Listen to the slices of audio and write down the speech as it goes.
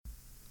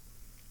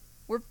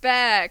We're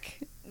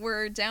back.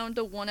 We're down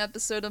to one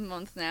episode a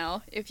month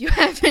now, if you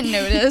haven't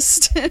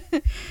noticed.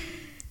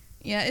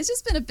 Yeah, it's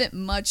just been a bit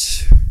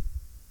much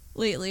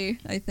lately,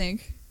 I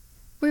think.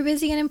 We're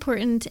busy and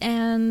important,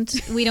 and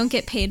we don't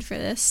get paid for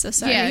this, so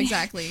sorry. Yeah,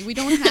 exactly. We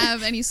don't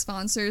have any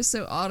sponsors,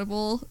 so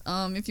Audible,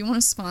 if you want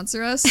to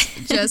sponsor us,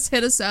 just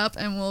hit us up,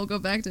 and we'll go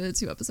back to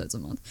 2 episodes a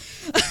month.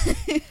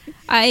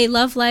 I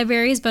love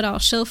libraries, but I'll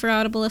shill for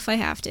Audible if I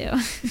have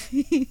to.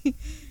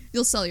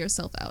 You'll sell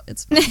yourself out.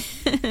 It's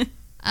fine.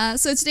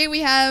 So today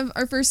we have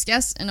our first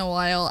guest in a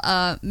while,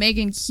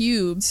 Megan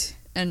Cubed,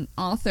 an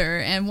author,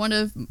 and one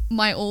of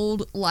my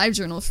old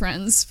LiveJournal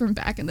friends from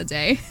back in the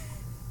day.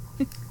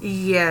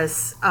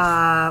 Yes.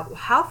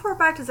 How far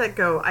back does that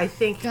go? I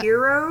think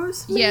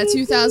Heroes? Maybe? Yeah,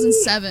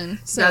 2007.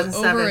 So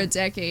 2007. Over a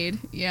decade.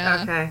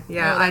 Yeah. Okay.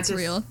 Yeah. Oh, that's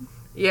real.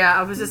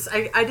 Yeah,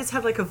 I just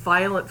had like a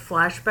violent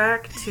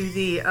flashback to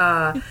the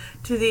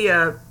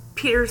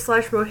Peter /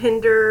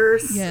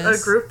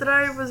 Mohinder group that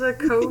I was a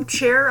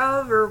co-chair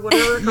of or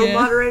whatever,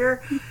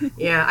 co-moderator.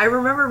 Yeah, I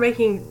remember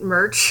making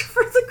merch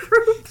for the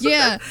group.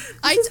 Yeah,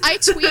 I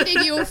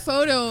tweeted you a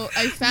photo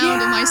I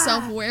found of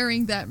myself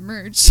wearing that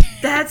merch.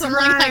 That's from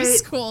right. Like high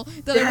school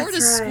that I wore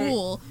to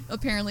school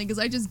apparently because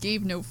I just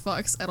gave no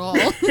fucks at all.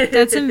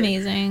 That's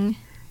amazing.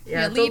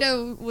 Yeah,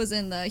 Lita was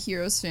in the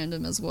Heroes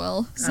fandom as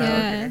well. So.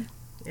 Yeah.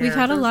 We've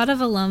had a lot of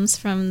alums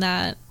from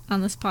that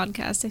on this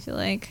podcast, I feel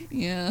like.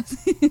 Yeah.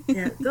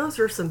 Yeah, those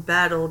were some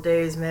bad old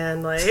days,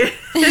 man. Like,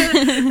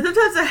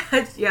 sometimes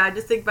I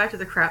just think back to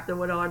the crap that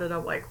went on, and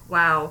I'm like,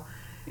 wow.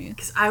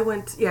 Because I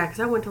went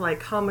to like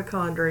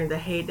Comic-Con during the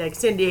heyday,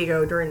 San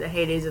Diego during the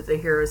heydays of the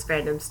Heroes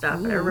fandom stuff.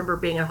 And I remember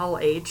being in Hall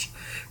H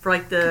for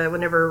like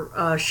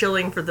whenever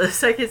shilling for the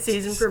second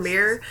season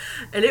premiere,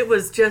 and it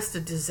was just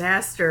a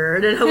disaster.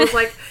 And then I was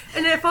like,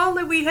 and if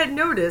only we had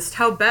noticed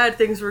how bad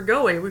things were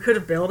going, we could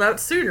have bailed out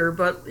sooner.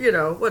 But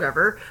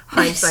whatever.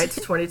 Hindsight's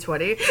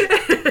 2020.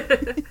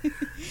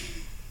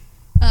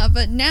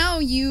 But now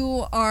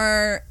you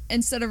are,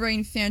 instead of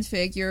writing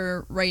fanfic,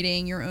 you're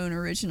writing your own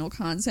original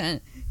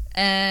content.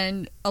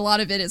 And a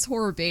lot of it is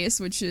horror-based,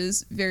 which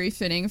is very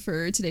fitting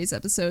for today's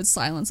episode,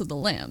 Silence of the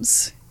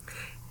Lambs.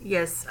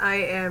 Yes, I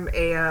am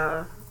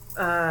a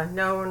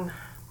known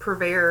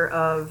purveyor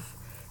of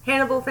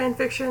Hannibal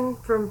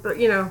fanfiction from,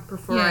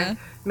 before I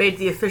made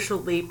the official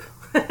leap.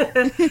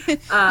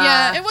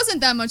 Yeah, it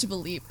wasn't that much of a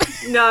leap.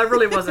 No, it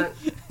really wasn't.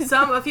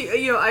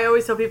 I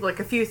always tell people, like,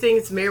 a few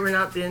things may or may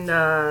not been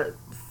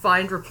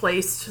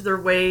replaced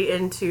their way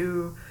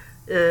into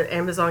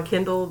Amazon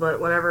Kindle, but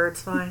whatever,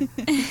 it's fine.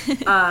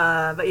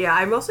 But yeah,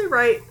 I mostly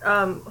write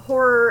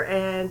horror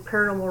and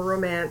paranormal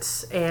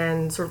romance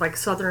and sort of like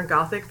Southern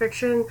Gothic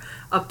fiction,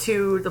 up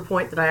to the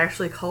point that I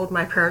actually called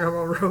my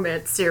paranormal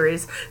romance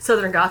series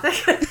Southern Gothic.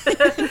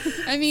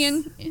 I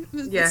mean,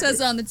 it says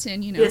on the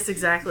tin, Yes,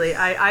 exactly.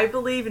 I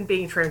believe in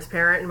being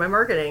transparent in my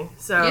marketing.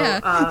 So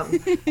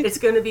it's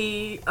going to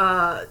be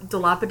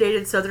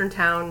dilapidated Southern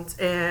towns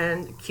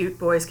and cute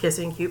boys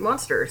kissing cute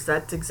monsters.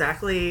 That's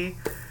exactly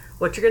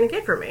what you're going to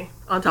get from me,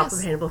 on top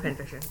of Hannibal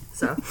fanfiction.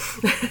 So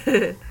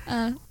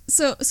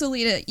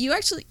Lita,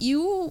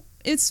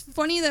 it's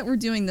funny that we're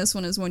doing this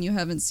one as one you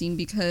haven't seen,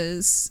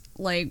 because,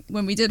 like,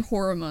 when we did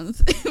Horror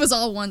Month, it was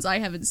all ones I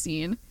haven't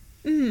seen.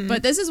 Mm.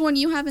 But this is one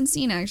you haven't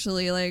seen,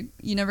 actually. Like,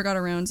 you never got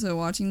around to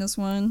watching this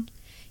one.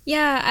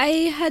 Yeah, I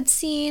had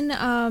seen,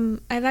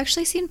 I've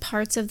actually seen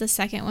parts of the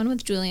second one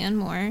with Julianne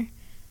Moore.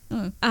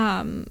 Oh.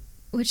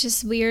 Which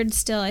is weird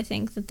still, I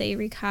think, that they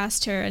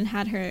recast her and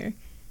had her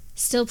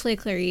still play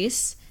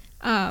Clarice.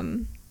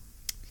 And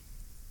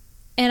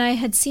I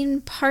had seen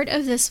part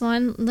of this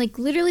one, like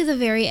literally the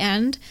very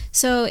end.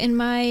 So in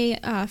my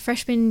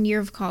freshman year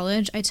of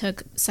college, I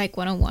took Psych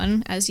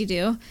 101, as you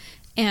do.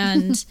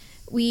 And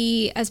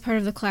we, as part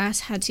of the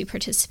class, had to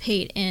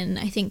participate in,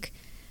 I think,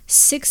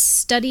 6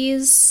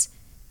 studies.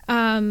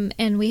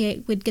 And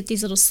we would get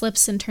these little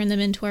slips and turn them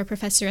into our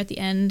professor at the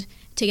end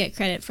to get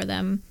credit for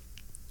them.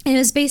 And it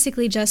was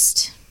basically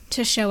just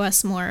to show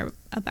us more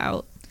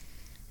about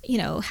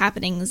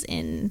happenings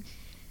in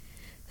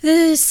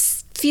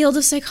this field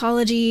of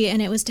psychology, and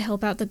it was to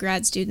help out the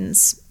grad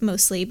students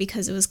mostly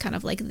because it was kind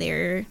of like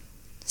their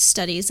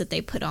studies that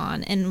they put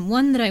on. And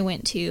one that I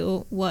went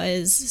to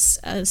was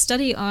a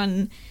study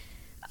on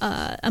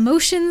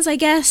emotions, I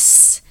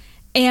guess,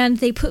 and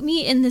they put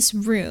me in this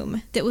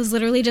room that was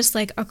literally just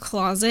like a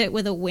closet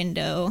with a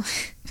window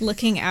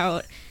looking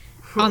out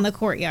on the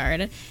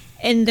courtyard,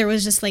 and there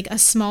was just like a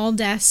small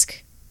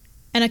desk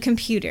and a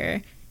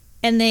computer.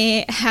 And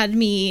they had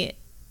me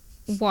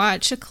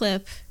watch a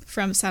clip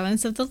from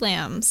Silence of the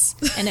Lambs,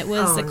 and it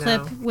was the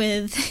clip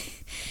with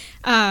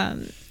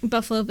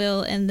Buffalo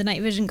Bill and the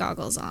night vision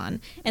goggles on.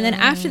 And then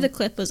after the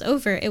clip was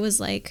over, it was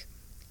like,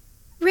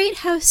 rate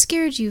how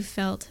scared you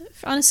felt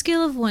on a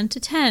scale of 1 to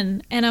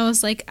 10. And I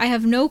was like, I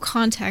have no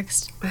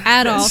context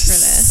at all for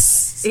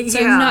this. so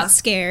I'm not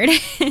scared.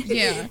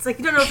 Yeah. It's like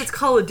you don't know if it's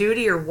Call of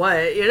Duty or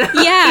what, you know?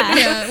 Yeah.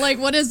 Yeah, like,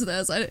 what is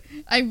this?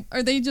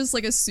 Are they just,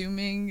 like,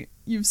 assuming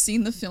you've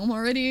seen the film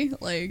already?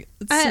 Like,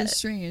 it's so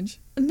strange.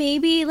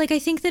 Maybe, like, I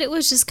think that it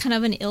was just kind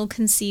of an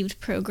ill-conceived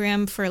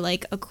program for,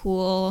 like, a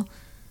cool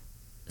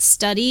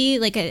study.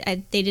 Like,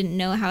 they didn't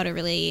know how to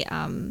really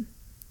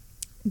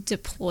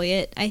deploy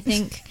it, I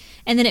think.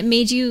 And then it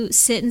made you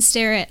sit and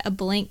stare at a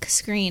blank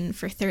screen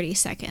for 30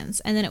 seconds.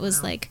 And then it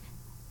was like,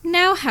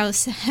 now how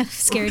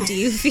scared do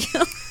you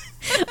feel?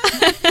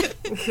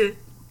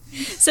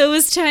 So it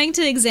was trying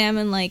to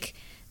examine, like,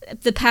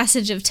 the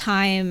passage of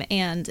time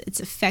and its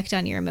effect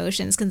on your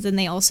emotions, because then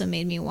they also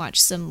made me watch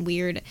some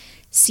weird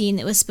scene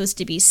that was supposed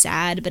to be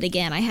sad, but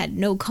again, I had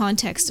no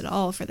context at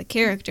all for the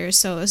characters,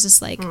 so it was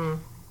just like,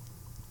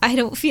 I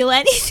don't feel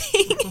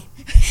anything.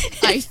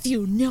 I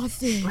feel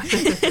nothing.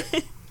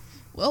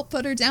 Well,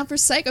 put her down for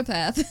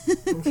psychopath.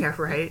 Yeah,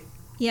 right.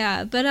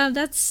 Yeah, but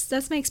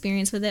that's my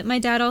experience with it. My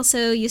dad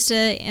also used to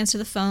answer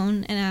the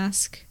phone and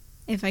ask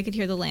if I could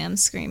hear the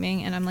lambs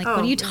screaming, and I'm like, what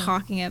are you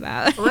talking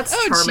about? Well, that's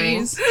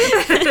charming. Jeez.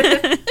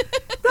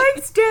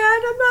 Thanks,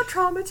 Dad. I'm not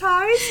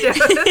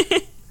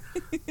traumatized.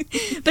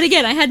 But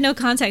again, I had no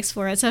context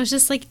for it, so I was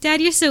just like,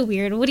 Dad, you're so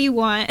weird. What do you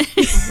want?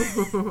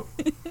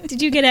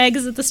 Did you get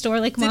eggs at the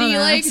store like Mom Did he,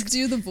 like, asked?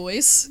 do the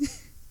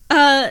voice?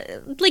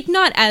 Like,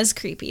 not as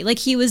creepy. Like,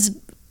 he was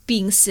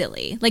being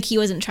silly. Like, he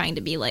wasn't trying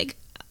to be, like,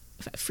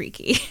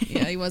 freaky.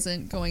 Yeah, he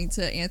wasn't going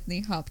to Anthony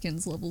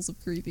Hopkins levels of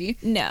creepy.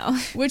 No.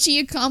 Which he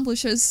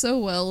accomplishes so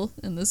well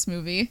in this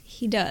movie.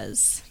 He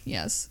does.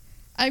 Yes.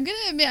 I'm gonna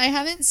admit, I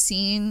haven't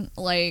seen,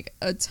 like,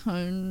 a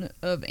ton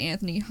of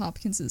Anthony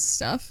Hopkins'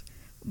 stuff,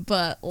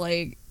 but,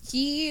 like,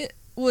 he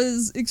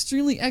was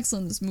extremely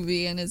excellent in this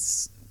movie, and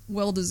it's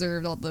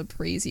well-deserved all the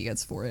praise he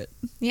gets for it.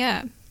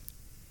 Yeah.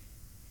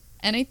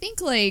 And I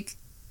think, like,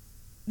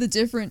 the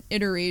different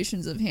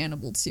iterations of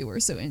Hannibal, too,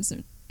 are so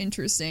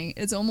interesting.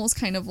 It's almost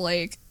kind of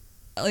like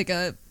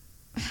a,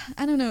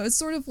 I don't know, it's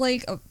sort of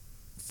like a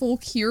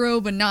folk hero,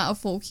 but not a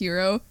folk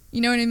hero. You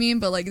know what I mean?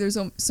 But, like, there's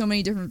so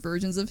many different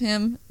versions of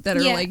him that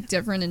are, like,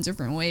 different in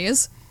different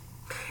ways.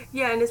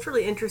 Yeah, and it's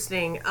really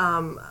interesting.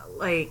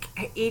 Like,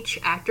 each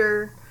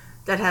actor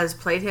that has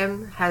played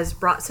him has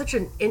brought such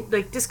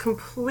this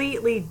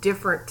completely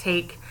different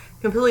take,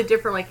 completely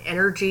different, like,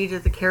 energy to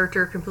the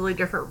character, completely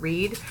different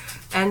read.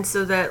 And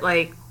so that,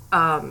 like,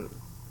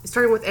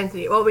 starting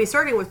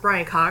with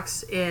Brian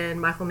Cox in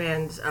Michael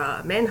Mann's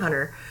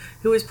Manhunter,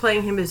 who was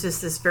playing him as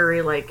just this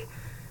very, like,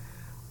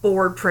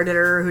 bored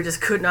predator who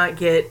just could not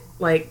get,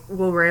 like,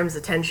 Will Graham's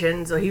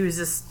attention. So he was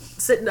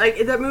just sitting,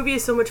 like, that movie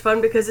is so much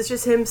fun because it's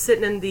just him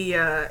sitting in the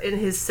in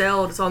his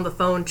cell, just on the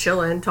phone,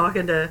 chilling,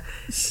 talking to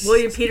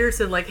William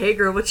Peterson, like, "Hey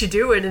girl, what you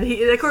doing?" And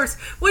of course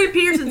William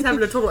Peterson's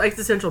having a total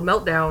existential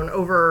meltdown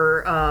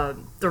over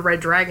the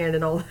Red Dragon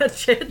and all that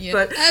shit. Yeah.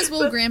 But as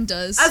Will Graham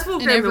does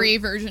in every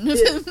version of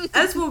him.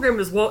 As Will Graham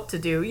is wont to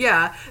do,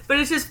 yeah. But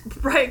it's just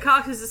Brian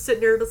Cox is just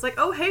sitting there just like,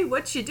 "Oh, hey,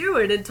 what you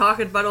doing?" and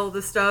talking about all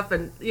this stuff,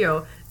 and, you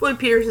know, William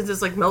Peterson's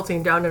just, like,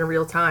 melting down in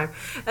real time.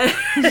 And,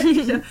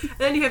 and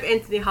then you have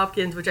Anthony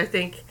Hopkins, which I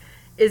think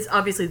is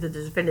obviously the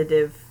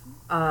definitive.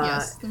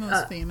 Yes, the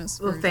most famous.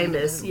 Well,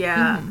 famous,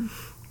 yeah. Mm-hmm.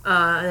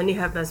 And then you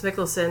have Mads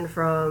Mikkelsen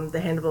from the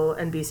Hannibal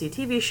NBC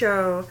TV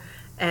show,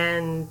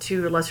 and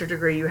to a lesser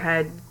degree, you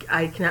had,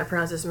 I cannot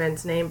pronounce this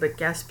man's name, but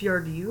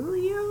Gaspar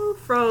Ulliel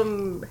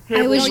from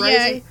Hannibal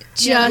Rising.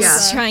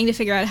 Just trying to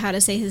figure out how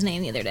to say his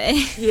name the other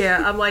day.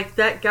 Yeah, I'm like,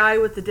 that guy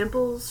with the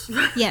dimples.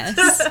 Yes.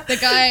 The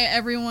guy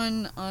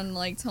everyone on,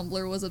 like,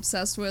 Tumblr was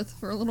obsessed with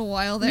for a little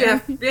while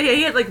there. Yeah,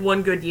 he had, like,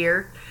 one good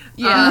year.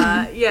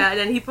 Yeah. And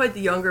then he played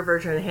the younger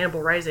version of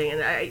Hannibal Rising,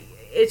 and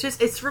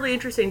it's really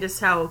interesting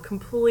just how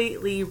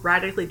completely,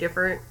 radically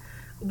different.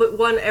 But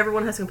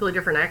everyone has a completely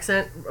different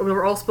accent.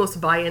 We're all supposed to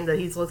buy in that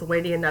he's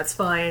Lithuanian. That's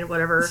fine.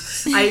 Whatever.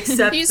 I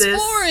accept he's this. He's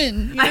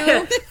foreign. You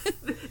know?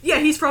 Yeah,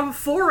 he's from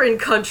foreign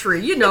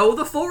country. You know,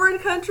 the foreign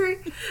country.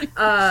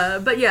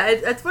 But yeah,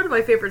 it's one of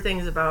my favorite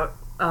things about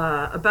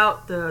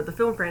the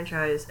film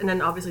franchise, and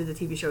then obviously the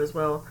TV show as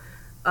well.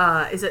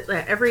 Is that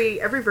every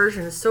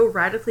version is so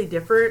radically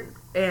different,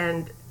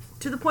 and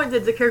to the point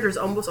that the character is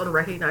almost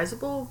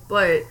unrecognizable,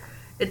 but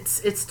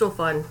it's still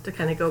fun to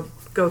kind of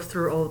go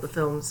through all of the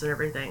films and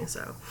everything.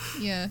 So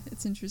yeah,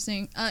 it's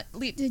interesting.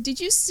 Lee,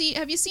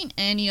 have you seen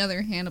any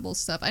other Hannibal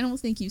stuff? I don't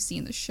think you've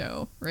seen the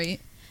show,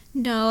 right?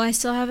 No, I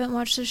still haven't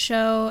watched the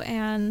show,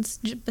 and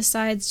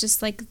besides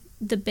just, like,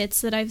 the bits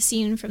that I've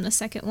seen from the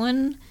second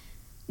one,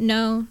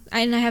 no,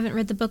 and I haven't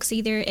read the books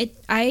either.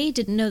 I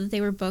didn't know that they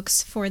were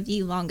books for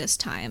the longest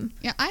time.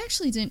 Yeah, I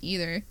actually didn't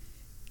either.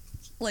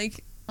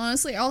 Like,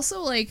 honestly,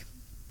 also, like,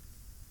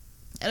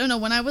 I don't know,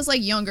 when I was,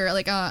 like, younger,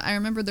 like, I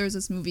remember there was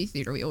this movie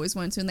theater we always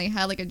went to, and they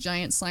had, like, a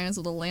giant Silence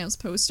of the Lambs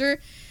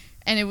poster,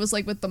 and it was,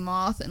 like, with the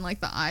moth and,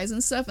 like, the eyes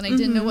and stuff, and I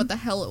didn't know what the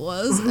hell it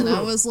was, and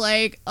I was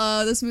like,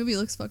 this movie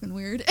looks fucking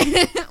weird.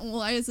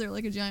 Why is there,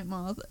 like, a giant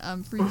moth?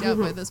 I'm freaked out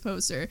by this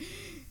poster.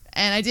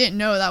 And I didn't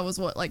know that was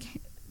what, like,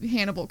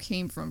 Hannibal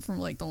came from,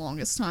 like, the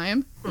longest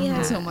time. Yeah.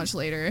 Until much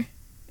later.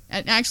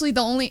 And actually,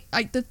 the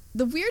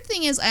weird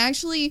thing is, I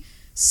actually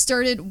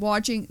started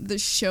watching the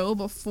show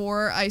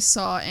before I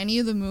saw any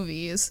of the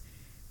movies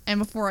and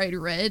before I'd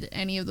read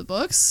any of the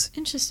books.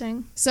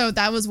 Interesting. So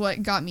that was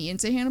what got me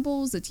into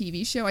Hannibal, was the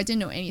TV show. I didn't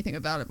know anything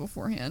about it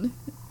beforehand.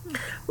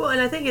 Well, and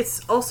I think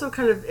it's also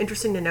kind of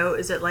interesting to note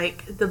is that,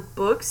 like, the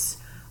books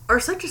are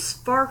such a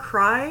far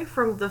cry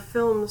from the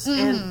films,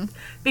 and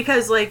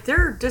because, like,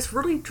 they're just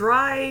really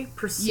dry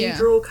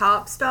procedural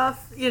cop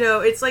stuff. You know,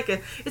 it's like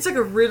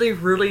a really,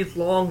 really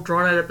long,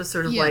 drawn out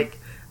episode of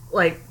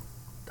like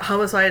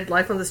Homicide: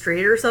 Life on the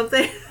Street or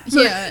something.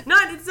 Yeah.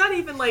 It's not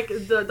even like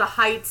the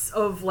heights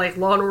of like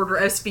Law and Order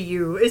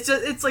SVU. It's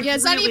like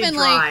it's really not even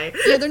dry.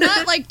 like they're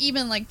not like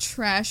even like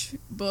trash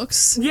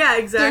books. Yeah,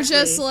 exactly. They're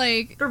just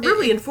like they're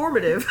really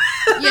informative.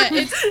 Yeah,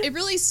 it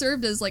really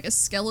served as like a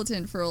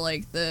skeleton for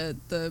like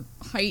the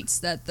heights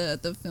that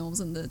the films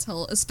and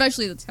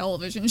especially the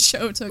television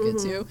show took it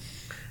to,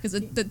 because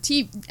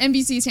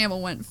NBC's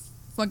Hannibal went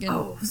fucking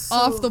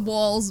off the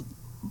walls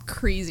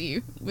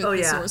crazy with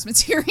the source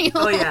material.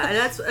 Oh yeah, and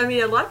that's, I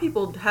mean, a lot of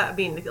people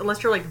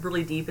unless you're like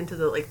really deep into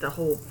the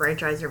whole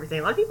franchise and everything,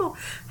 a lot of people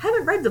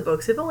haven't read the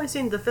books, they've only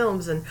seen the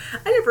films, and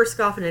I never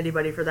scoff at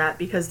anybody for that,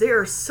 because they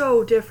are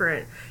so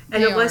different,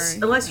 and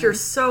unless you're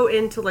so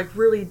into like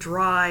really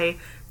dry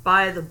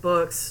by the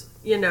books,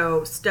 you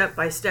know, step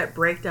by step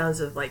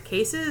breakdowns of like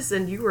cases,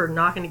 then you are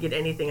not going to get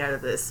anything out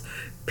of this.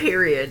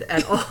 Period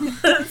at all.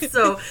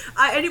 So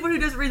anyone who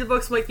doesn't read the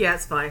books, I'm like, yeah,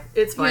 it's fine.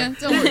 It's fine. Yeah,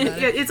 don't worry about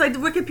it. It's like the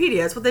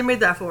Wikipedia. That's what they made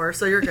that for.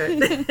 So you're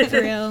good.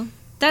 For real.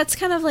 That's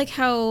kind of like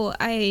how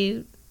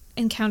I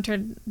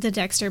encountered the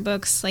Dexter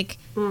books. Like,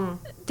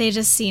 they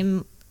just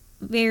seem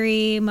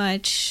very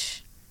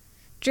much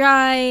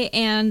dry,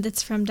 and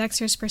it's from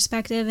Dexter's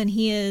perspective, and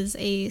he is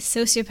a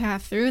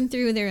sociopath through and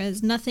through. There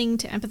is nothing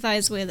to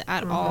empathize with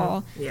at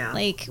all. Yeah.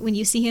 Like, when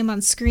you see him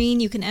on screen,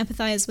 you can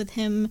empathize with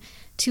him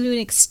to an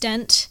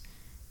extent,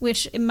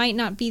 which it might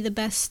not be the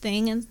best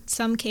thing in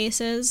some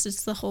cases.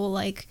 It's the whole,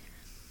 like,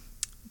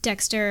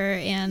 Dexter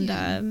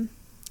and,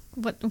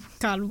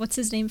 what's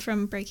his name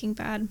from Breaking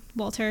Bad?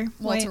 Walter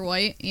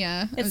White,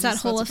 yeah. It's that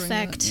whole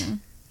effect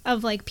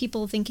of, like,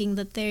 people thinking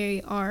that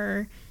they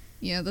are...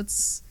 Yeah,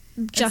 that's...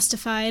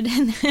 justified.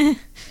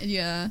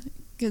 Yeah,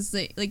 because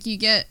you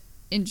get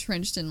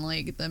entrenched in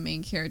like the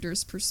main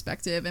character's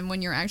perspective, and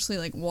when you're actually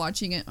like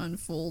watching it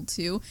unfold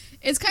too,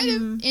 it's kind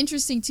of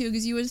interesting too,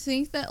 because you would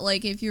think that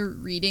like if you're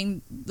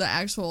reading the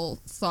actual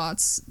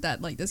thoughts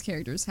that like this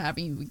character is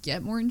having, you would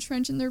get more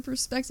entrenched in their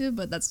perspective,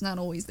 but that's not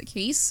always the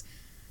case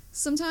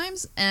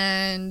sometimes.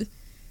 And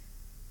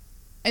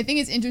I think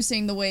it's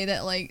interesting the way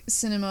that like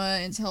cinema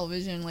and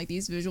television, like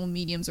these visual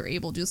mediums, are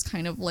able to just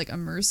kind of like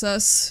immerse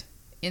us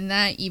in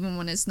that, even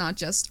when it's not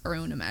just our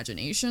own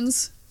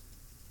imaginations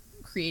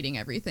creating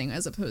everything,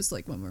 as opposed to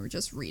like when we're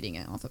just reading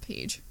it off a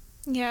page.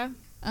 Yeah.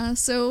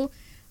 So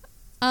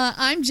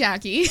I'm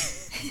Jackie.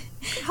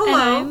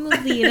 Hello. And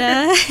I'm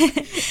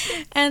Lita.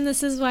 And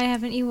this is Why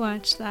Haven't You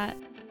Watched That?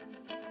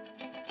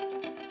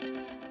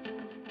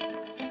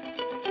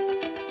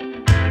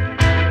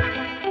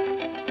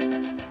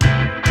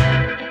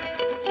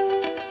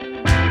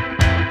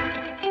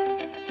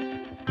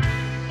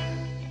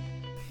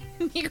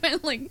 You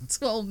went like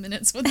 12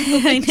 minutes with the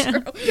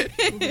intro.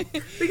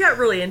 We got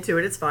really into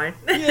it. It's fine.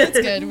 Yeah, it's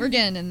good. We're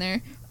getting in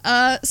there.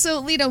 So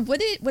Lita, what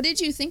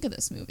did you think of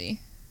this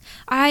movie?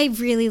 I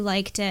really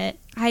liked it.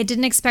 I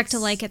didn't expect to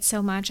like it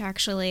so much,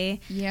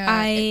 actually. Yeah.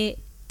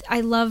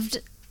 I loved...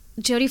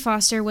 Jodie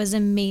Foster was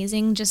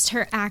amazing. Just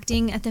her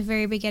acting at the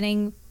very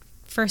beginning,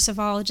 first of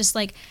all, just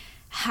like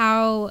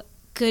how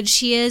good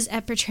she is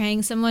at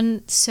portraying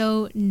someone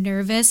so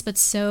nervous but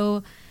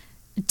so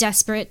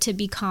desperate to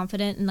be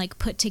confident and like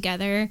put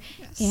together.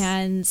 Yes.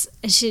 And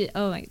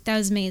that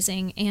was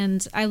amazing.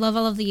 And I love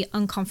all of the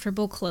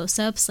uncomfortable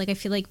close-ups. Like, I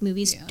feel like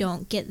movies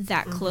don't get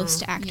that close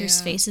to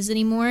actors' faces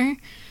anymore.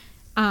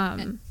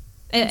 I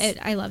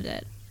loved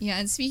it. Yeah,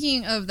 and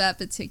speaking of that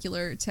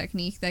particular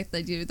technique that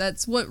they do,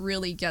 that's what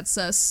really gets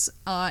us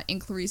in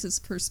Clarice's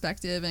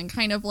perspective, and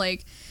kind of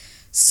like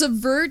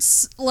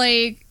subverts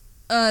like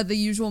the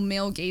usual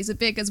male gaze a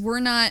bit, because we're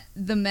not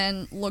the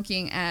men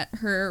looking at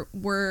her,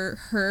 we're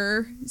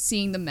her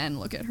seeing the men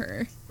look at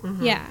her.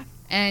 Mm-hmm. Yeah.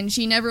 And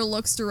she never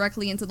looks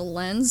directly into the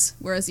lens,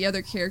 whereas the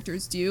other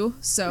characters do.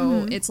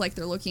 So it's like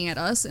they're looking at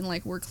us, and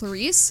like we're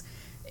Clarice.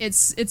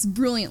 It's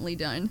brilliantly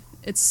done.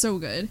 It's so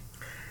good.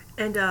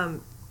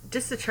 And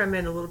just to chime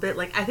in a little bit,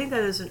 like I think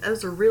that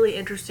is a really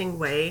interesting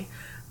way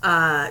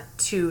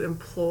to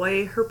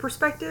employ her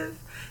perspective,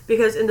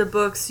 because in the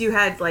books you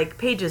had like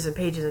pages and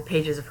pages and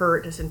pages of her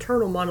just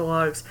internal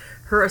monologues,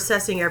 her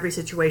assessing every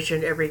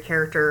situation, every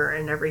character,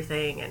 and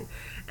everything, and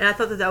I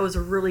thought that was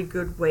a really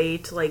good way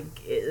to like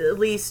at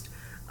least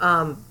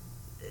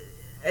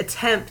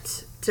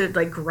attempt to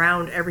like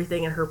ground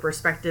everything in her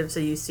perspective, so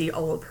you see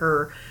all of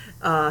her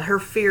her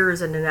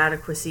fears and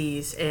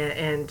inadequacies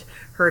and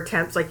her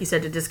attempts, like you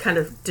said, to just kind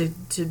of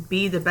to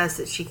be the best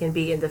that she can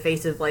be in the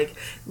face of like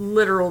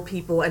literal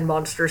people and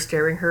monsters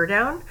staring her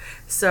down.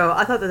 So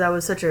I thought that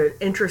was such an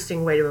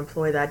interesting way to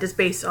employ that, just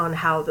based on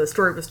how the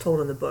story was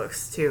told in the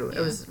books too. It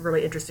was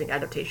really interesting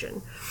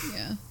adaptation.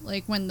 Yeah,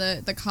 like when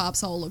the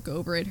cops all look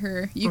over at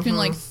her, you can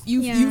like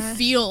you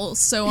feel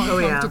so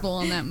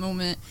uncomfortable in that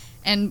moment.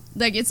 And,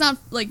 like, it's not,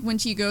 like, when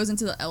she goes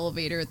into the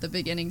elevator at the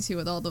beginning, too,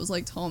 with all those,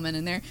 like, tall men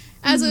in there.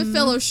 As a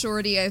fellow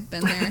shorty, I've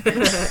been there.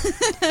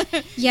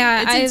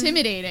 Yeah, it's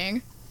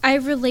intimidating. I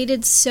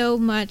related so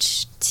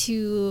much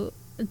to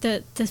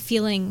the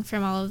feeling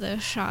from all of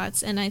those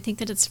shots, and I think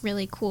that it's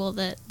really cool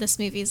that this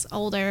movie's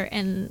older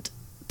and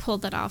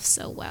pulled that off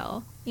so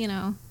well, you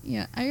know?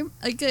 Yeah,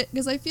 I get,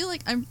 because I feel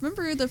like, I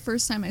remember the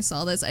first time I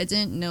saw this, I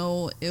didn't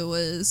know it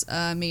was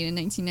made in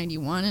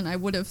 1991, and I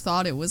would have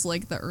thought it was,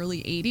 like, the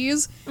early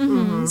 80s.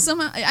 Mm-hmm.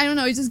 Somehow, I don't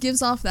know, it just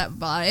gives off that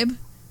vibe,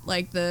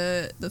 like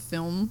the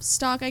film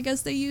stock, I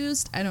guess, they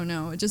used. I don't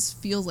know, it just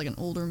feels like an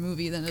older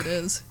movie than it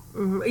is.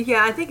 Mm-hmm.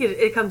 Yeah, I think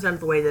it comes down to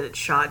the way that it's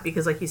shot,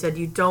 because, like you said,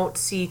 you don't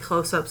see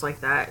close-ups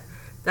like that.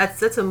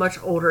 That's a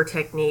much older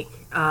technique,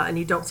 and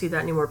you don't see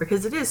that anymore,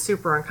 because it is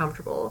super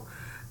uncomfortable.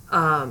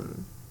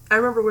 I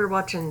remember we were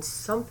watching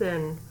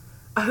something.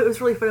 It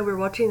was really funny. We were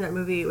watching that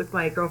movie with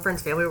my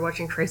girlfriend's family. We were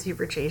watching Crazy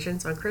Rich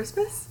on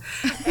Christmas,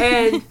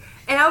 and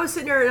I was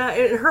sitting there,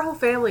 and her whole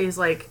family is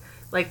like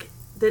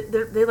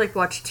they like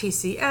watch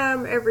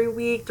TCM every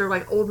week. They're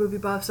like old movie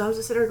buffs. So I was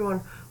just sitting there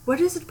going,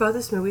 "What is it about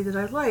this movie that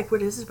I like?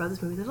 What is it about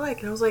this movie that I like?"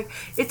 And I was like,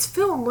 "It's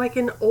filmed like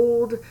an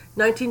old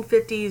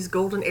 1950s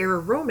golden era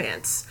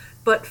romance,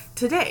 but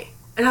today."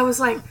 And I was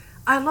like,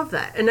 I love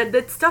that, and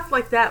that stuff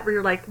like that where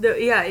you're like,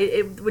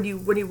 when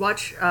you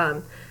watch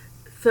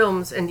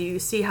films and you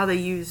see how they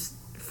use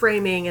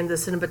framing and the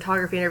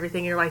cinematography and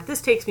everything, you're like,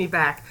 this takes me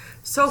back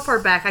so far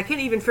back. I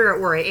can't even figure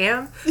out where I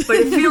am, but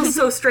it feels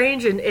so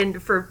strange and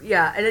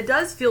it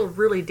does feel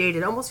really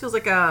dated. It almost feels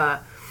like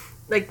a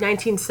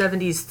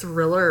 1970s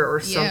thriller or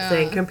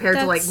something compared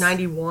to like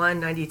 91,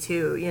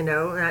 92. You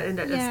know, and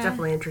it's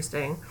definitely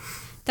interesting.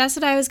 That's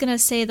what I was going to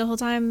say the whole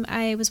time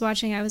I was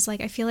watching. I was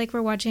like, I feel like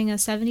we're watching a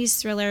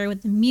 70s thriller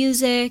with the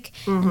music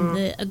and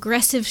the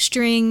aggressive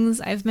strings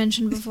I've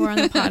mentioned before on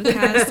the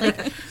podcast.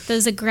 Like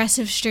those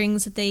aggressive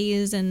strings that they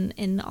use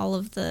in all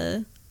of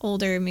the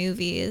older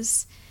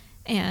movies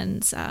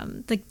and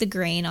the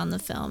grain on the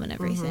film and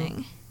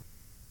everything.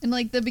 And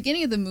like the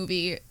beginning of the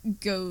movie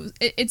goes,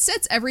 it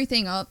sets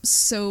everything up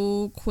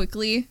so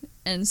quickly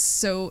and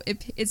so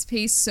it's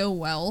paced so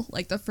well.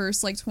 Like the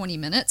first like 20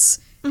 minutes.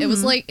 It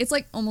was like, it's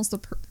like almost the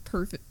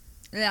perfect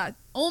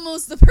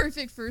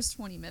first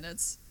 20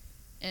 minutes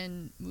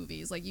in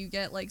movies. Like you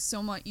get like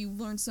so much, you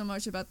learn so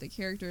much about the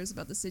characters,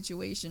 about the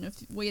situation, a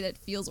way that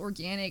feels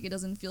organic. It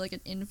doesn't feel like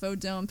an info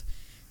dump.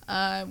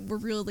 We're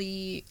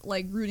really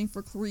like rooting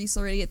for Clarice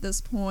already at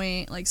this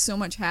point. Like so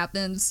much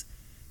happens.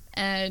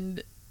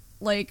 And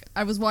like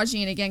I was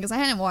watching it again because I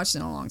hadn't watched it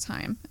in a long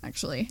time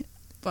actually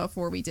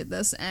before we did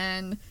this,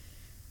 and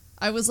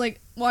I was like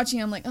watching,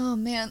 I'm like, oh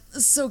man, this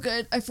is so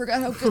good. I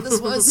forgot how good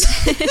this was.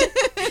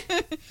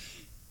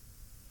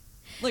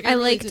 Like I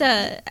liked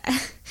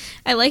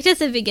at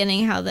the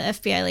beginning how the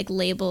FBI like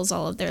labels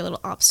all of their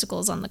little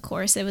obstacles on the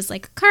course. It was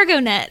like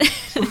cargo net.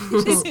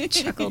 Just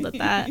chuckled at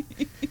that.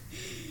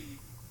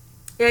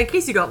 Yeah, in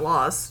case you got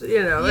lost,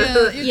 you know.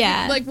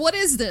 Yeah. Like, what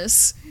is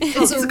this?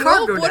 It's a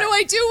rope. What do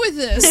I do with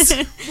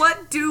this?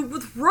 What do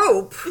with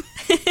rope?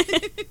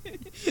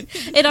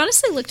 It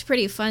honestly looked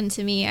pretty fun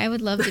to me. I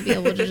would love to be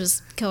able to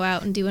just go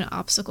out and do an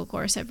obstacle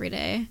course every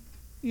day.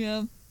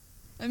 Yeah.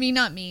 I mean,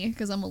 not me,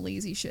 because I'm a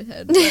lazy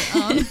shithead.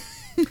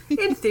 But,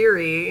 in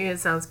theory,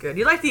 it sounds good.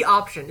 You like the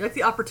option. You like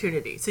the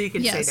opportunity, so you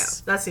can say no.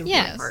 That's the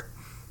important part.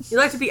 You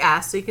like to be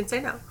asked, so you can say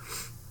no.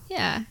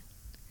 Yeah.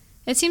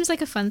 It seems like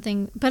a fun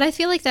thing, but I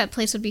feel like that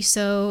place would be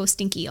so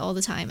stinky all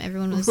the time.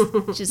 Everyone was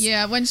just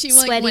when she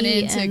like went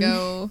in to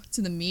go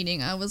to the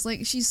meeting, I was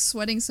like, she's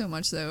sweating so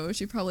much though.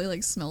 She probably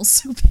like smells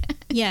so bad.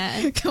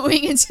 Yeah,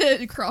 going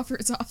into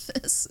Crawford's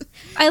office.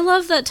 I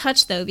love that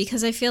touch though,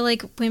 because I feel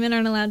like women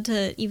aren't allowed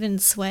to even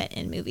sweat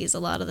in movies a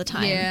lot of the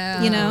time.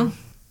 Yeah, you know.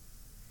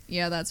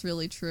 Yeah, that's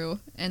really true,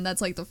 and that's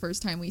like the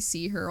first time we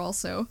see her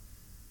also.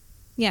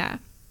 Yeah,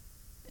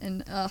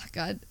 and oh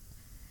god.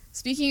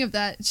 Speaking of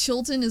that,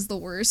 Chilton is the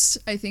worst.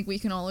 I think we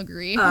can all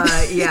agree.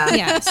 Yeah.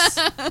 Yes.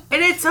 And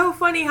it's so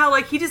funny how,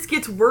 like, he just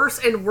gets worse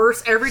and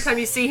worse every time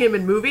you see him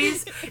in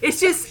movies.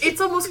 It's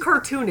almost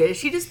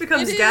cartoonish. He just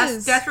becomes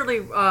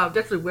desperately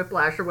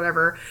Whiplash or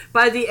whatever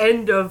by the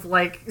end of,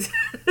 like,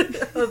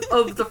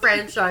 of the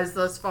franchise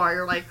thus far.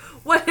 You're like,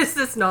 what is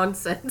this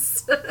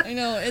nonsense? I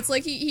know. It's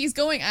like he's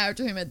going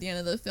after him at the end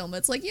of the film.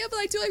 It's like, yeah,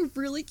 but do I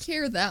really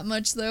care that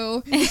much, though?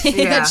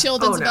 That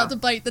Chilton's about to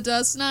bite the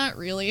dust? Not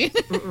really.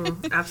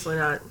 Absolutely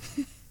not.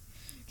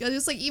 Because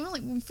it's like, even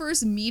like when we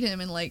first meet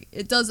him and like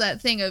it does that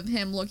thing of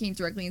him looking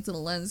directly into the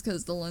lens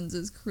because the lens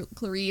is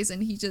Clarice,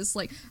 and he just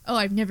like, oh,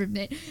 I've never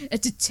met a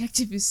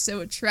detective who's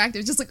so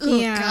attractive. Just like, oh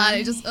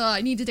god,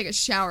 I need to take a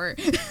shower.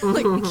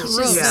 Like, he's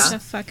just such a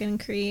fucking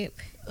creep.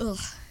 ugh.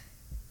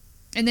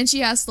 And then she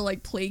has to,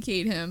 like,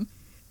 placate him.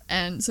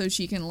 And so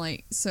she can,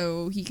 like,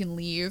 so he can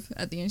leave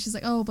at the end. She's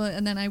like, oh, but,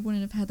 and then I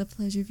wouldn't have had the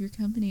pleasure of your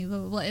company, blah,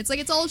 blah, blah. It's like,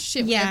 it's all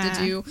shit we have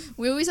to do.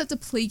 We always have to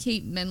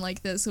placate men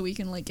like this so we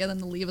can, like, get them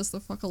to leave us the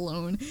fuck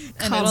alone.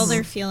 And coddle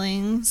their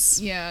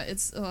feelings. Yeah,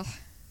 it's, ugh.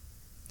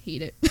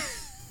 Hate it.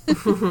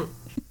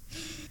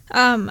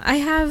 I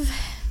have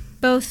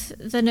both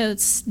the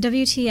notes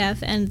WTF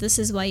and This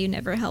Is Why You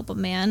Never Help a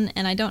Man,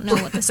 and I don't know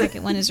what the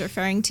second one is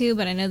referring to,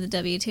 but I know the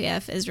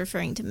WTF is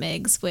referring to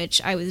Migs,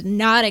 which I was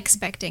not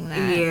expecting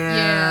that.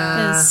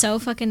 Yeah. It's so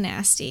fucking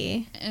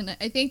nasty. And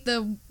I think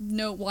the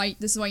note why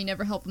This Is Why You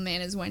Never Help a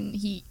Man is when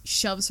he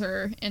shoves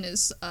her in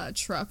his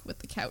truck with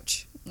the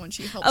couch when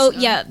she helps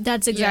him. Yeah,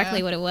 that's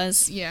exactly what it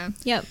was. Yeah.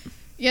 Yep.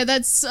 Yeah,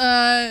 that's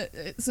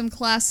some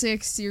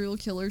classic serial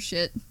killer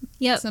shit.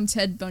 Yep. Some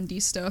Ted Bundy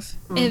stuff.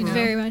 It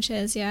very much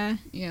is, yeah.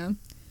 Yeah.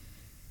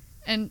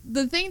 And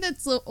the thing that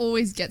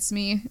always gets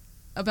me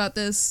about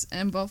this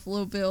and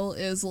Buffalo Bill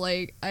is,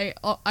 like,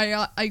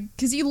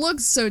 because he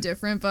looks so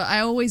different, but I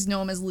always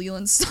know him as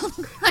Leland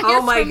Stallmeyer.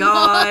 Oh my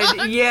god,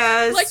 Monk.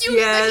 yes, like,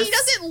 yes. Like, he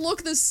doesn't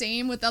look the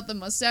same without the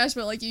mustache,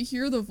 but, like, you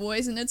hear the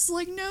voice and it's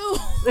like, no.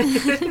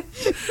 Leland,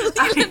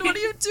 what are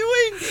you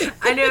doing?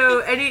 I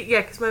know,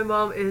 because my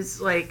mom is,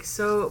 like,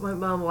 my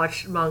mom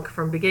watched Monk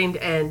from beginning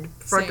to end,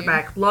 front to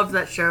back, loved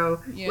that show.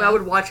 Yeah. Well, I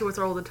would watch it with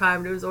her all the time,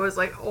 and it was always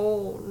like,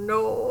 oh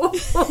no,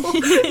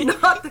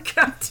 not the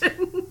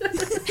captain.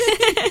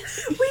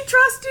 We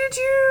trusted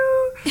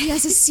you. He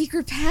has a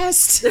secret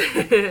past.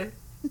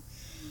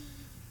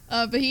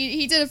 But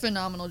he did a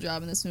phenomenal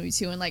job in this movie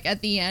too, and, like,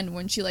 at the end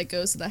when she, like,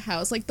 goes to the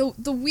house, like,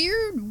 the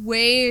weird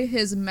way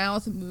his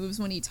mouth moves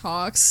when he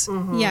talks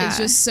is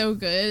just so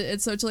good.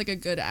 It's such, like, a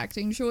good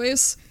acting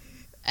choice,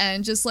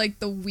 and just, like,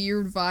 the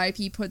weird vibe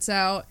he puts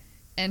out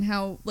and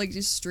how, like,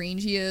 just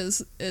strange he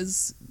is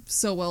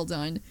so well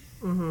done.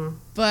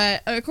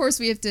 But of course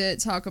we have to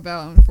talk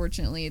about,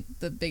 unfortunately,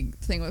 the big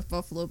thing with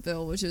Buffalo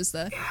Bill, which is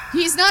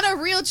he's not a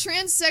real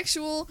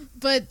transsexual,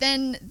 but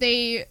then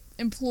they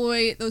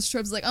employ those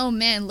tropes like, oh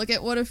man, look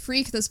at what a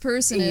freak this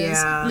person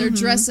is. They're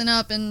dressing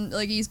up and,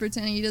 like, he's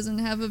pretending he doesn't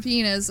have a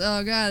penis.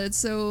 Oh god, it's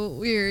so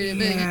weird.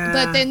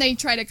 But then they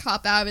try to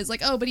cop out. It's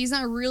like, oh, but he's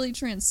not really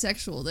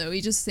transsexual though.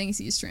 He just thinks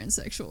he's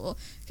transsexual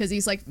because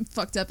he's, like,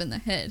 fucked up in the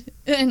head.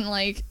 And,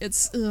 like,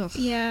 it's ugh.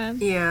 Yeah.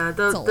 Yeah, it's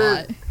a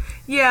lot.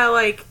 Yeah,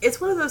 like, it's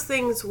one of those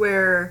things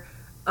where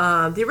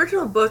the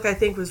original book, I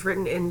think, was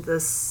written in the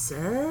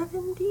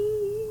 70s,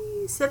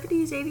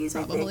 80s,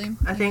 Probably.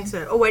 I think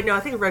so. Oh, wait, no,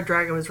 I think Red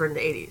Dragon was written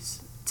in the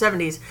 80s,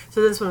 70s,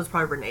 so this one was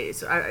probably written in the 80s,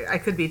 so I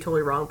could be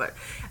totally wrong, but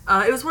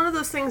it was one of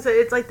those things that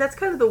it's, like, that's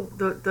kind of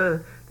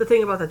the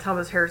thing about the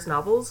Thomas Harris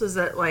novels, is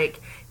that,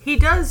 like, he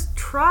does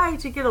try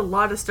to get a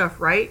lot of stuff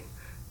right,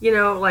 you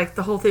know, like,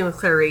 the whole thing with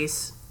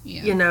Clarice,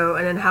 you know,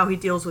 and then how he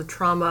deals with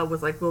trauma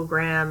with, like, Will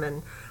Graham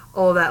and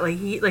all that,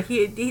 he like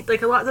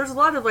a lot. There's a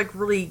lot of, like,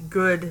 really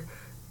good.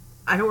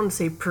 I don't want to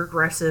say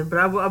progressive, but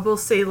I will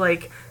say,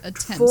 like,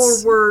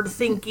 forward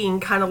thinking,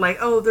 kind of like,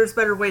 oh, there's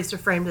better ways to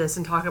frame this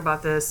and talk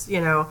about this,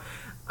 you know.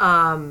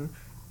 And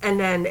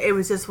then it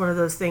was just one of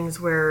those things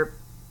where,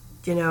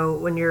 you know,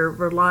 when you're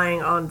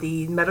relying on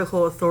the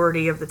medical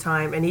authority of the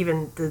time and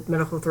even the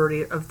medical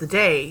authority of the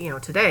day, you know,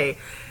 today,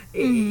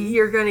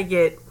 you're going to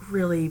get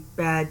really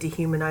bad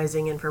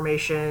dehumanizing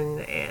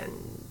information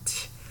and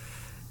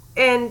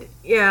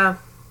yeah,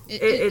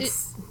 it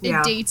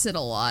dates it a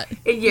lot.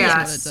 It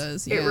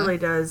does. It really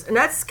does. And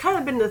that's kind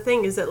of been the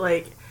thing, is that,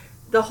 like,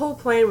 the whole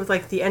plan with,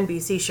 like, the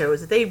NBC show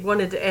is that they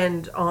wanted to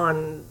end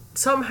on,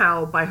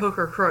 somehow, by hook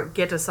or crook,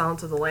 get to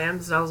Silence of the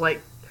Lambs. And I was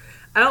like,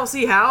 I don't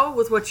see how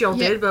with what y'all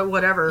did, but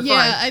whatever. Yeah,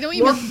 fine. I don't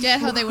even get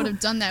how they would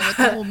have done that with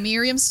the whole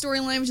Miriam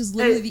storyline, which is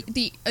literally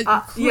the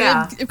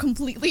cribbed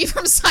completely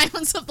from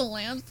Silence of the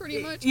Lambs,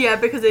 pretty much. Yeah,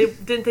 because they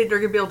didn't think they were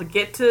going to be able to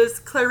get to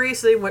Clarice,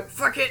 so they went,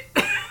 fuck it.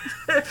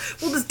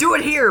 We'll just do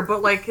it here,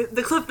 but, like,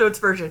 the Cliff Notes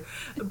version.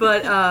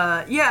 But,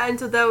 yeah, and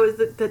so that was,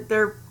 that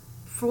their,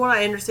 from what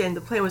I understand,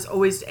 the plan was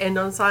always to end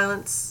on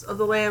Silence of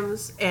the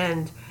Lambs,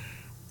 and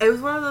it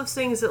was one of those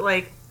things that,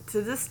 like, to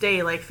this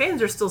day, like,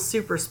 fans are still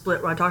super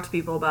split when I talk to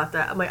people about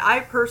that. I'm like, I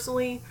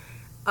personally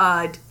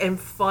am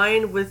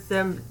fine with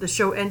the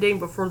show ending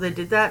before they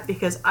did that,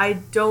 because I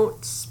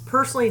don't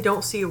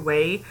see a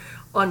way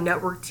on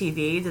network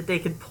TV that they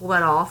could pull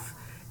that off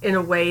in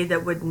a way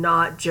that would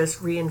not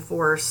just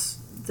reinforce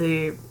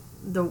the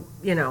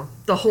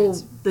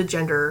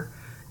gender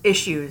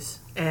issues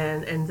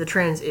and the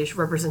trans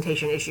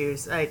representation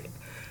issues. Like,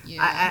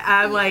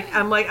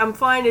 I'm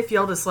fine if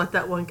y'all just let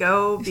that one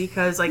go,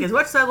 because, like, as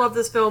much as I love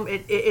this film,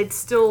 it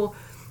still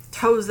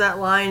toes that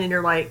line, and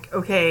you're like,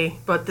 okay,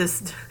 but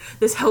this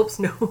helps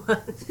no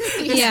one.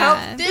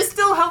 This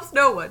still helps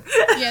no one.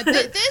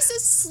 This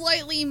is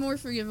slightly more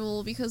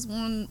forgivable because,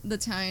 one, the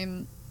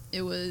time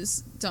it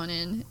was done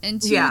in,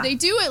 and two, they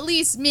do at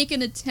least make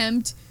an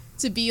attempt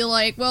to be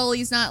like, well,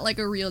 he's not like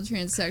a real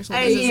transsexual.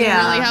 This isn't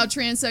really how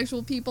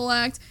transsexual people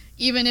act.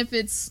 Even if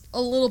it's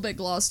a little bit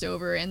glossed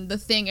over, and the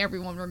thing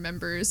everyone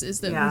remembers is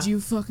that would you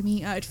fuck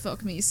me? I'd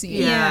fuck me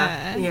scene.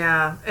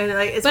 Yeah. And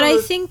like, but I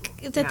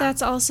think that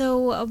that's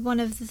also one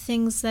of the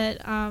things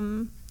that,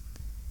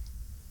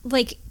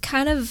 like,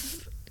 kind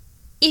of,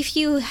 if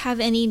you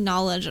have any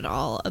knowledge at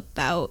all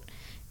about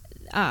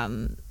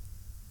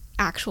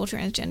actual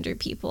transgender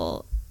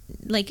people,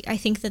 like, I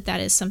think that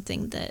is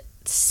something that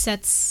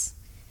sets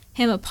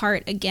him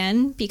apart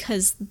again,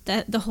 because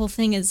that the whole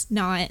thing is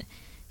not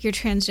you're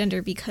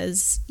transgender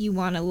because you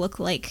want to look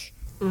like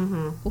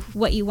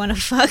what you want to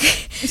fuck.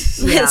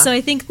 So I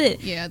think that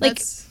that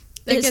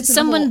gets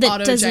someone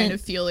that doesn't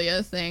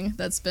autogynephilia thing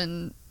that's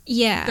been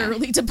Yeah.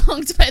 thoroughly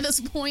debunked by this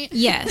point.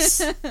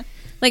 Yes.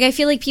 Like, I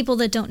feel like people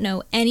that don't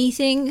know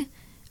anything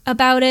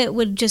about it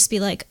would just be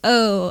like,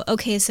 oh,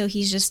 okay, so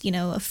he's just, you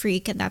know, a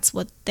freak and that's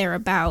what they're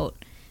about.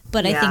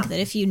 But I think that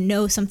if you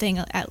know something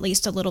at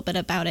least a little bit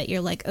about it,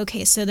 you're like,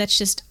 okay, so that's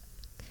just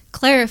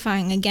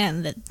clarifying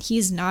again that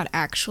he's not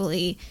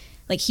actually,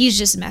 like, he's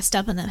just messed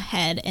up in the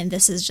head and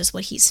this is just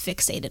what he's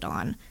fixated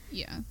on.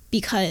 Yeah.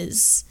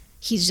 Because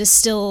he's just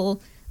still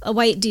a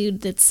white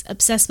dude that's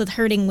obsessed with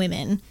hurting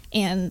women,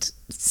 and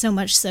so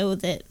much so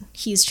that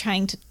he's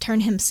trying to turn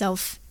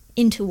himself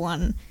into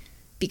one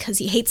because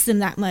he hates them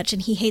that much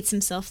and he hates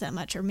himself that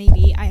much, or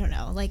maybe, I don't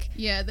know, like...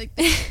 Yeah, the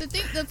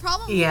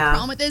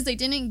problem with this is they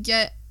didn't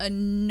get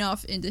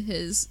enough into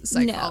his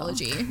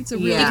psychology to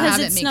really have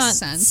it make sense.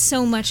 Because it's not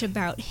so much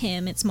about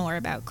him, it's more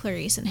about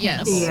Clarice and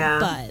Hannibal,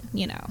 but,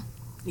 you know...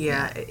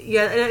 Yeah, and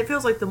it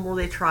feels like the more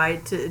they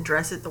tried to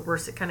address it, the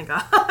worse it kind of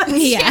got.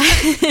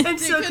 And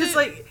so, because,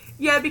 like,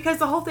 because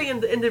the whole thing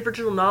in the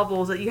original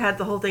novels, that you had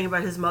the whole thing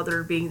about his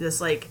mother being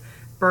this, like,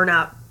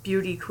 burnout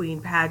beauty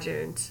queen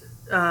pageant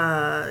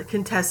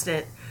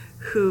contestant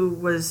who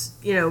was,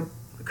 you know,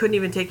 couldn't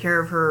even take care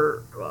of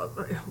her,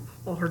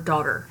 her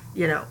daughter,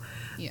 you know,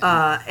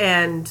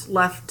 and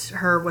left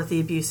her with the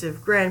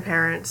abusive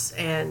grandparents,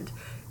 and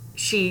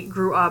she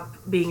grew up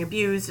being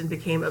abused and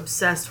became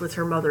obsessed with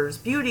her mother's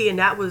beauty, and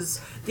that was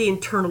the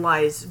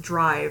internalized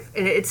drive.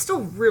 And it's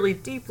still really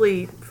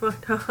deeply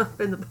fucked up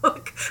in the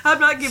book. I'm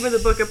not giving the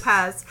book a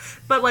pass,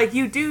 but, like,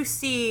 you do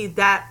see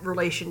that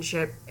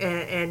relationship,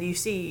 and you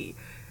see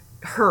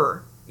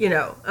her, you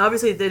know.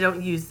 Obviously, they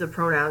don't use the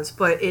pronouns,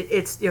 but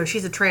it's, you know,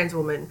 she's a trans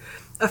woman,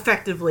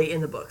 effectively,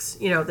 in the books.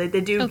 You know, they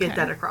do get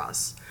that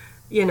across.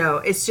 You know,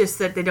 it's just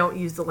that they don't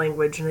use the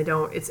language, and they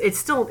don't. It's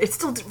still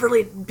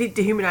really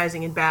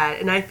dehumanizing and bad.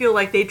 And I feel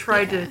like they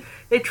tried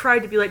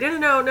to be like,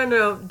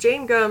 no.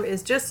 Jane Gum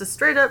is just a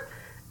straight up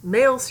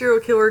male serial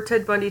killer,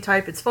 Ted Bundy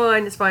type. It's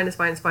fine.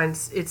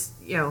 It's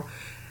you know.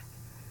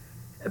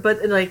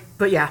 But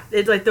yeah,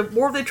 it's like the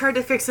more they tried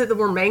to fix it, the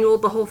more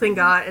mangled the whole thing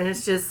got, and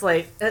it's just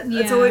like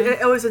it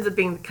always ends up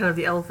being kind of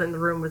the elephant in the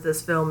room with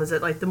this film. Is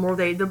that, like, the more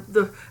they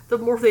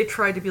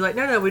tried to be like,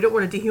 no, we don't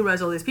want to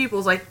dehumanize all these people.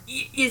 It's like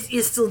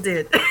you still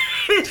did.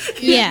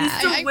 You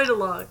still went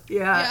along.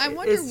 I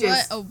wonder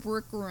what a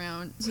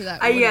workaround to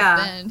that would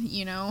have been.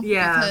 You know,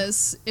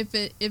 because if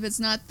it's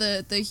not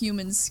the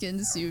human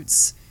skin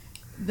suits,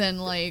 then,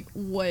 like,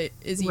 what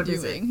is he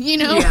doing? You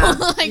know,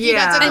 like, you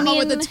got to come up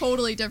with a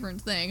totally different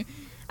thing.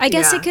 I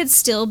guess it could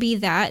still be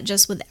that,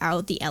 just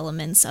without the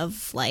elements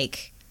of,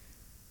 like,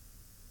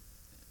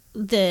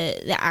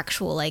 the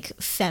actual, like,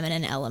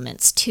 feminine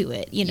elements to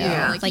it, you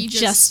know, like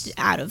just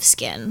out of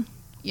skin.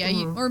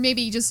 Yeah, or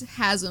maybe he just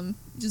has them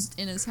just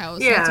in his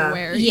house not to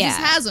wear. He just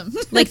has them.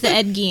 Like the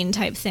Ed Gein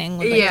type thing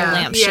with, like, the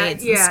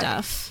lampshades and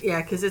stuff.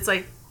 Yeah, because it's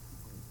like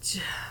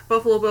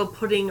Buffalo Bill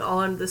putting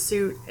on the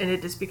suit, and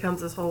it just becomes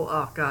this whole,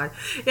 oh god,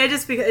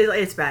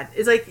 it's bad.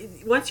 It's like,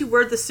 once you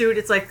wear the suit,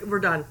 it's like, we're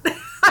done.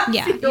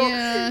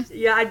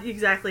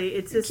 Exactly.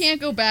 It's just, you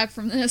can't go back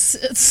from this.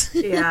 It's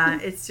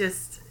it's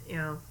just,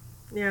 you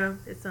know,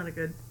 it's not a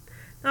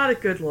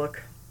good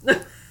look,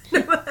 no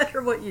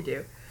matter what you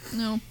do.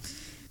 No.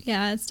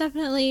 Yeah, it's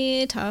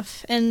definitely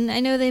tough. And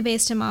I know they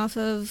based him off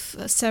of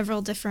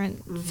several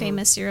different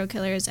famous serial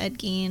killers, Ed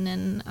Gein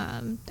and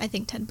I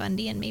think Ted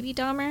Bundy and maybe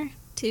Dahmer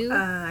too.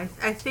 I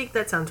think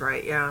that sounds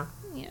right, yeah.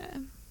 Yeah.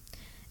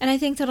 And I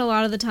think that a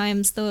lot of the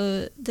times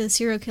the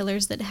serial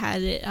killers that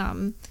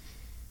had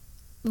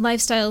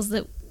lifestyles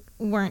that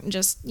weren't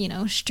just, you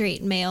know,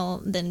 straight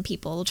male, then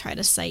people try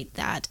to cite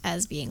that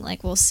as being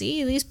like, well,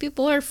 see, these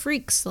people are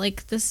freaks,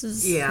 like, this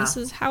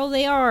is how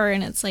they are,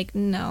 and it's like,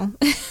 no.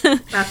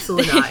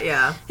 Absolutely not.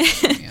 Yeah.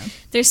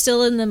 They're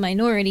still in the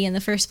minority in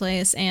the first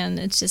place, and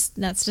that's just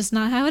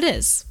not how it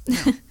is.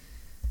 No.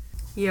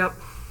 Yep.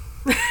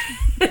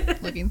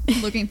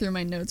 looking through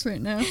my notes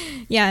right now.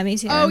 Yeah, me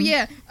too. Oh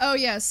yeah.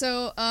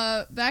 So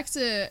back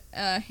to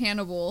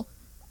Hannibal.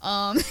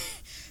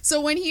 So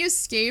when he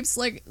escapes,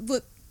 like,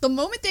 the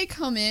moment they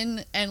come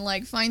in and,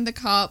 like, find the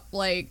cop,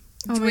 like,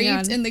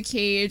 draped in the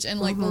cage and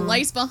like the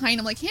lights behind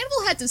him. Like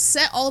Hannibal had to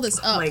set all this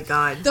up. Oh my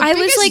god! I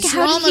was like,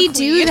 how did he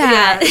do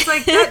that? Yeah, it's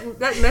like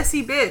that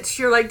messy bitch.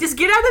 You're like, just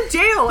get out of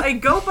jail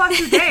and go about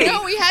your day.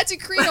 No, we had to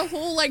create a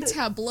whole like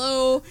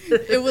tableau.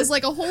 It was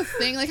like a whole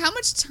thing. Like, how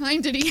much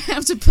time did he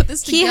have to put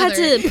this together?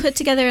 He had to put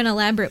together an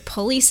elaborate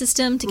pulley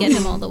system to get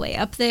him all the way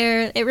up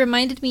there. It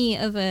reminded me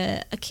of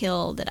a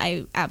kill that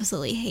I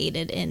absolutely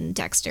hated in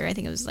Dexter. I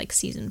think it was like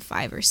season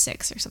 5 or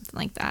 6 or something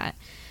like that.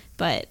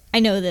 But I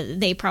know that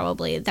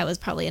that was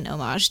probably an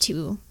homage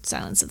to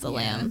Silence of the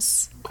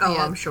Lambs. Oh,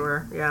 yeah. I'm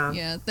sure. Yeah.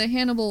 Yeah, the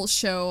Hannibal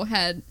show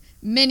had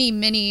many,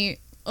 many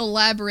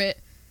elaborate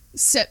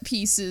set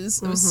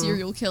pieces of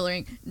serial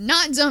killing,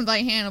 not done by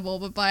Hannibal,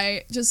 but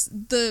by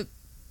just the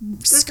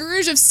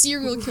scourge of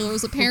serial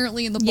killers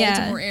apparently in the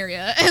Baltimore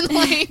area, and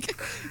like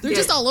they're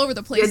just all over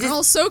the place. They're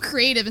all so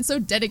creative and so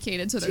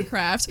dedicated to their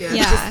craft.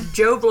 Just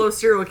Joe Blow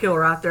serial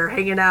killer out there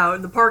hanging out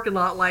in the parking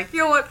lot like, you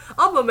know what,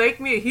 I'm gonna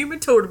make me a human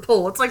totem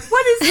pole. It's like,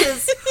 what is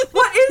this?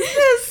 What is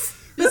this?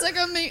 It's like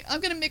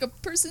I'm gonna make a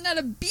person out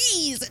of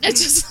bees, and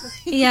it's just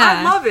like,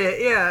 I love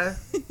it. Yeah.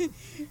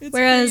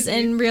 Whereas crazy.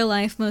 In real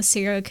life, most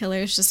serial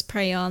killers just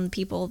prey on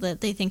people that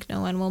they think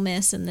no one will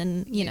miss, and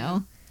then you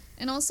know.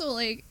 And also,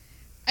 like,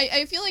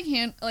 I feel like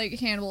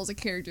Hannibal as a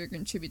character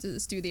contributes to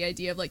this too. The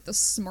idea of like the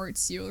smart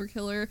serial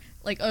killer,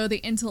 like the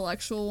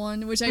intellectual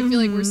one, which I feel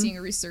like we're seeing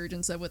a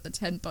resurgence of with the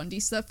Ted Bundy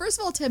stuff. First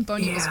of all, Ted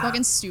Bundy was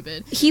fucking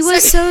stupid. He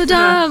was so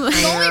dumb.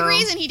 The only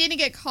reason he didn't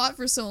get caught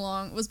for so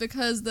long was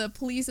because the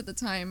police at the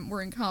time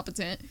were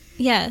incompetent.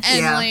 Yes,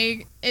 and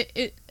like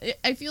it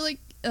I feel like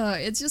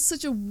it's just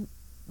such a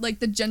like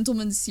the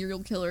gentleman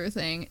serial killer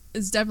thing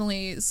is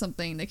definitely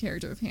something the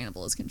character of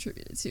Hannibal has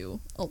contributed to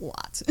a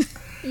lot.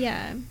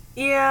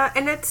 Yeah,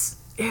 and that's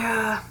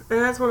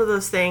one of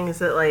those things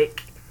that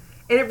like,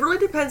 and it really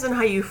depends on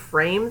how you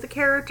frame the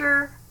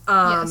character.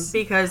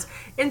 Because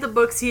in the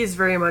books he is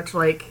very much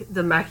like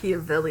the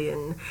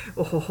Machiavellian,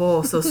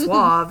 so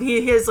suave.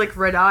 He has like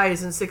red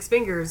eyes and 6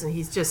 fingers, and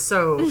he's just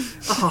so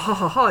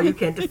you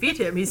can't defeat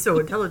him. He's so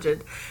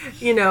intelligent,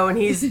 and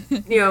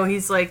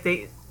he's like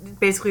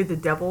basically the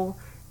devil.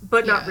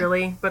 But not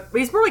really. But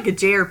he's more like a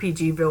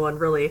JRPG villain,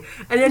 really.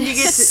 And then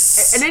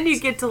you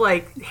get to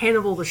like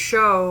Hannibal the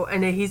show,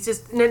 and then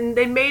and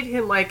they made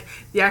him like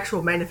the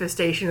actual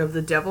manifestation of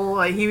the devil.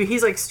 Like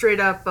he's like straight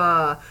up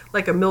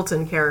like a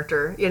Milton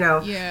character,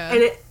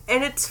 Yeah.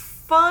 And it's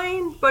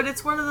fine, but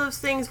it's one of those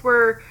things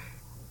where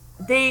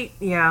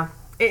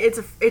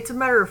it's a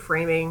matter of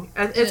framing.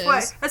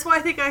 That's why I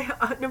think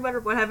no matter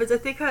what happens, I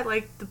think I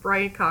like the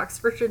Brian Cox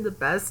version the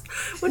best.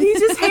 When he's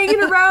just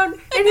hanging around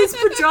in his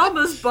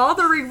pajamas,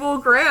 bothering Will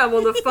Graham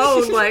on the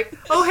phone, like,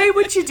 "Oh hey,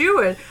 what you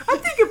doing?" I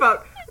think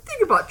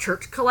about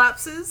church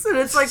collapses, and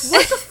it's like,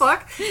 what the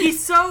fuck?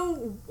 He's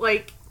so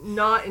like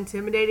not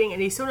intimidating,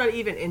 and he's so not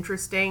even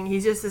interesting.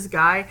 He's just this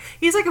guy.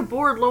 He's like a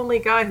bored, lonely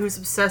guy who's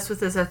obsessed with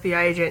this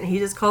FBI agent, and he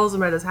just calls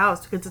him at his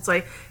house because it's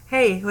like,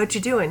 "Hey, what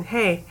you doing?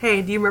 Hey,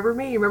 do you remember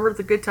me? You remember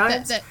the good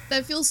times?"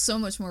 That feels so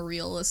much more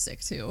realistic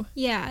too.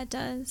 Yeah, it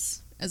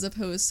does. As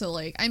opposed to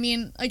like, I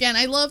mean, again,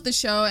 I love the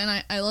show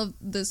and I love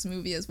this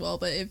movie as well,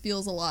 but it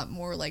feels a lot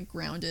more like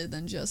grounded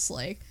than just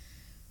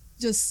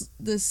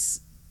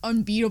this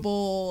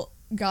unbeatable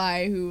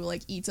guy who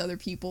like eats other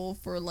people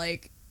for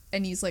like,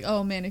 and he's like,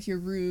 "Oh man, if you're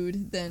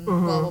rude, then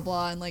blah blah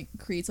blah," and like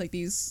creates like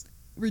these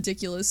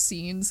ridiculous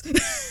scenes.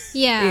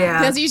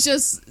 Yeah. Because he's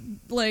just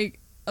like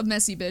a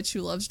messy bitch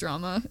who loves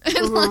drama,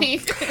 and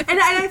like, and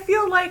I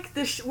feel like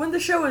when the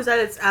show was at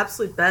its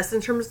absolute best in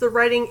terms of the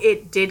writing,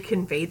 it did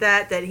convey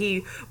that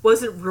he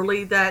wasn't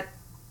really that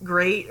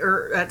great,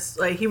 or that's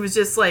like he was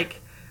just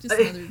like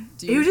another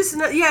dude. He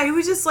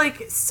was just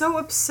like so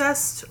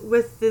obsessed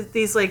with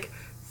these like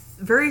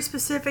very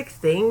specific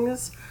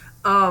things.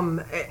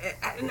 And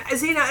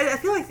I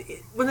feel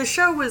like when the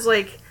show was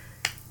like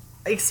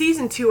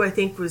season 2, I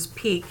think was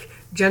peak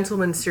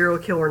gentleman serial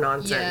killer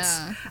nonsense.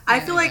 I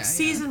feel like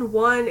season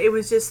 1, it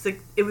was just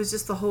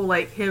the whole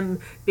like him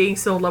being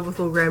so in love with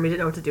Will Graham, he didn't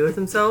know what to do with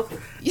himself.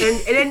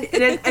 And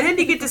then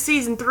you get to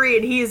season 3,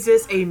 and he is the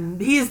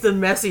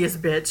messiest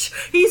bitch.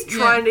 He's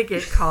trying to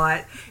get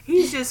caught.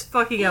 He's just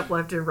fucking up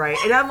left and right.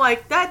 And I'm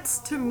like, that's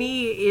to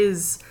me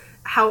is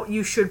how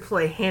you should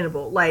play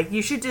Hannibal. Like,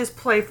 you should just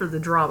play for the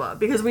drama,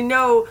 because we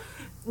know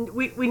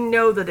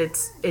that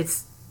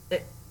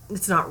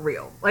it's not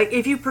real. Like,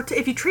 if you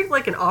treat it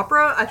like an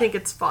opera, I think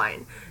it's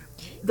fine.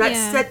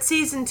 That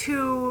season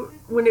 2,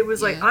 when it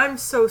was like, I'm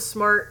so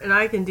smart and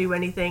I can do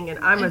anything and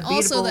I'm unbeatable.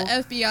 Also, the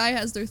FBI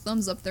has their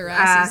thumbs up their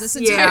asses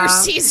this entire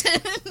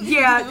season.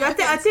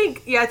 I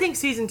think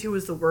season 2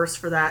 was the worst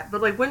for that.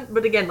 But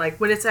again,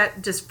 when it's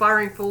at just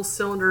firing full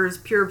cylinders,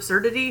 pure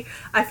absurdity,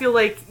 I feel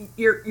like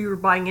you're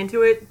buying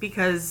into it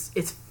because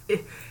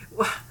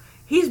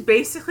he's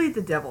basically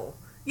the devil.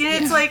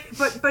 It's like,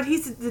 but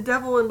he's the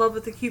devil in love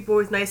with the cute boy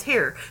with nice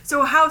hair.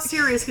 So how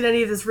serious can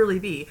any of this really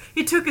be?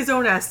 He took his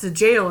own ass to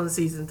jail in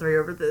season 3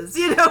 over this,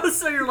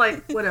 so you're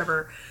like,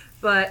 whatever.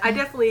 But I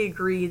definitely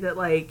agree that,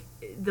 like,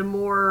 the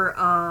more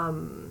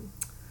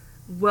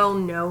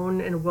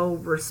well-known and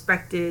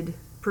well-respected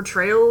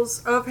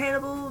portrayals of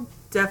Hannibal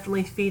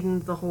definitely feed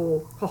into the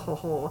whole, ho ho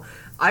ho,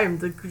 I am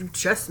the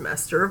chess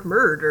master of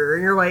murder.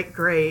 And you're like,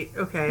 great,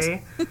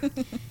 okay.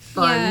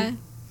 Fun. Yeah.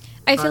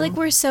 I feel like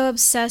we're so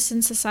obsessed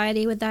in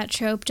society with that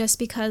trope just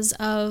because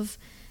of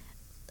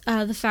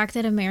the fact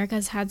that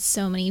America's had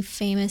so many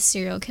famous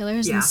serial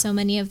killers and so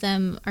many of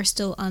them are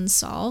still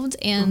unsolved.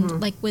 And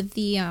like with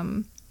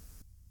the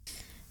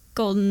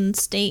Golden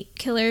State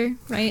Killer,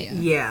 right?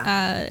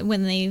 Yeah.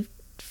 When they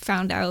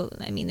found out,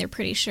 I mean, they're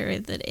pretty sure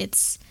that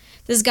it's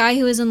this guy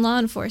who is in law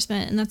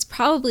enforcement, and that's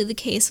probably the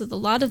case with a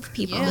lot of the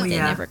people that they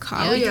never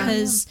caught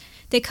because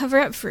they cover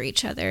up for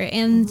each other.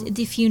 And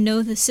if you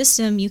know the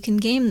system, you can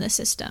game the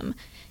system.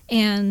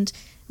 And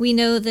we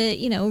know that,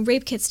 you know,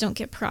 rape kits don't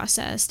get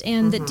processed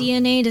and that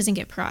DNA doesn't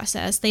get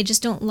processed. They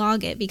just don't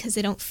log it because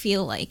they don't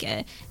feel like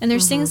it. And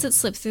there's things that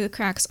slip through the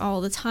cracks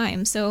all the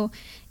time. So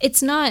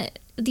it's not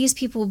these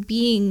people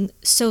being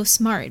so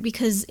smart,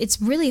 because it's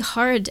really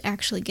hard to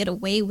actually get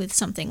away with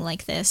something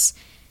like this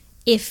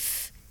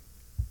if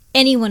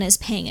anyone is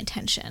paying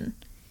attention,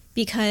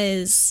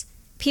 because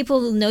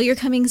people know your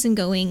comings and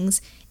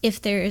goings. If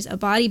there's a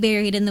body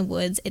buried in the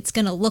woods, it's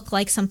going to look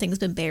like something's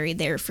been buried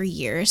there for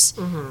years.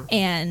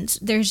 And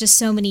there's just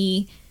so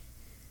many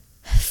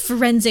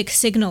forensic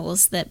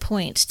signals that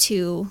point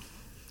to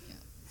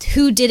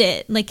who did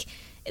it. Like,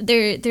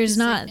 there's it's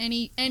not...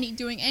 Like any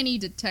doing any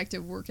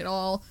detective work at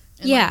all.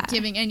 And like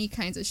giving any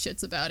kinds of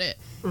shits about it.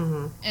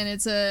 And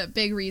it's a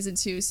big reason,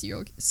 too,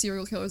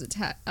 serial killers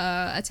attack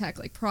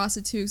like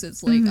prostitutes.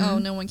 It's like, oh,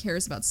 no one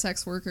cares about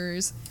sex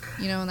workers,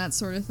 you know, and that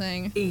sort of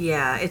thing.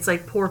 Yeah, it's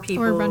like poor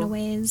people. Or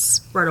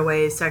runaways,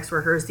 sex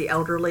workers, the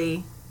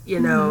elderly, you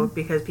know,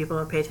 because people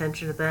don't pay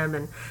attention to them.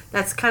 And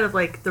that's kind of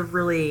like the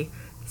really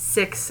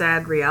sick,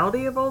 sad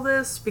reality of all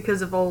this,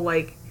 because of all,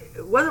 like,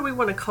 whether we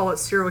want to call it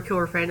serial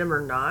killer fandom or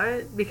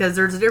not, because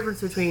there's a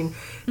difference between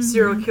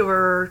serial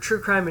killer,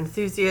 true crime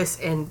enthusiasts,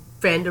 and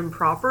fandom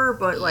proper,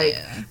 but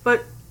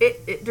but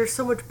there's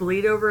so much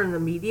bleed over in the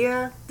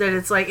media that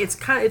it's like,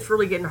 it's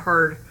really getting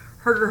harder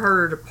and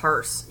harder to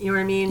parse, you know what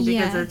I mean?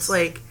 Because it's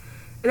like,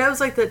 and that was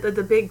like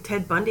the big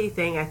Ted Bundy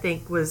thing, I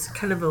think, was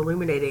kind of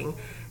illuminating,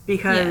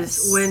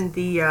 because when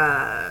the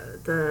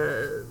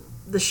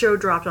show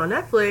dropped on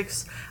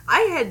Netflix,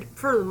 I had,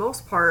 for the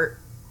most part,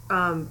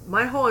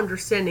 my whole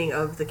understanding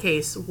of the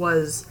case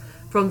was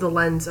from the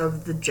lens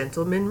of the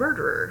gentleman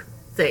murderer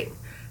thing.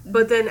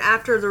 But then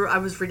after I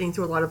was reading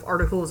through a lot of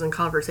articles and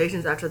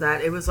conversations after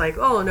that, it was like,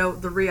 oh no,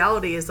 the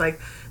reality is like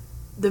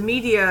the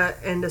media,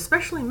 and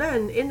especially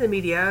men in the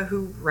media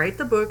who write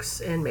the books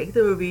and make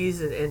the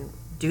movies and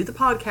do the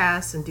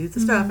podcasts and do the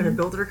stuff and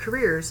build their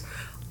careers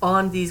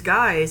on these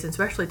guys, and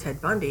especially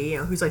Ted Bundy, you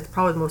know, who's like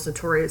probably the most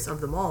notorious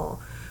of them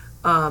all,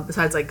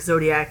 besides like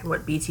Zodiac and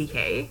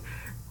BTK.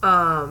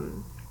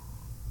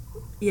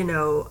 You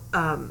know,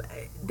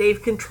 they've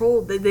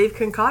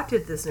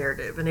concocted this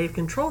narrative, and they've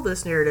controlled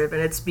this narrative,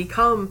 and it's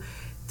become,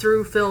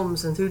 through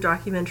films and through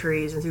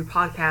documentaries and through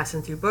podcasts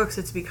and through books,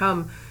 it's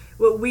become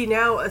what we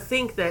now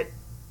think that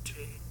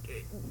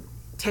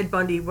Ted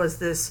Bundy was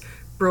this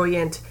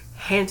brilliant,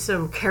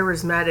 handsome,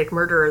 charismatic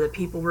murderer that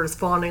people were just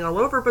fawning all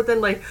over. But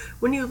then, like,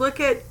 when you look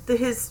at the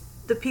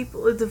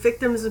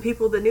victims and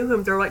people that knew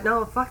him, they're like,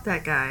 no, fuck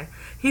that guy.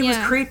 He was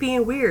creepy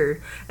and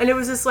weird. And it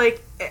was just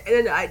like,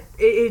 and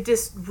it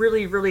just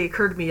really, really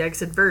occurred to me, like I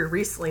said, very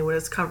recently when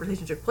this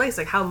conversation took place,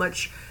 like how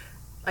much,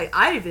 like,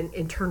 I even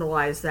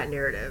internalized that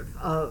narrative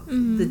of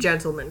the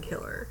gentleman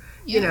killer.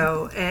 You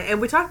know, and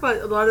we talk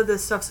about a lot of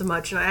this stuff so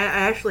much, and I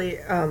actually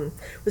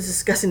was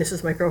discussing this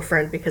with my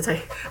girlfriend, because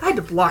I had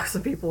to block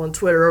some people on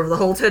Twitter over the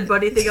whole Ted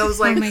Bundy thing. I was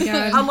like, oh my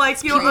God. I'm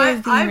like, you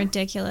know, I'm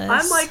ridiculous.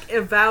 I'm like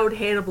avowed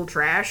Hannibal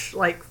trash,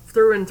 like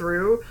through and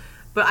through,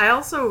 but I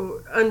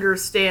also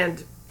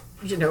understand,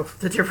 you know,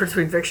 the difference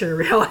between fiction and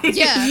reality.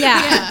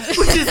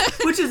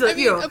 which is I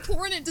mean, a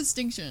important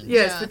distinction.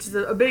 Yes, which is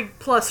a big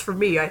plus for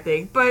me, I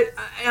think. But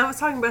I was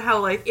talking about how,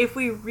 like, if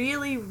we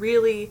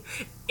really,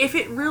 if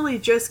it really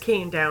just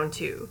came down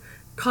to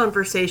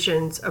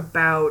conversations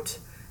about,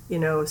 you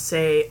know,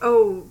 say,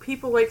 oh,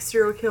 people like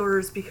serial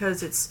killers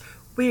because it's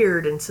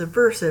weird and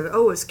subversive.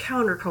 Oh, it's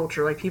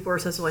counterculture. Like, people are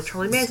obsessed with, like,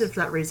 Charlie Manson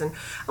for that reason.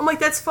 I'm like,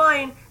 that's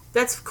fine.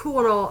 That's cool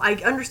and all. I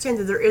understand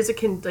that there is a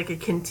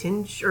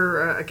contingent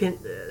or a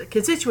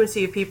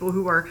constituency of people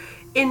who are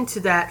into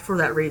that for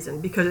that reason,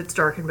 because it's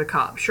dark and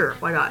macabre. Sure,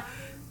 why not?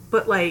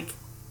 But, like,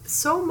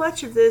 so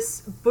much of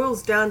this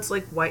boils down to,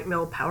 like, white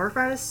male power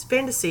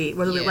fantasy,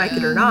 whether we like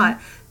it or not.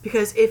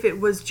 Because if it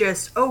was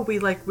just, oh, we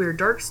like weird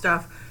dark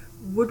stuff,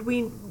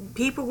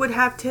 people would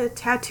have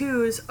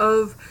tattoos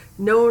of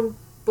known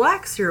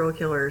black serial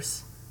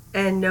killers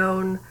and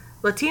known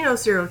Latino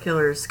serial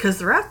killers, because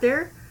they're out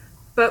there.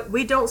 But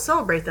we don't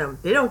celebrate them.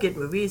 They don't get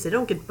movies. They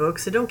don't get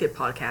books. They don't get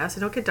podcasts.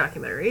 They don't get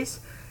documentaries.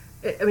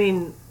 I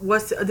mean,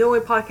 what's the only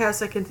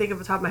podcast I can think of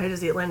off the top of my head is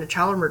the Atlanta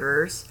Child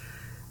Murderers,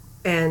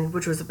 and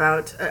which was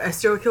about a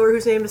serial killer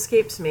whose name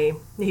escapes me.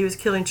 He was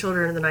killing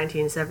children in the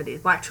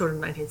 1970s, black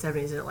children in the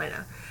 1970s in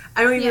Atlanta.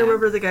 I don't even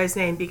remember the guy's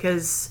name,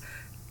 because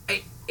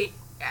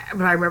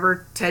But I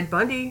remember Ted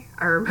Bundy.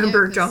 I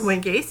remember John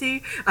Wayne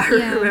Gacy. I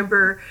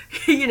remember,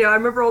 I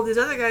remember all these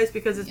other guys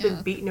because it's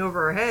been beaten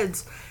over our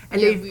heads,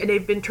 and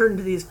they've been turned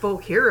into these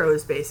folk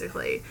heroes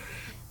basically.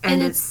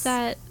 And it's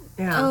that.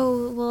 Yeah.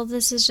 Oh, well,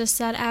 this is just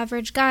that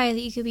average guy that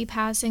you could be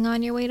passing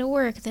on your way to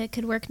work that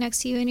could work next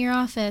to you in your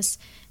office.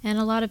 And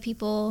a lot of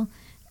people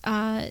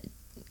kind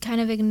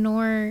of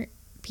ignore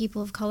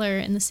people of color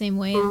in the same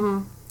way.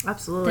 Mm-hmm.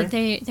 Absolutely.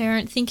 That they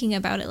aren't thinking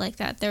about it like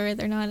that. They're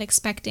not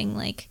expecting,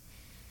 like,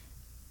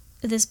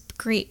 this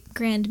great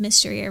grand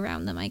mystery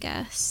around them, I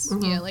guess.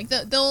 Mm-hmm. Yeah, like,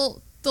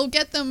 they'll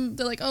get them,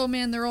 they're like, oh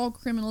man, they're all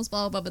criminals,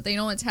 blah, blah, blah, but they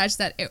don't attach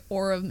that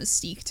aura of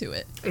mystique to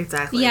it.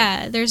 Exactly.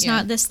 Yeah, there's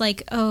not this,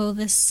 like,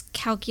 this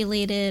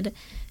calculated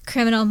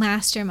criminal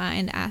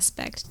mastermind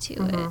aspect to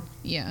it.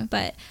 Yeah.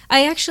 But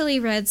I actually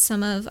read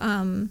some of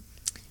Anne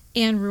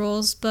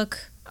Rule's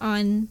book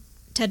on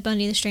Ted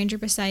Bundy, The Stranger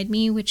Beside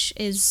Me, which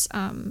is,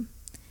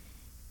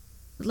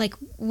 like,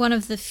 one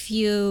of the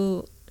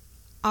few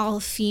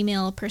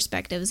all-female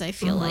perspectives I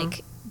feel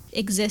like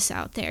exists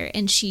out there.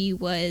 And she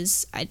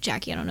was,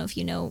 Jackie, I don't know if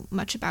you know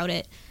much about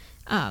it,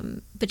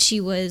 but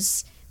she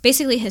was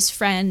basically his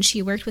friend.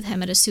 She worked with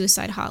him at a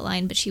suicide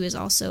hotline, but she was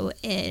also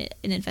an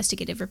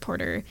investigative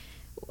reporter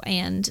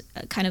and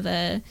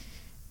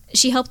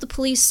she helped the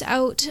police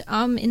out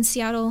in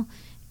Seattle,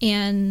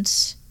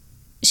 and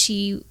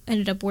she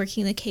ended up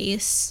working the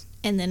case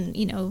and then,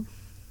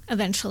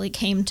 eventually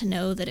came to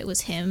know that it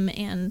was him.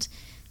 And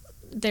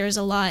there's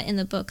a lot in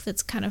the book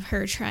that's kind of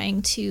her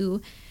trying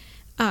to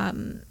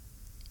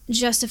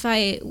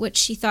justify what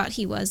she thought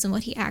he was and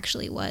what he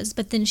actually was,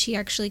 but then she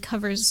actually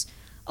covers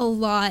a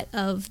lot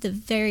of the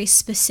very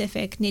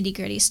specific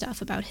nitty-gritty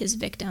stuff about his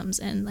victims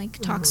and, like,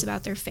 talks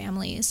about their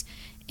families.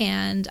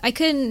 And I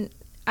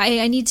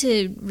need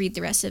to read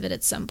the rest of it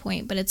at some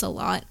point, but it's a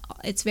lot.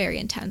 It's very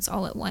intense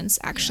all at once,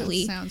 actually.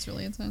 Yeah, it sounds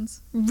really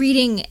intense.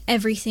 Reading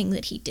everything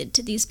that he did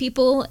to these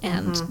people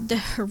and the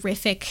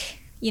horrific,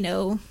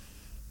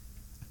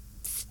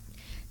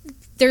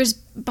 there's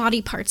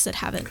body parts that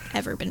haven't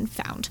ever been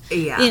found.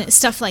 Yeah.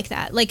 Stuff like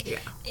that. Like,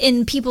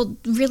 and people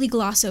really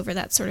gloss over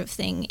that sort of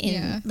thing.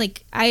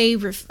 Like, I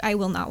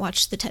will not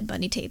watch the Ted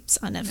Bundy tapes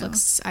on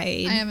Netflix. No.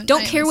 I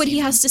don't care what he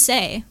has to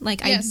say.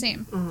 Like,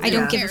 same. I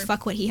don't give a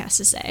fuck what he has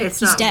to say.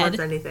 He's not dead.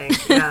 Worth anything.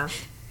 Yeah.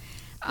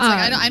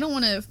 Like, I don't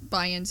want to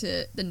buy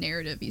into the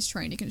narrative he's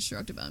trying to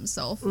construct about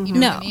himself. You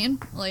know what I mean?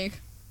 Like,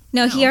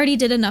 no, he already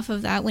did enough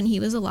of that when he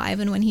was alive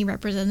and when he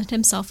represented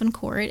himself in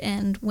court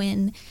and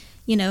when,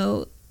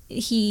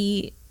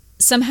 he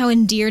somehow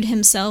endeared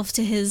himself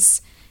to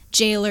his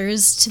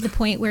jailers to the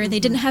point where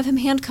they didn't have him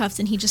handcuffed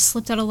and he just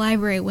slipped out a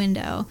library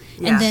window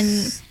and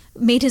then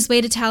made his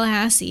way to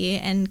Tallahassee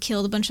and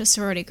killed a bunch of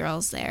sorority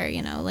girls there.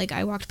 Like,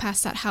 I walked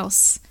past that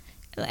house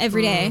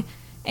every day,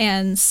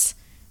 and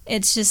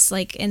it's just,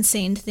 like,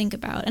 insane to think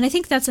about. And I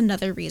think that's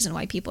another reason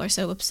why people are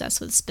so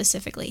obsessed with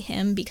specifically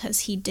him,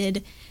 because he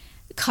did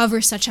cover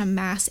such a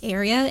mass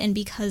area, and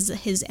because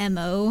his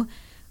MO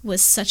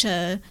was such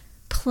a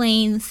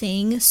plain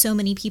thing, so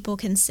many people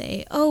can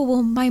say, oh,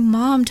 well, my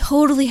mom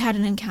totally had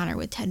an encounter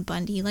with Ted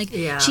Bundy. Like,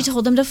 she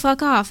told him to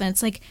fuck off. And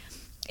it's like,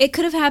 it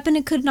could have happened,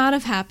 it could not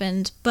have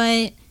happened,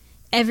 but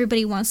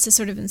everybody wants to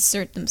sort of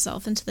insert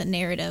themselves into the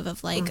narrative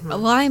of, like,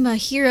 well, I'm a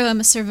hero, I'm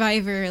a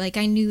survivor, like,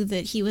 I knew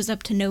that he was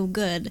up to no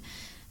good,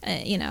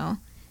 And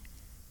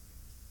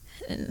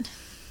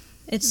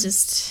it's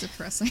just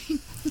depressing.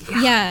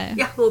 Yeah,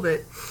 a little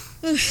bit.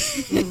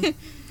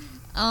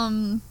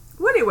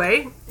 Well,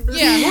 anyway,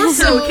 more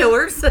serial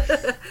killers.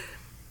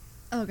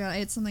 Oh god, I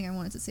had something I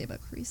wanted to say about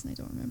Clarice and I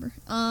don't remember.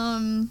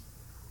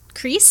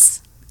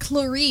 Clarice.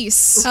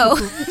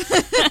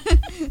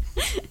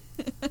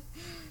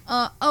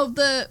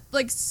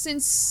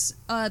 Since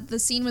the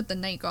scene with the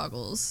night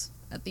goggles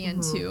at the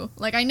end too.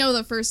 Like, I know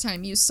the first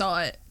time you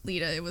saw it,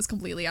 Lita, it was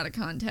completely out of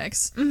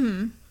context.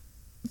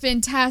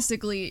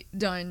 Fantastically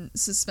done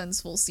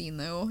suspenseful scene,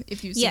 though,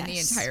 if you've seen the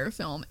entire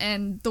film.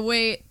 And the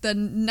way the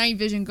night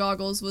vision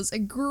goggles was a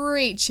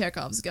great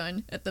Chekhov's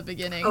gun at the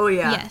beginning. Oh,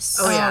 yeah. Yes.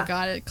 Oh, yeah.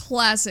 God, a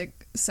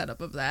classic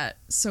setup of that.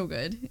 So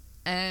good.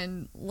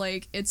 And,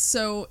 like, it's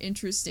so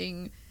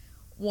interesting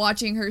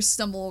watching her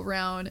stumble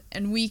around,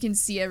 and we can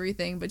see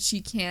everything, but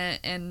she can't,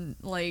 and,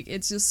 like,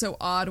 it's just so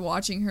odd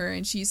watching her,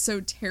 and she's so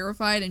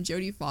terrified, and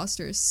Jodie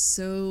Foster is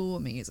so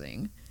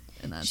amazing.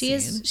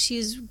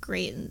 She's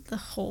great in the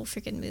whole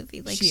freaking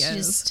movie. Like, she's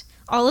just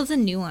all of the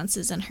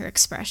nuances in her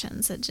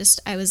expressions.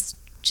 I was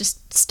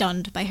just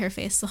stunned by her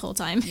face the whole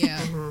time.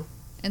 Yeah.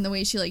 And the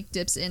way she, like,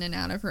 dips in and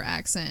out of her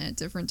accent at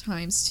different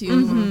times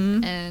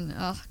too. And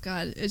oh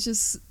god, it's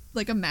just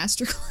like a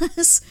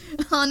masterclass.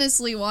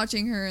 Honestly,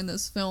 watching her in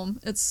this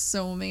film, it's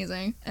so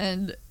amazing.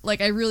 And,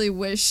 like, I really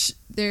wish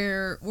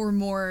there were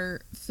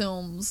more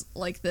films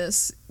like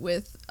this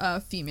with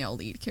female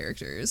lead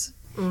characters.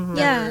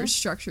 That were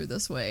structured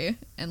this way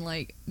and,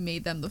 like,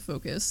 made them the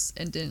focus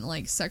and didn't,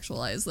 like,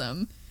 sexualize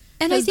them.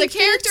 And the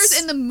characters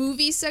in the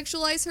movie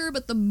sexualize her,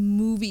 but the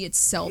movie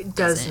itself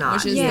doesn't,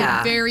 which is a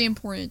very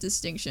important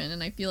distinction,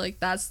 and I feel like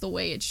that's the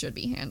way it should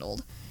be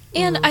handled.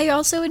 And I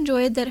also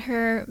enjoyed that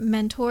her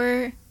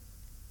mentor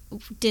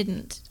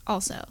didn't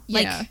also.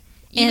 Yeah. Like,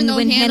 Even and though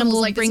when Hannibal's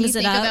Hannibal like, brings does he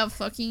it think up, about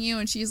fucking you?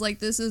 And she's like,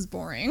 this is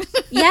boring.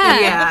 yeah,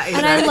 Yeah,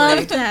 and I exactly.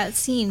 loved that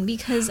scene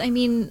because I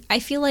mean, I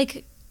feel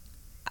like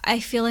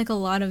a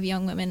lot of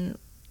young women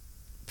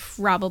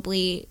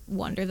probably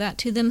wonder that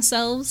to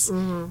themselves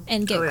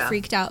and get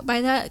freaked out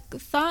by that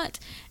thought.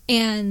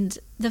 And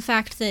the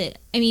fact that,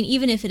 I mean,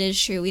 even if it is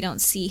true, we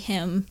don't see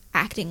him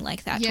acting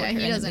like that toward her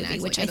he in doesn't the movie,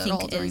 act which like I that at all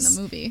think during is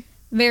the movie.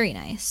 very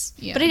nice.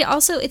 Yeah. But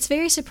it's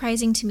very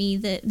surprising to me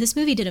that this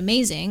movie did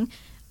amazing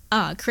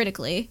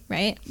critically,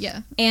 right?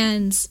 Yeah.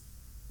 And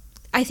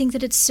I think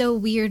that it's so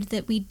weird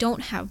that we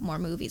don't have more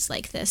movies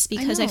like this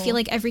because I feel know.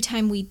 like every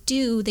time we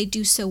do, they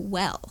do so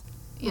well.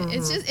 Yeah,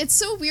 it's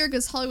so weird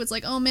because Hollywood's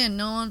like, oh man,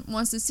 no one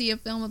wants to see a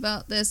film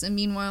about this, and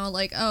meanwhile,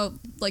 like, oh,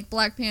 like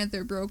Black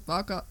Panther broke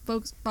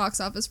box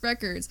office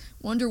records,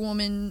 Wonder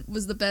Woman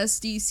was the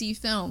best DC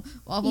film,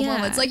 blah blah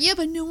blah. It's like, yeah,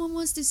 but no one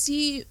wants to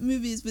see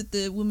movies with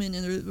the woman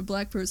and the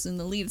black person in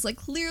the lead. It's like,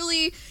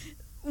 clearly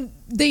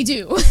they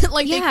do.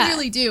 Like, they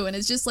clearly do, and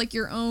it's just like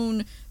your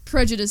own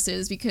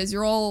prejudices because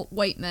you're all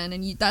white men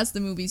and that's the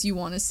movies you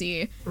want to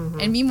see.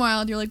 And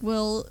meanwhile, you're like,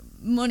 well,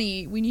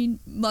 money, we need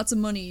lots of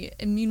money,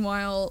 and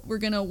meanwhile we're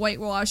gonna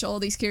whitewash all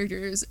these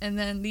characters, and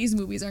then these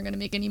movies aren't gonna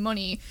make any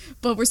money,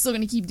 but we're still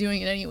gonna keep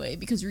doing it anyway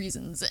because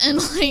reasons. And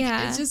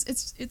like, it's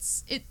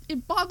just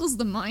it boggles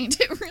the mind.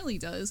 It really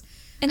does.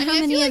 And I how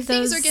mean, many I feel like of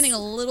those things are getting a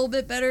little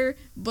bit better,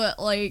 but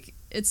like,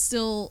 it's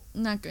still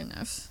not good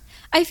enough.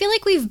 I feel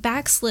like we've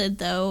backslid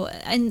though,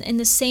 in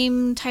the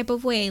same type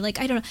of way. Like,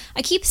 I don't know.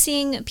 I keep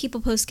seeing people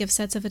post gift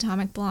sets of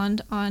Atomic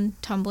Blonde on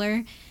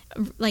Tumblr.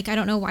 Like, I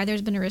don't know why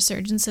there's been a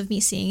resurgence of me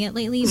seeing it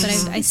lately, but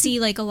I see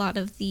like a lot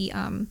of the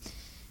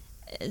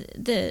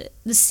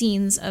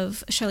scenes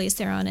of Charlize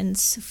Theron and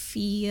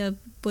Sofia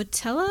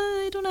Boutella.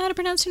 I don't know how to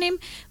pronounce her name,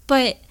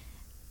 but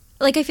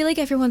like, I feel like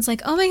everyone's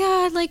like, oh my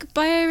god, like,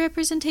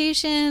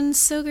 bi-representation,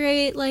 so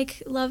great,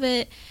 like, love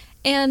it.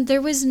 And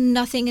there was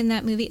nothing in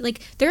that movie.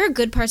 Like, there are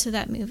good parts of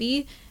that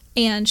movie,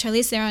 and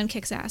Charlize Theron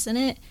kicks ass in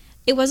it.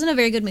 It wasn't a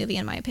very good movie,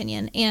 in my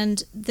opinion.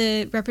 And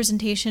the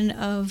representation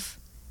of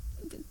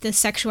the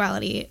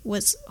sexuality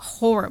was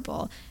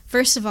horrible.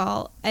 First of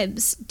all,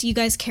 do you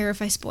guys care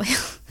if I spoil?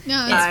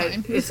 No, that's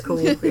fine. It's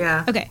cool,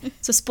 yeah. Okay,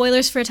 so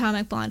spoilers for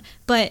Atomic Blonde.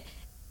 But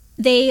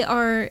they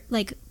are,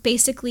 like,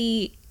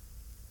 basically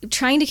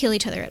trying to kill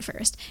each other at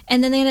first,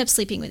 and then they end up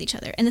sleeping with each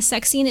other, and the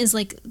sex scene is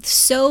like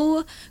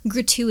so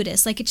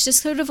gratuitous. Like, it's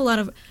just sort of a lot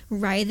of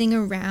writhing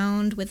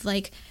around with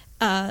like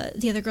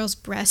the other girl's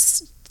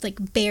breasts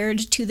like bared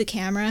to the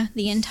camera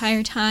the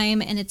entire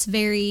time, and it's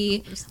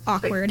very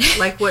awkward.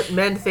 Like what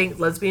men think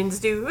lesbians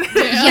do.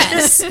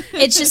 Yes,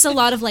 it's just a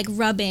lot of like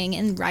rubbing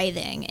and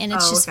writhing, and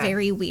it's just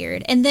very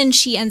weird. And then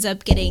she ends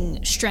up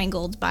getting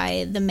strangled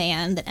by the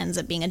man that ends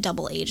up being a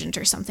double agent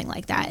or something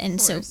like that,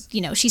 and so,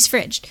 you know, she's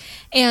fridged.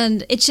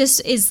 And it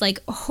just is like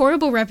a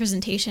horrible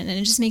representation, and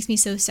it just makes me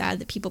so sad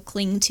that people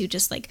cling to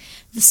just like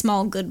the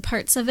small good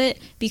parts of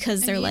it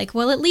because they're like,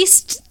 well, at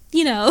least,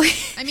 you know.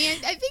 I mean,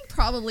 I think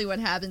probably what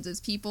happens is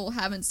people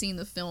haven't seen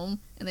the film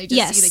and they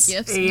just see the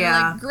gifs and they're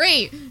like,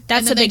 great.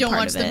 That's and then a big they don't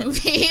part watch of the it.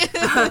 movie.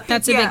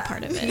 That's a big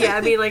part of it. Yeah,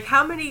 I mean, like,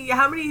 how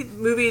many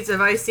movies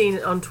have I seen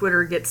on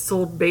Twitter get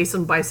sold based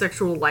on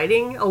bisexual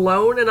lighting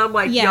alone? And I'm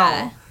like,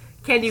 y'all,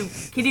 can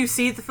you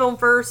see the film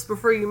first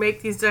before you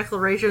make these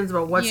declarations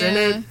about what's in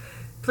it?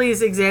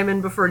 Please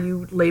examine before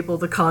you label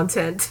the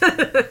content.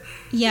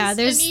 Yeah,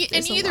 there's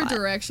in either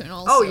direction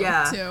also. Oh,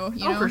 yeah. Too,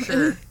 you know? For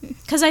sure.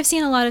 Because I've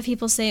seen a lot of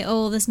people say,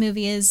 oh, this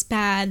movie is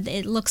bad.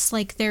 It looks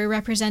like they're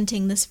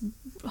representing this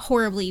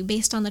horribly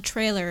based on the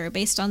trailer,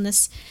 based on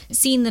this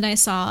scene that I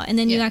saw. And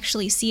then you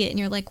actually see it and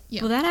you're like,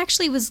 well, that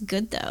actually was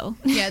good, though.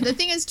 Yeah, the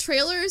thing is,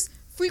 trailers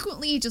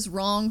frequently just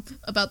wrong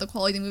about the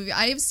quality of the movie.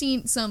 I have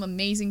seen some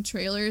amazing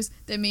trailers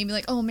that made me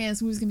like, oh man,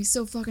 this movie's gonna be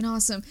so fucking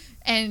awesome.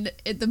 And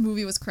the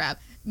movie was crap.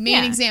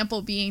 Main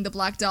example being the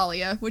Black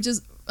Dahlia, which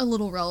is a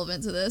little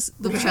relevant to this.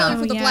 The trailer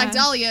for the Black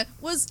Dahlia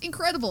was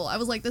incredible. I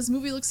was like, this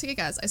movie looks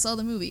kick-ass. I saw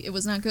the movie. It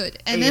was not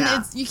good. And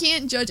then you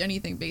can't judge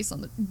anything based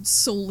on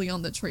solely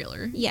on the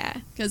trailer. Yeah.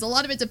 Because a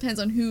lot of it depends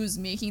on who's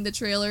making the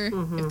trailer,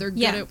 if they're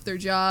good at their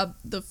job,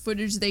 the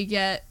footage they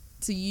get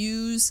to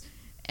use,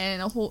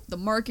 and the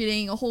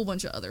marketing, a whole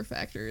bunch of other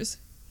factors.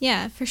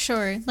 Yeah, for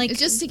sure. Like, it's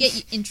just to get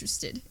you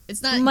interested.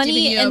 It's not money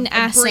giving you and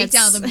a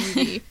breakdown assets. of the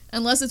movie,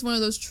 unless it's one of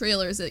those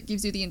trailers that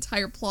gives you the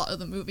entire plot of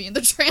the movie in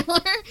the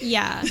trailer.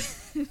 Yeah,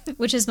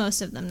 which is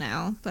most of them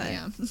now. But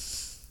yeah.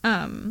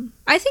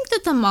 I think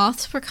that the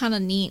moths were kind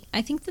of neat.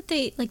 I think that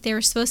they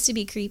were supposed to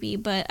be creepy,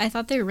 but I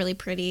thought they were really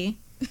pretty.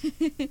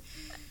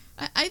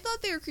 I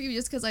thought they were creepy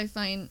just because I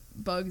find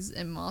bugs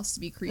and moths to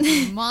be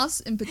creepy. Moths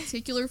in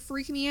particular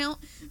freak me out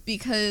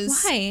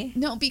because... Why?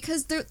 No,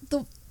 because they're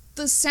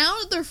the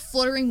sound of their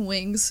fluttering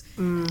wings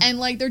and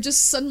like they're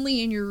just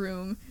suddenly in your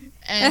room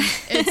and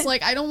it's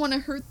like I don't want to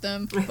hurt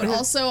them, but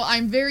also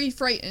I'm very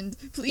frightened.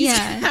 Please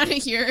get out of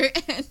here.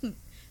 And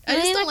I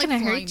just don't like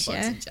flying bugs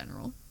in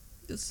general.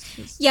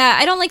 Yeah,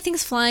 I don't like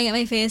things flying at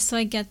my face, so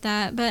I get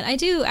that. But I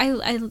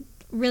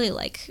really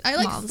like I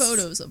like moths.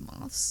 photos of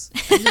moths.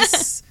 I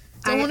just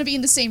don't want to be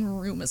in the same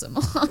room as a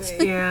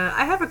moth. Yeah,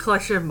 I have a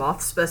collection of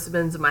moth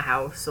specimens in my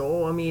house,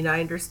 so I mean,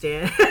 I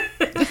understand.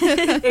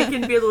 It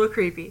can be a little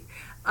creepy.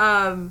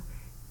 Yeah,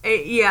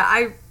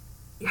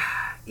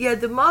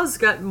 the moths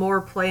got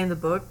more play in the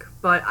book,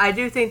 but I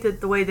do think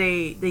that the way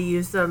they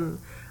use them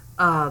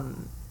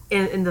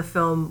in the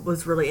film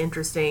was really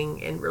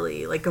interesting and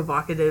really like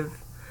evocative,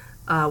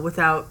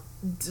 without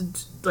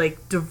like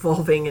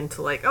devolving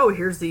into like, oh,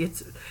 here's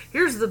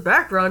the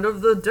background of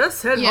the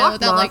Death's Head hawk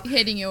without moth. like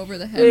hitting you over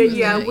the head.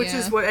 With which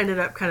is what ended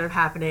up kind of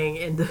happening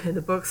in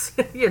the books,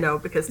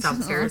 because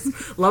Thomas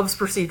Harris loves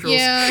procedurals.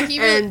 Yeah,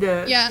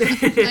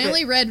 I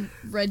only read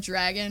Red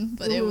Dragon,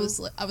 but it was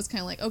I was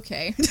kind of like,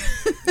 okay,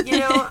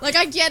 like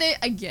I get it.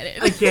 I get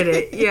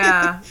it.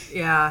 Yeah,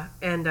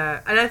 and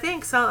I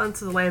think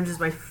Silence of the Lambs is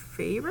my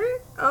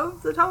favorite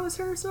of the Thomas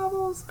Harris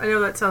novels. I know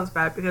that sounds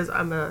bad because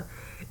I'm a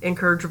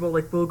incorrigible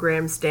like Will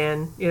Graham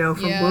stan,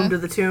 from Womb to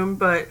the Tomb,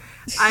 but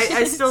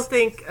I still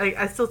think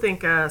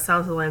Silence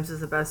of the Lambs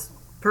is the best,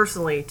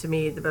 personally to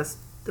me, the best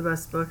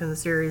book in the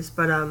series.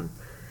 But I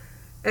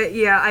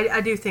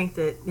do think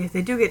that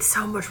they do get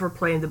so much more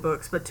play in the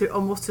books, but to the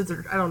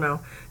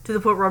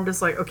point where I'm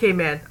just like, okay,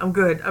 man, I'm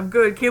good.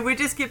 Can we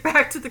just get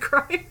back to the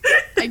crime?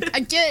 I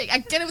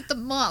get it with the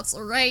moths,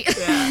 all right?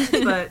 Yeah,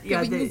 but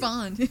we move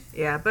on.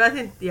 Yeah, but I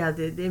think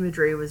the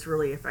imagery was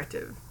really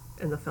effective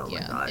in the film. I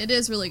thought it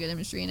is really good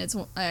imagery, and it's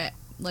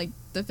like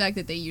the fact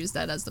that they use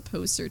that as the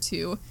poster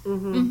too.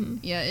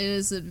 Yeah, it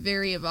is a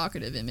very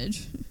evocative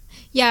image.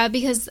 Yeah,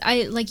 because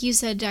like you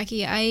said,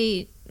 Jackie,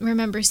 I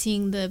remember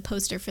seeing the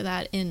poster for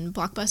that in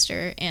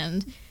Blockbuster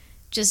and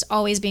just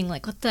always being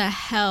like, what the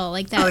hell?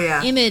 Like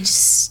that image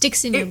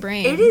sticks in your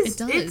brain. It is. It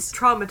does. It's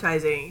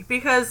traumatizing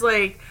because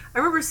like I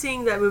remember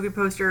seeing that movie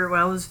poster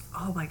when I was,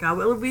 oh my god,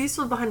 we used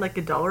to live behind like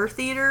a dollar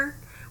theater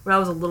when I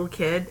was a little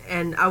kid,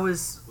 and I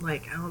was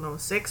like, I don't know,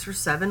 6 or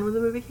 7 when the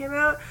movie came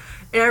out,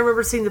 and I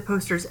remember seeing the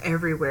posters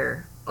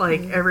everywhere.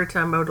 Like every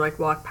time I would like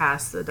walk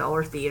past the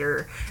dollar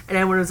theater, and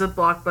then when it was a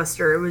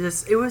Blockbuster,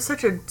 it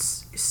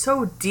was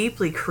so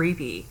deeply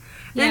creepy.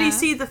 And then you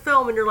see the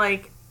film, and you're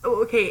like,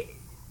 oh, okay,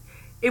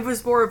 it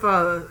was more of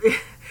a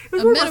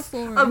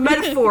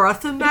metaphor, a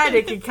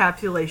thematic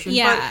encapsulation.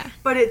 Yeah,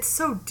 but it's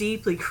so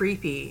deeply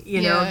creepy,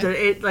 that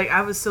it like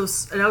I was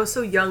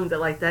so young that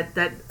like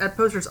that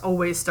poster's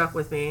always stuck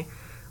with me.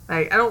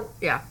 Like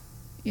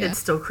it's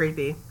still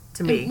creepy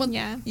to me.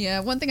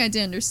 One thing I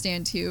didn't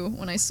understand too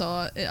when I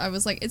saw it, I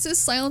was like, it says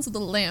Silence of the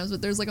Lambs,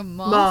 but there's like a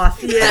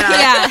moth.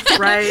 Yeah,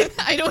 right.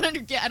 I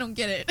don't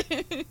get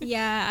it.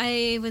 Yeah,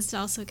 I was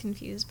also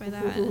confused by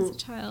that as a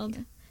child.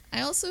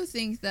 I also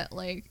think that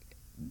like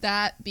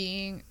that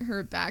being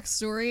her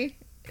backstory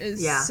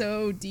is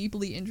so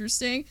deeply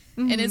interesting,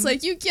 and it's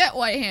like you get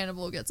why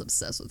Hannibal gets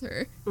obsessed with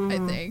her. I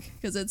think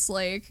because it's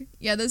like,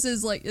 this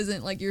is like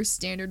isn't like your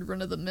standard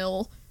run of the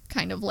mill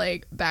kind of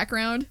like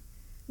background.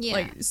 Yeah.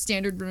 Like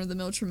standard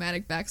run-of-the-mill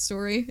traumatic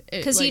backstory.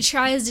 Because he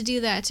tries to do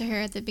that to her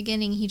at the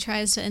beginning. He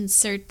tries to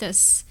insert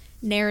this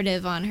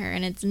narrative on her,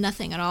 and it's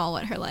nothing at all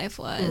what her life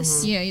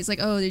was. Yeah, he's like,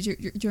 oh,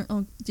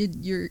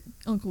 did your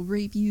uncle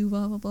rape you?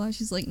 Blah blah blah.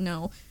 She's like,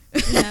 no.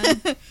 Yeah.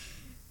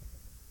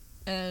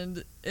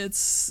 And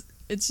it's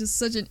just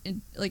such an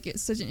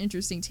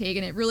interesting take,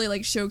 and it really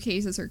like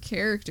showcases her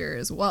character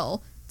as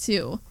well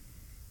too.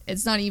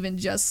 It's not even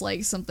just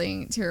like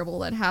something terrible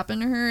that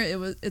happened to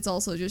her. It's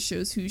also just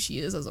shows who she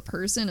is as a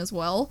person as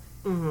well,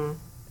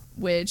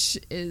 which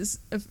is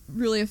a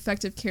really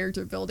effective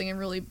character building and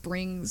really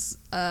brings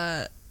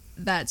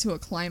that to a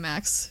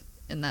climax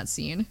in that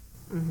scene.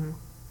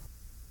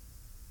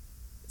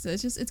 So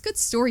it's good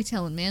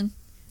storytelling, man.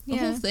 The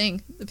whole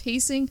thing, the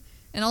pacing,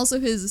 and also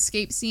his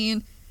escape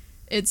scene.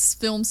 It's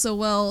filmed so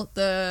well.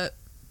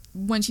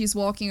 When she's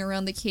walking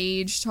around the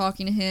cage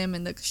talking to him,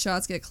 and the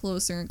shots get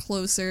closer and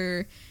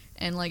closer,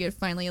 and like it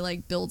finally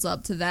like builds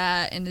up to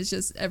that, and it's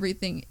just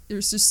everything.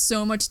 There's just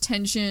so much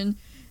tension,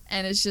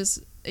 and it's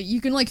just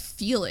you can like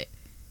feel it.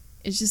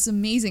 It's just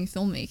amazing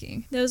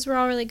filmmaking. Those were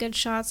all really good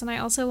shots, and I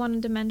also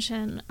wanted to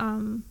mention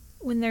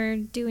when they're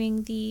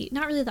doing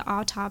not really the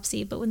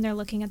autopsy, but when they're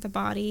looking at the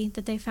body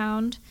that they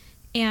found,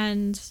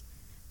 and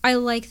I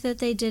like that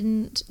they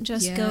didn't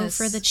just go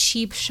for the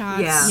cheap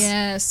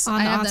shots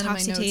on the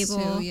autopsy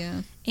table,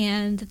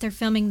 and that they're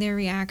filming their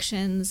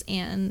reactions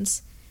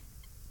and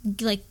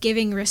like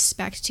giving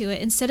respect to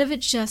it instead of it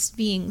just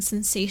being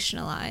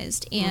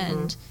sensationalized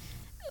and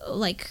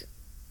like,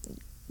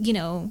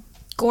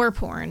 gore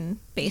porn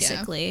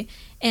basically.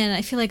 And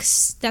I feel like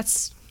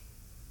that's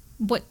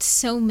what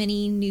so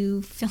many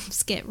new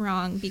films get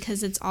wrong,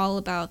 because it's all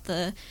about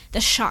the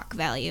shock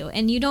value,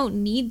 and you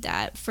don't need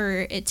that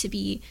for it to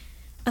be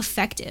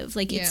effective.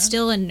 Like it's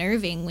still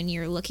unnerving when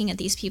you're looking at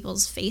these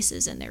people's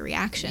faces and their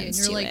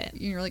reactions to it.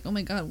 You're like, oh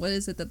my god, what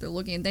is it that they're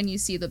looking at? And then you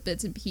see the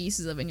bits and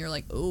pieces of it, and you're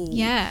like, oh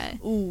yeah.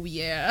 Oh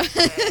yeah.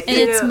 And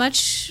it's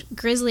much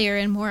grislier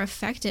and more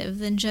effective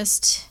than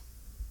just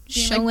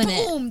showing like,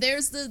 boom,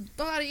 there's the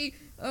body.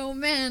 Oh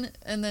man.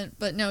 And then,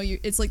 but no,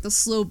 it's like the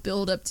slow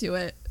build up to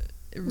it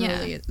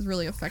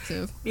really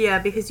effective. Yeah,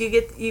 because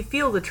you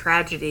feel the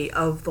tragedy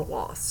of the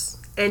loss.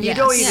 And you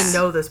don't even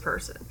know this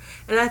person.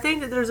 And I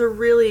think that there's a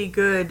really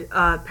good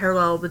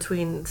parallel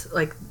between,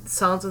 like,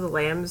 Silence of the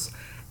Lambs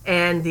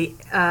and the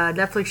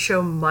Netflix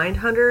show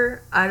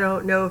Mindhunter. I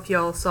don't know if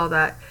y'all saw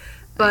that.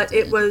 But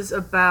it was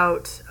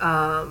about...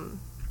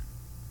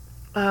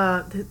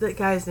 the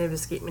guy's name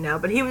escaped me now.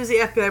 But he was the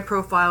FBI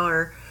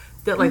profiler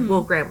that, like,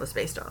 Will Graham was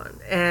based on.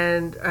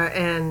 And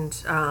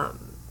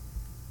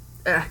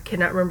I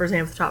cannot remember his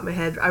name off the top of my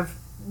head. I've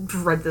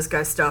read this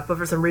guy's stuff, but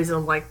for some reason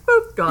I'm like,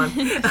 boop, gone.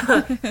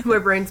 My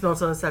brain's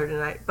melted on a Saturday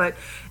night. But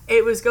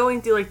it was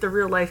going through, like, the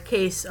real life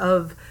case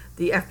of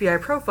the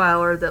FBI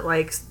profiler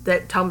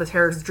that Thomas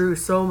Harris drew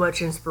so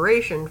much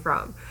inspiration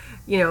from,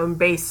 you know, and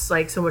based,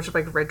 like, so much of,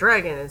 like, Red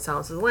Dragon and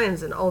Silence of the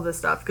Lambs and all this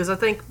stuff. Because I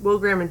think Will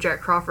Graham and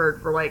Jack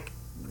Crawford were, like,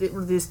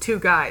 these two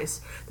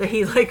guys that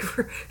he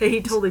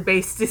totally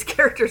based his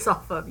characters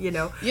off of, you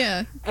know.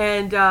 Yeah.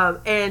 And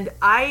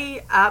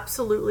I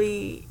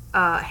absolutely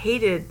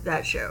hated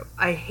that show.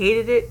 I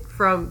hated it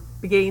from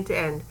beginning to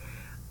end.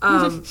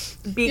 Because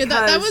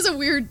that was a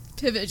weird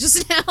pivot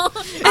just now.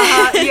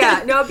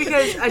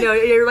 Because I know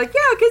you're like,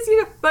 because,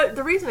 you know, but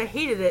the reason I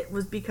hated it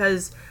was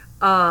because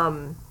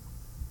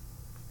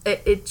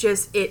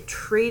it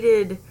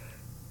treated,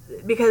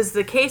 because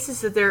the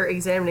cases that they're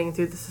examining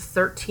through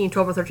the 12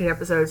 or 13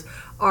 episodes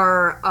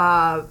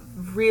are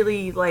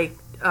really, like,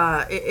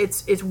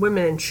 it's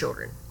women and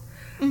children.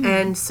 Mm-hmm.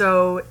 And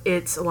so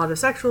it's a lot of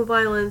sexual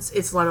violence,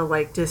 it's a lot of,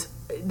 like, just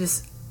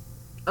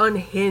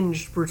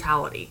unhinged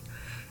brutality.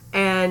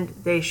 And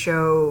they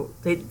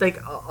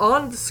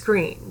on the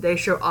screen, they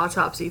show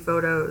autopsy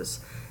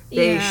photos,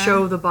 they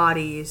show the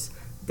bodies,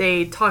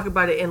 they talk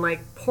about it in,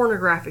 like,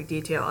 pornographic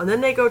detail, and then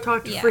they go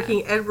talk to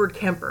freaking Edward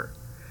Kemper.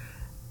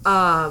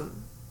 And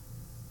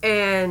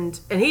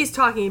he's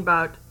talking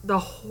about the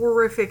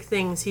horrific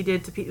things he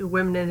did to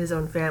women in his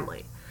own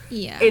family.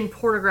 Yeah. In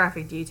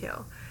pornographic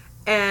detail.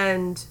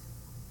 And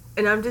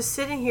I'm just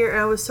sitting here, and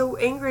I was so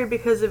angry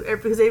because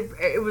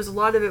it was, a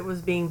lot of it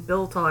was being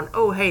built on,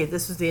 oh, hey,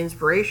 this was the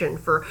inspiration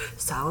for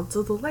Silence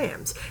of the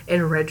Lambs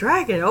and Red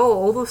Dragon. Oh,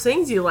 all those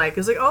things you like.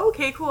 It's like, oh,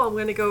 okay, cool, I'm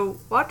going to go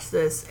watch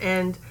this.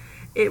 And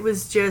it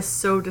was just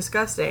so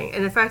disgusting.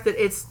 And the fact that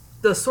it's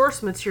the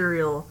source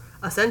material,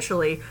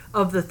 essentially,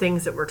 of the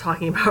things that we're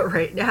talking about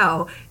right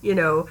now, you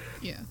know,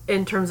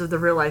 in terms of the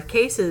real life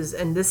cases.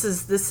 And this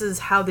is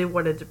how they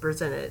wanted to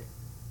present it.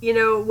 You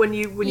know, when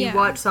you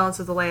watch Silence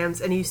of the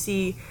Lambs and you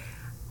see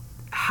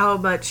how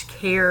much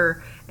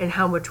care and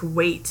how much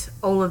weight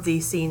all of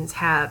these scenes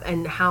have,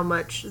 and how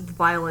much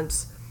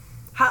violence,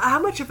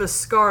 how much of a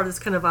scar this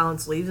kind of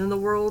violence leaves in the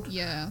world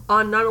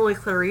on not only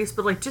Clarice,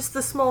 but, like, just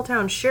the small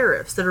town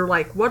sheriffs that are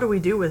like, what do we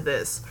do with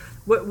this?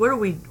 What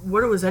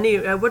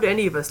do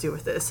any of us do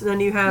with this? And then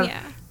you have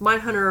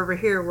Mindhunter over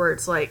here, where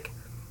it's like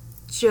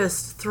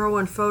just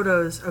throwing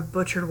photos of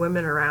butchered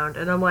women around,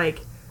 and I'm like,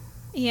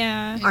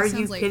 yeah, are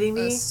you kidding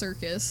me? A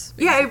circus,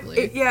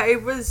 basically.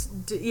 It was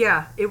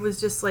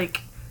just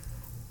like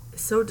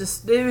so.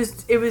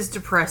 It was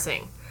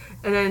depressing,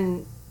 and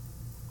then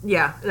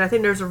and I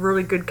think there's a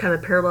really good kind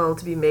of parallel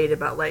to be made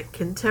about, like,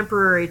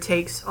 contemporary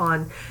takes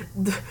on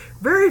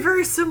very,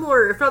 very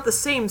similar, if not the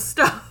same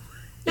stuff.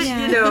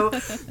 Yeah.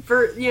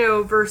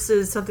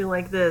 Versus something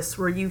like this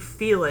where you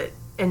feel it,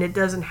 and it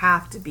doesn't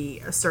have to be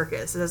a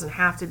circus. It doesn't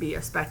have to be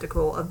a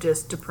spectacle of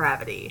just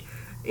depravity,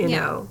 you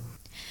know.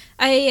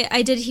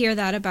 I did hear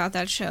that about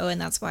that show,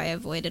 and that's why I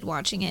avoided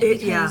watching it,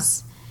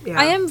 because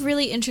I am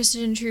really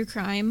interested in true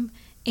crime,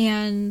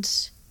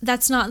 and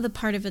that's not the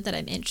part of it that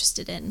I'm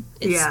interested in.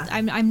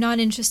 I'm not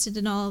interested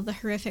in all of the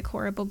horrific,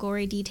 horrible,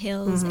 gory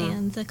details,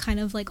 and the kind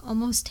of, like,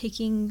 almost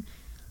taking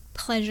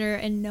pleasure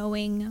in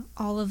knowing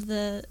all of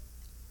the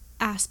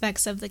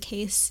aspects of the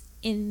case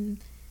in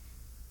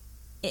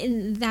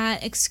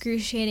that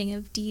excruciating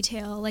of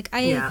detail. Like,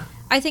 I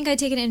think I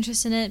take an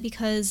interest in it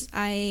because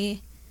I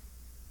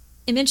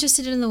am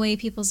interested in the way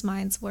people's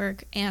minds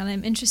work, and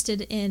I'm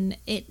interested in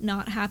it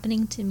not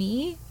happening to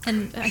me,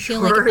 and I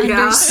feel like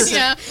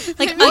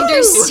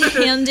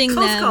understanding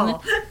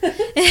them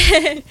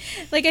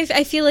like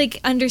I feel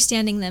like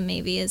understanding them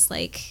maybe is,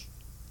 like,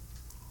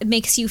 it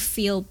makes you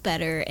feel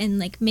better, and,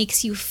 like,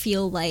 makes you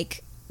feel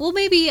like, well,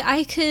 maybe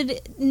I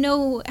could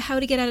know how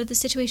to get out of the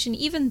situation,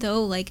 even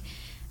though, like,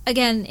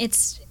 again,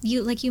 it's,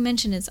 like you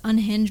mentioned, it's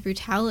unhinged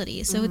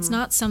brutality, so it's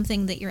not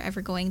something that you're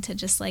ever going to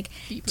just, like,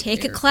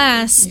 take a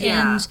class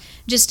and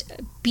just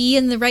be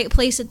in the right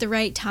place at the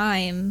right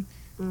time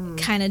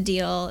kind of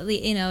deal.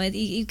 You know,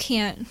 you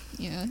can't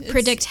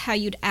predict how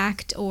you'd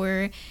act,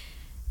 or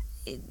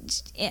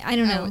I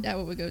don't know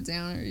how it would go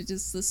down, or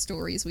just the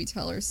stories we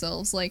tell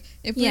ourselves. Like,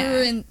 if we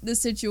were in the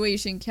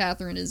situation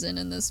Catherine is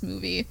in this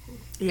movie,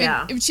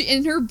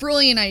 and her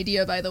brilliant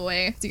idea, by the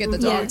way, to get the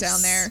dog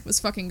down there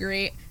was fucking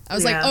great. I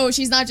was like, oh,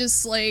 she's not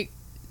just, like,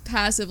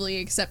 passively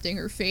accepting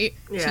her fate.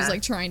 She's,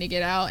 like, trying to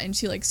get out, and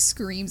she, like,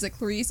 screams at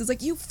Clarice. It's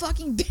like, you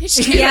fucking bitch.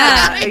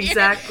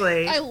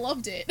 Exactly. I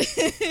loved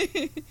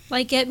it.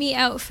 Like, get me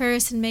out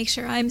first and make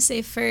sure I'm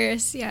safe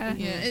first. Yeah.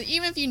 Yeah. And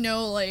even if you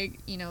know, like,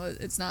 you know,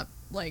 it's not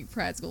like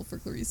practical for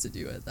Clarice to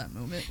do at that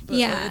moment. But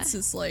it's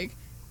just like,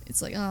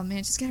 oh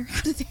man, just get her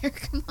out of there.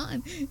 Come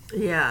on.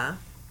 Yeah.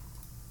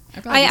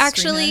 I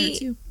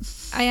actually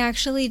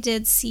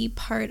did see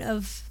part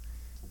of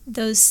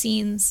those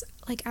scenes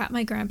like at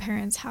my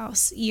grandparents'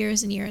 house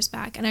years and years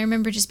back, and I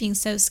remember just being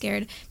so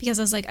scared because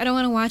I was like, I don't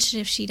want to watch it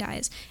if she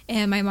dies,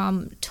 and my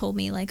mom told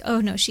me like,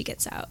 oh no, she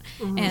gets out.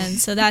 And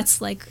so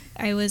that's like,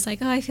 I was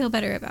like, oh, I feel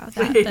better about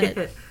that.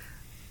 But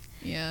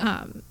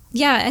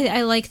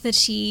I like that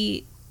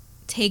she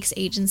takes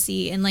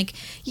agency, and like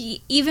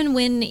even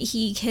when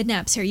he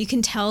kidnaps her, you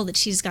can tell that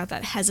she's got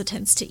that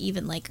hesitance to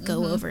even like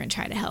go over and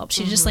try to help.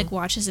 She just like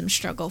watches him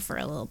struggle for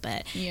a little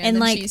bit, and then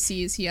like she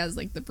sees he has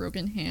like the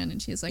broken hand,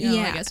 and she's like, oh,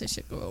 I guess I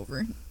should go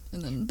over.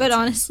 And then but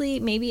honestly,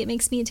 maybe it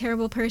makes me a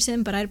terrible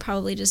person, but I'd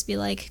probably just be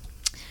like,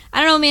 I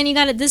don't know, man, you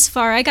got it this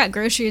far, I got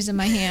groceries in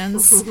my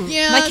hands.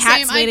 My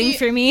cat's waiting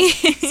for me.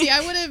 See,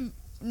 I would have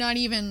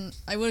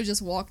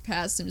just walked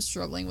past him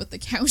struggling with the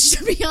couch,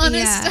 to be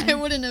honest. I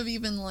wouldn't have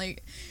even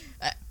like,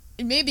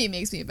 maybe it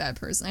makes me a bad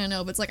person, I don't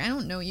know, but it's like, I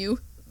don't know you.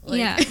 Like,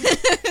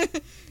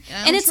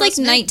 and it's like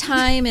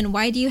nighttime, and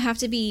why do you have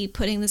to be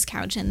putting this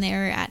couch in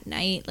there at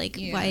night? Like,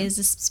 why is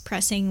this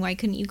pressing? Why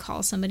couldn't you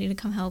call somebody to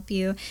come help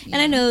you? And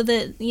I know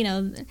that, you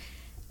know,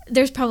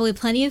 there's probably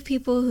plenty of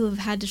people who have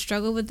had to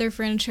struggle with their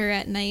furniture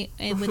at night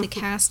with a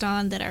cast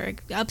on that are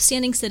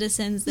upstanding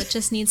citizens that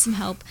just need some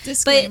help.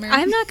 Disclaimer. But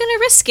I'm not going to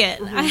risk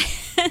it.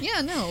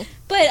 No.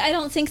 But I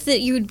don't think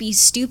that you would be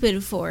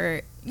stupid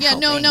for helping.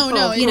 No.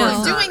 You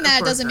know, doing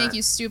that doesn't make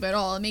you stupid at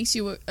all. It makes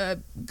you a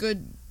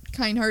good,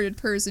 kind-hearted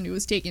person who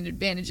was taken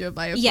advantage of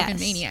by a fucking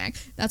maniac.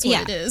 That's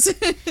what it is.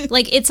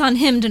 Like, it's on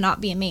him to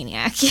not be a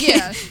maniac.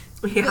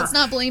 Let's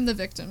not blame the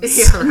victims.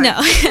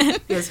 No.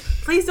 Yes.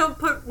 Please don't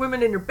put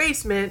women in your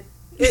basement.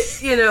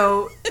 You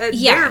know, at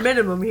bare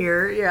minimum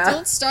here.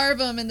 Don't starve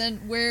them and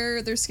then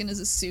wear their skin as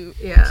a suit.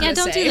 Yeah,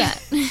 don't do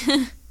that.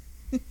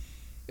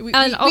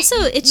 And also,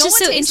 it's just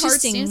so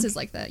interesting. Hard stances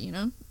like that, you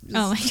know.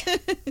 Oh my god!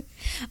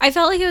 I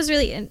felt like it was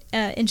really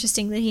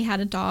interesting that he had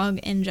a dog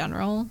in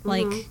general,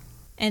 like,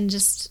 and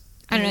just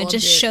I don't know. It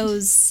just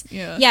shows.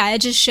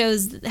 It just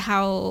shows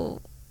how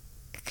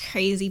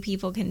crazy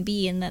people can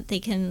be, and that they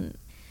can.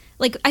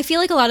 Like, I feel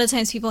like a lot of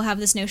times people have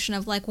this notion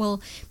of, like,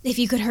 well, if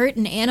you could hurt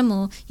an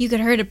animal, you could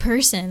hurt a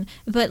person.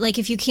 But, like,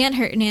 if you can't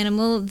hurt an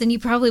animal, then you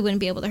probably wouldn't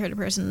be able to hurt a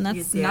person. And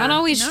that's not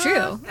always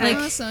true.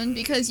 Like, son,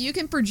 because you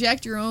can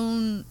project your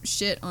own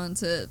shit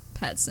onto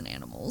pets and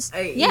animals.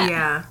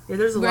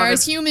 There's a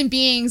Whereas human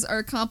beings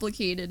are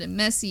complicated and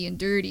messy and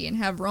dirty and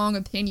have wrong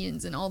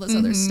opinions and all this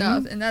other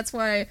stuff. And that's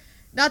why...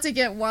 Not to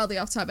get wildly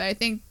off topic, I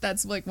think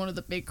that's like one of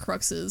the big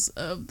cruxes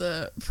of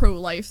the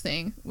pro-life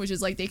thing, which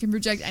is like they can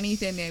project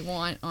anything they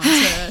want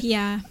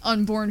onto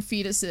unborn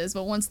fetuses,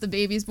 but once the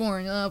baby's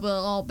born,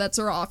 all bets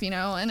are off, you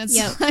know, and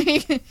it's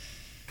like...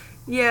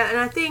 Yeah, and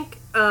I think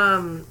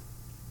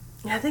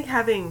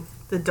having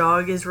the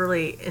dog is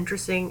really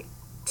interesting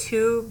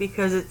too,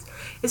 because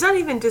it's not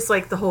even just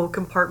like the whole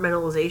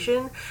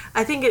compartmentalization.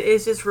 I think it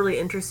is just really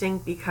interesting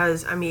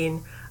because, I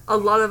mean... A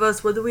lot of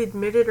us, whether we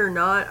admit it or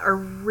not, are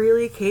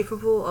really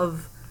capable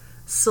of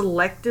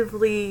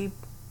selectively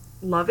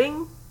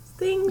loving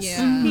things,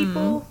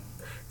 people,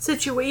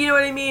 you know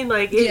what I mean?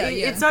 Like,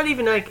 it's not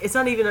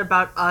even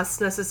about us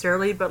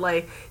necessarily, but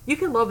like, you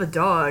can love a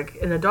dog,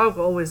 and a dog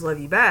will always love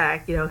you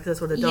back, you know, because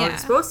that's what a dog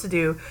is supposed to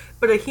do.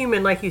 But a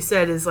human, like you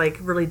said, is like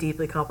really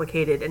deeply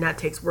complicated, and that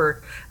takes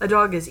work. A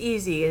dog is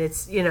easy, and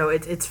it's, you know,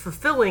 it's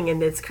fulfilling,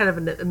 and it's kind of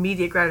an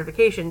immediate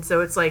gratification.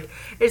 So it's like,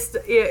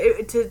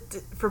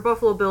 for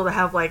Buffalo Bill to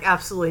have like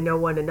absolutely no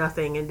one and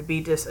nothing, and to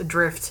be just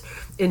adrift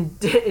in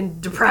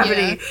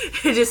depravity,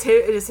 it just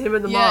him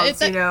and the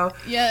moms, you know.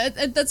 Yeah,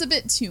 that's a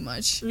bit too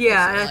much.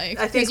 Yeah,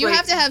 I think you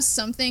have to have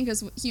something,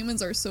 because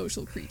humans are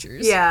social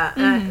creatures. Yeah,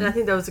 and I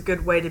think that was a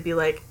good way to be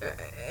like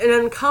an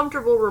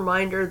uncomfortable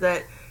reminder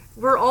that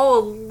we're all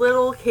a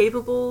little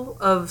capable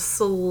of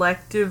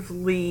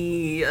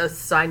selectively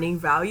assigning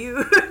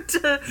value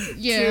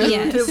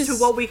to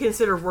what we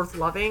consider worth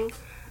loving.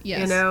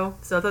 Yes. You know,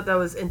 so I thought that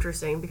was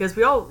interesting, because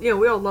we all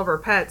love our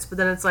pets, but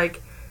then it's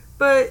like,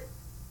 but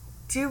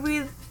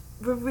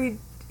would we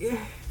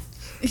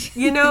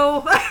you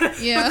know,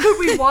 could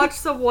we watch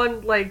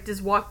someone like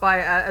just walk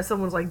by as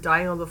someone's like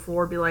dying on the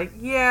floor, be like,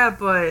 yeah,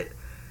 but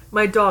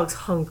my dog's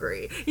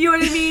hungry. You know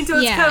what I mean? So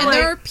it's kind of like,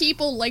 there are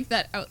people like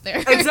that out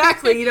there.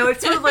 Exactly. You know,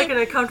 it's sort of like an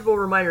uncomfortable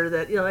reminder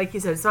that, you know, like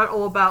you said, it's not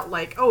all about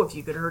like, oh, if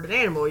you could hurt an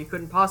animal, you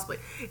couldn't possibly.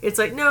 It's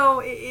like,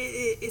 no,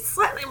 it's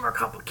slightly more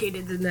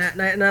complicated than that,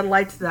 and I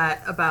liked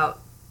that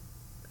about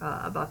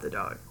the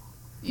dog.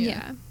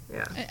 Yeah.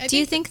 Do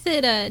you think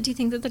that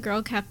the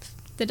girl kept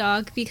the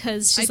dog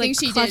because she's like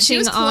she clutching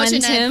was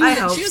clutching on him? I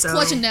hope she was so.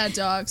 clutching that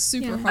dog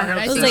super hard.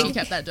 I think she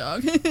kept that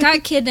dog.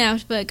 Got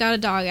kidnapped, but got a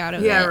dog out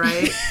of it. Yeah,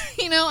 right.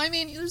 You know, I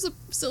mean, there's a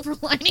silver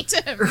lining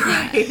to everything.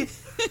 Right.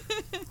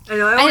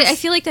 I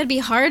feel like that'd be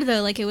hard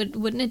though. Like,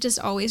 wouldn't it just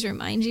always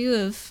remind you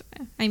of?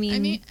 I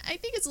mean, I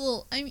think it's a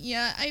little.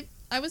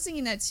 I was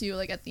thinking that too.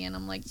 Like at the end,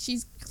 I'm like,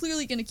 she's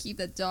clearly gonna keep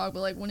that dog, but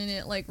like wouldn't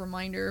it like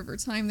remind her of her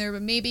time there?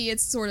 But maybe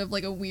it's sort of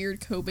like a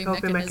weird coping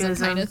mechanism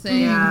kind of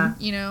thing,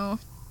 you know?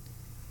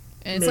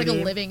 And it's like a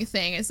living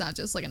thing. It's not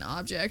just like an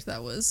object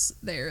that was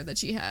there that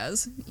she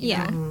has. You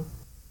know? Mm-hmm.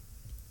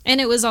 And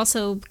it was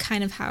also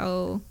kind of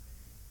how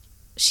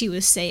she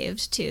was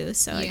saved too.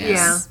 So I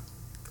guess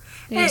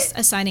there's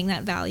assigning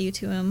that value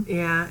to him.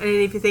 Yeah, and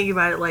if you think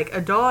about it, like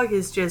a dog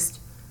is just,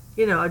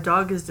 you know, a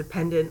dog is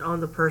dependent on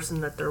the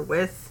person that they're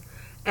with.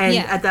 And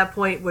at that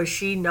point, was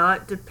she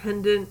not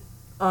dependent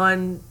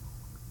on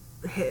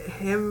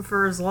him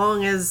for as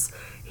long as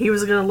he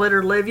was going to let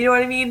her live? You know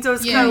what I mean? So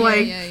it's kind of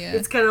like,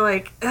 it's kind of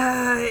like,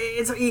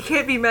 you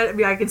can't be mad at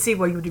me. I can see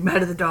why you would be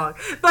mad at the dog.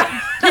 But,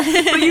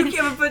 but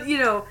you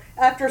know,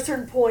 after a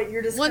certain point,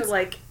 you're just kind of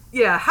like,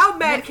 yeah, how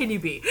mad can you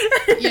be?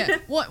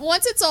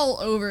 Once it's all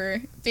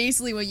over,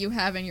 basically what you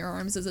have in your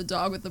arms is a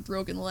dog with a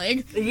broken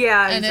leg.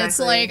 Yeah, and it's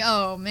like,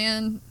 oh,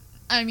 man.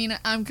 I mean,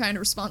 I'm kind of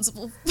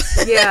responsible.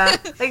 Yeah,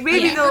 like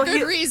maybe they'll for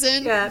good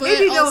reason. Yeah,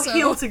 maybe they'll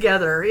heal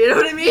together. You know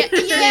what I mean?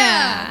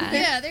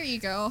 Yeah. There you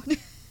go.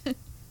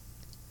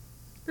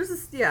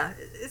 There's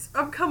this.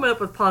 I'm coming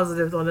up with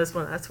positives on this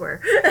one. I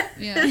swear.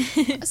 Yeah.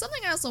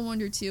 Something I also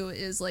wonder too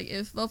is like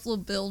if Buffalo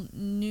Bill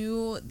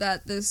knew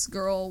that this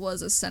girl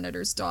was a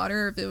senator's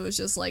daughter, if it was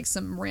just like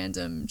some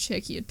random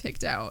chick he had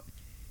picked out.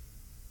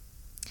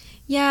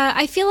 Yeah,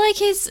 I feel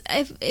like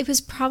it was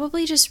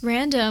probably just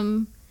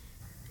random.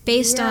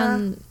 Based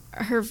on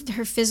her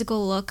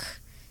physical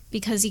look,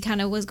 because he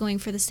kind of was going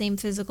for the same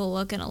physical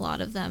look in a lot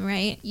of them,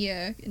 right?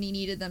 Yeah, and he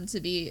needed them to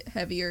be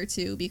heavier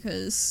too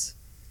because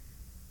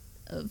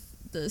of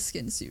the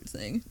skin suit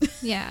thing.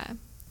 Yeah.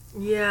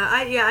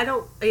 I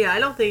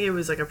don't think it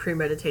was like a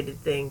premeditated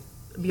thing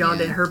beyond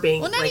it her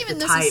being not like even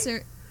the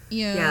type.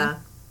 Yeah.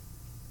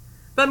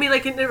 But I mean,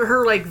 like, in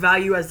her, like,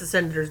 value as the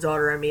senator's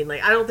daughter, I mean,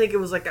 like, I don't think it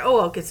was like,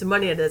 oh, I'll get some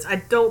money out of this. I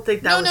don't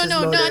think that was his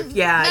motive.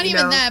 Not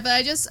even that, but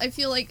I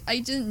feel like I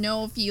didn't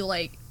know if he,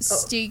 like,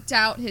 staked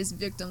out his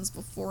victims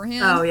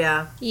beforehand. Oh,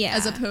 yeah. Yeah.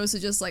 As opposed to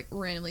just, like,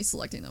 randomly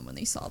selecting them when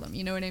they saw them,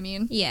 you know what I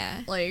mean?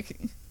 Yeah. Like,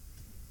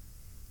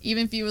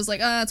 even if he was like,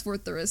 it's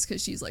worth the risk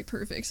because she's, like,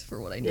 perfect for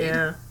what I need.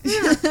 Yeah.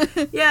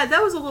 Yeah,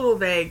 that was a little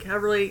vague.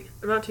 I'm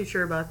not too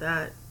sure about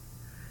that.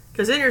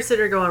 Because then you're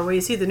sitting there going, when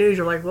you see the news,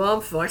 you're like, well,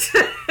 I'm fucked.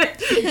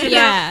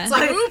 Yeah. It's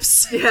like,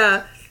 oops.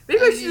 Yeah.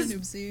 Maybe I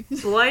should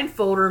just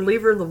blindfold her and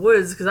leave her in the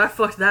woods, because I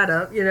fucked that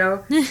up, you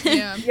know?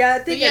 Yeah.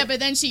 Yeah,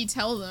 but then she'd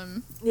tell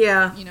them,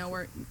 you know,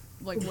 where,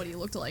 like, what he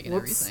looked like and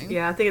everything.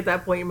 Yeah, I think at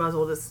that point you might as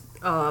well just,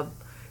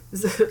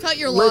 cut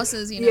your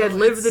losses, you know. Yeah,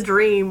 live the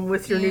dream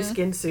with your new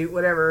skin suit,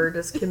 whatever.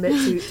 Just commit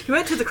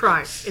to the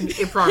crime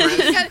in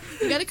progress.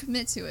 you gotta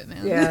commit to it,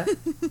 man. Yeah.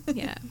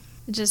 Yeah.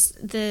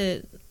 Just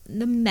the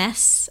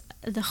mess,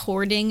 the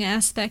hoarding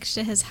aspect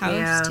to his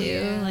house too.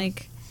 Yeah.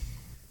 Like,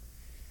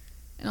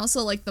 and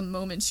also like the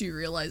moment she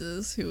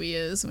realizes who he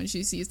is when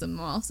she sees the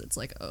moths, it's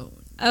like,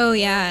 oh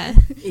yeah.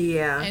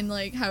 Yeah. And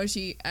like how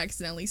she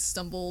accidentally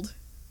stumbled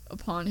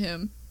upon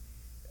him.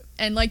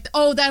 And like,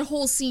 that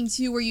whole scene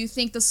too where you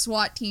think the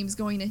SWAT team's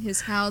going to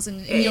his house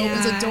and he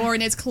opens a door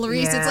and it's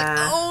Clarice. It's like,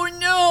 oh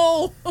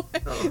no.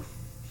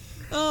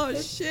 Oh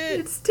shit.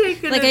 It's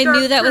taken like, I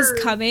knew that was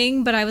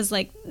coming, but I was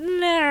like,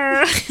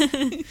 no.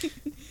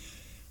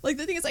 Like,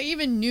 the thing is, I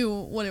even knew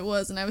what it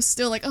was, and I was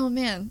still like, oh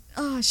man,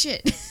 oh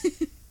shit.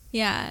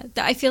 Yeah,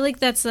 I feel like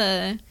that's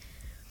a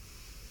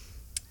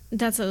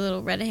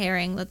little red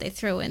herring that they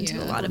throw into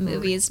a lot of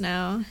movies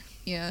now.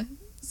 Yeah.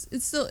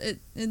 It's still,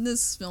 in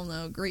this film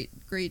though, great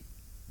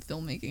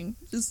filmmaking.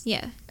 Just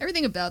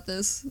everything about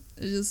this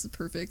is just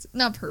perfect.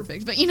 Not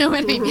perfect, but you know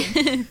what I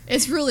mean.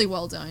 It's really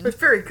well done. It's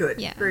very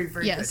good. Yeah. Very,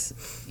 very good.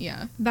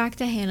 Yeah. Back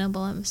to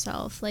Hannibal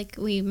himself. Like,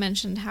 we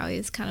mentioned how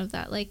he's kind of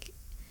that, like,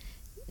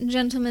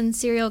 gentleman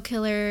serial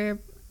killer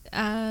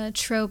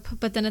trope,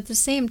 but then at the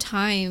same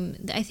time,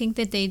 I think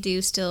that they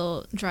do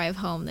still drive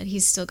home that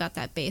he's still got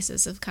that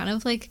basis of kind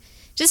of, like,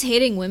 just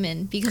hating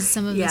women because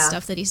some of the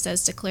stuff that he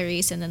says to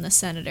Clarice and then the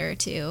senator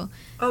too.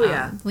 Oh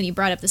yeah. When you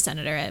brought up the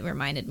senator, it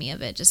reminded me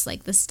of it. Just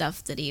like the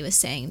stuff that he was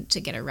saying to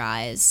get a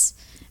rise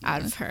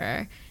out of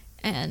her,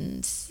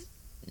 and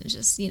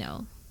just, you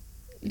know,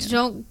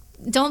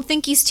 don't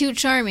think he's too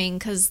charming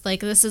because like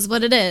this is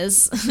what it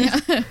is.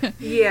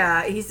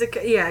 Yeah,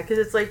 because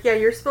it's like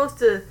you're supposed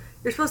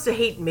to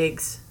hate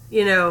Miggs,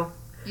 you know.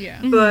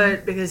 Yeah.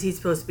 But because he's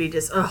supposed to be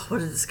just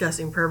what a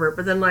disgusting pervert,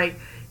 but then like.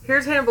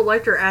 Here's Hannibal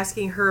Lecter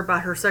asking her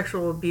about her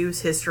sexual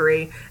abuse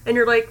history, and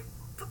you're like,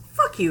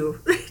 "Fuck you,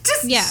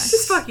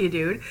 just fuck you,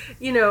 dude."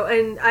 You know,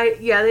 and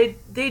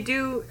they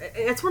do.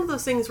 It's one of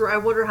those things where I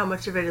wonder how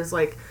much of it is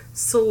like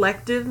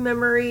selective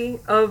memory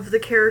of the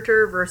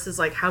character versus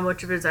like how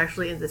much of it is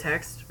actually in the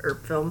text or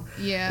film.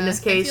 Yeah, in this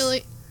case, I feel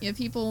like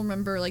people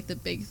remember like the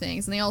big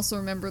things, and they also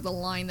remember the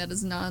line that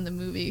is not in the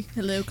movie.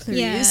 Hello,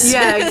 Clarice.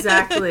 Yeah,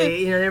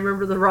 exactly. You know, they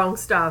remember the wrong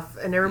stuff,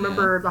 and they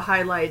remember the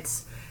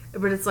highlights.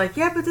 But it's like,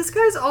 but this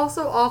guy's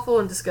also awful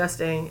and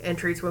disgusting and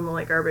treats women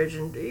like garbage.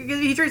 And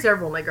he treats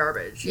everyone like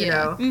garbage, you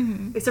know?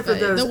 Mm-hmm. Except for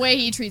those. The way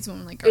he treats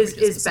women like garbage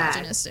is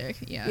misogynistic.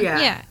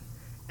 Yeah.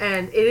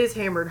 and it is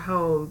hammered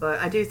home, but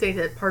I do think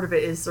that part of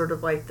it is sort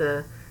of like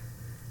the,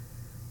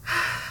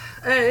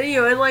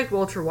 and like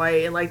Walter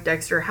White and like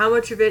Dexter, how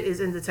much of it is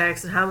in the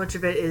text and how much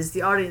of it is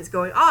the audience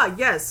going,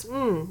 yes,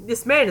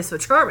 this man is so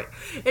charming.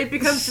 It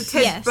becomes the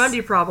Ted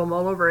Bundy problem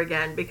all over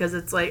again, because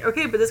it's like,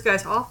 okay, but this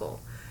guy's awful.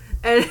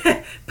 And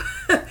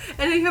and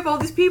then you have all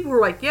these people who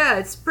are like, yeah,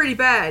 it's pretty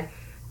bad.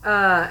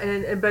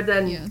 But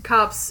then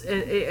cops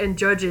and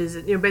judges,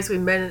 basically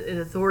men in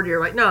authority are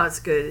like, no, it's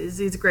good.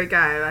 He's a great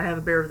guy. I have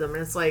a beer with him.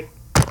 And it's like,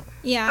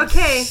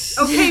 okay,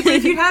 but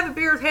if you have a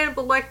beer with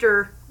Hannibal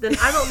Lecter, then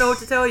I don't know what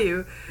to tell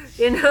you.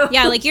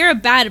 Yeah, like, you're a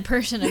bad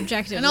person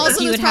objectively. And also,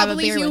 you there's would have a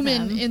probably beer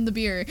human with him. in the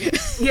beer.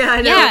 Yeah,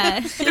 I know. Yeah.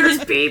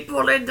 There's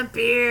people in the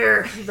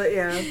beer. But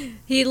yeah.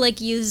 He, like,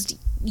 used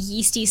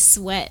yeasty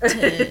sweat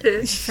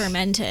to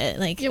ferment it.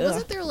 Like,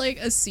 wasn't there, like,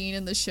 a scene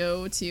in the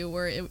show, too,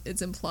 where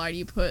it's implied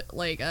he put,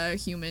 like, a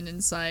human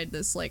inside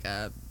this, like,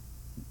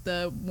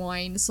 the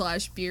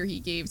wine/beer he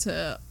gave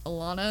to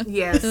Alana?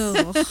 Yes.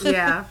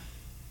 Yeah.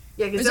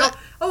 Yeah, because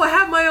I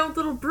have my own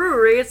little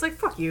brewery. It's like,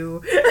 fuck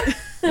you.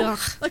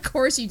 Of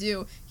course you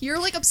do. You're,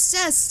 like,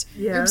 obsessed.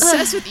 Yeah. You're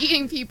obsessed with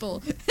eating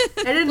people.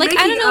 And then like,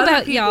 I don't know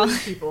about y'all.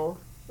 People.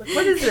 Like,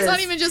 what is this? It's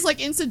not even just,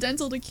 like,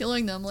 incidental to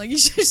killing them. Like,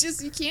 it's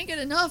just you can't get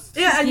enough.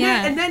 Yeah,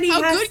 and then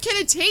How good can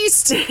it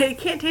taste? It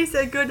can't taste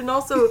that good, and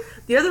also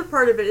the other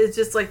part of it is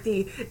just like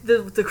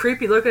the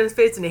creepy look on his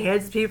face, and he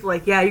hands it to people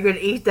like, yeah, you're gonna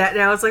eat that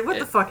now. It's like, what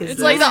the fuck is this?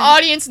 It's like the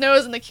audience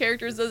knows and the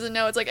characters doesn't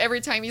know. It's like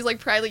every time he's like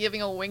proudly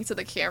giving a wink to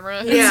the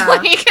camera. Yeah.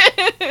 Like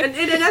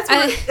and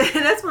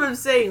that's what I'm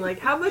saying. Like,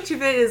 how much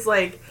of it is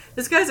like,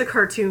 this guy's a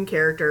cartoon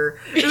character.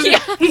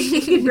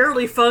 He can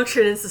barely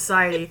function in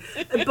society,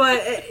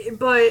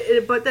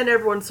 but then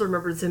everyone still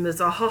remembers him as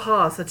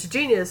such a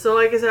genius. So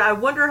like I said, I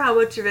wonder how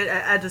much of it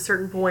at a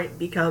certain point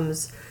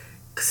becomes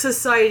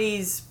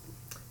society's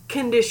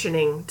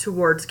conditioning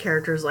towards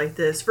characters like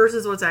this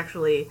versus what's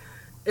actually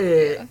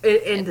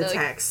in the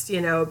text,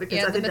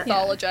 because I think the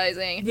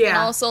mythologizing, and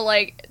also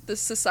like the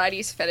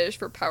society's fetish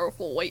for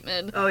powerful white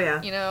men. Oh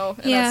yeah, and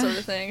that sort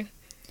of thing.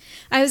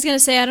 I was gonna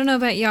say, I don't know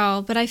about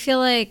y'all, but I feel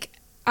like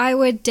I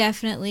would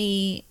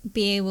definitely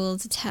be able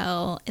to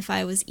tell if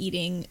I was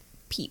eating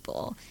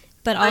people.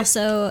 But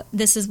also,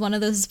 this is one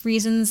of those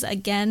reasons,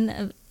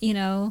 again,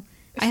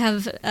 I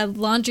have a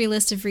laundry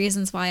list of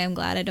reasons why I'm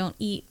glad I don't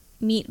eat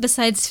meat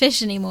besides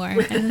fish anymore.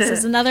 And this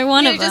is another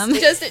one of them.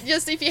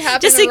 Just if you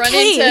happen to run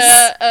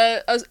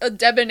into a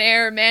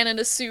debonair man in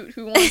a suit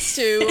who wants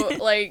to,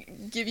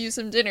 like, give you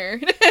some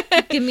dinner.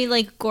 Give me,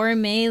 like,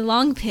 gourmet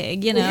long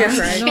pig, Yeah,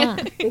 right.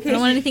 I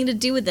don't want anything to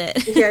do with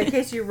it. Yeah, in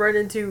case you run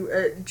into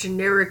a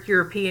generic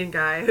European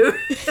guy who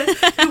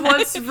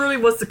really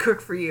wants to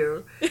cook for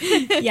you.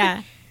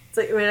 Yeah. It's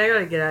like, man, I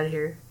gotta get out of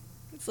here.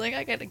 It's like,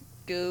 I gotta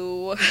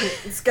go.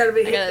 It's gotta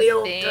be hit the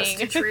old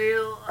dusty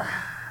trail.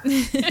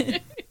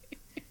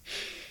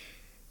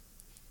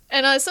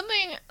 And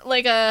something,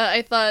 like,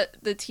 I thought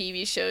the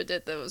TV show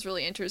did that was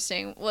really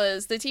interesting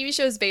was the TV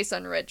show is based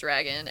on Red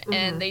Dragon,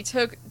 and they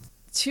took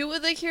two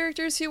of the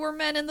characters who were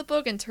men in the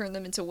book and turned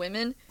them into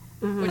women,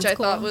 which I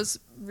thought was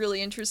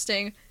really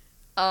interesting.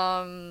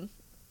 And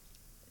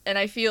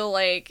I feel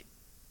like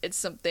it's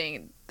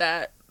something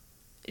that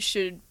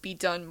should be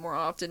done more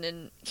often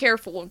in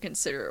careful and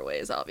considerate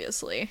ways,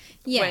 obviously.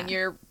 Yeah. When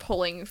you're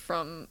pulling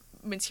from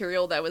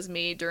material that was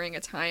made during a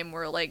time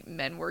where, like,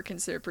 men were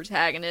considered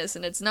protagonists,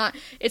 and it's not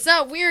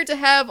weird to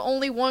have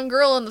only one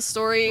girl in the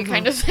story,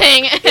 kind of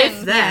thing. And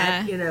if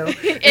that,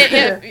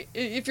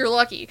 if you're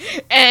lucky.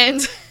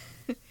 And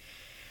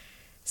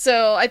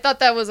so I thought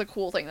that was a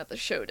cool thing that the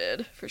show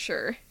did, for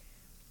sure.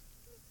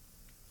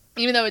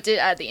 Even though it did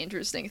add the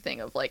interesting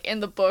thing of, like, in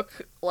the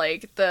book,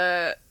 like,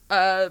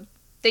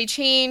 they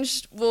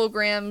changed Will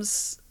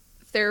Graham's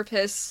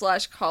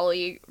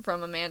therapist/colleague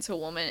from a man to a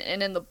woman,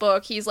 and in the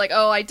book he's like,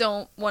 oh, I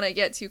don't want to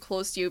get too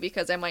close to you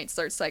because I might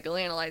start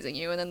psychoanalyzing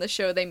you, and then the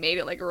show they made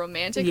it like a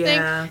romantic thing,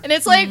 and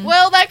it's like,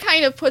 well, that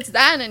kind of puts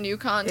that in a new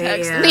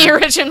context in the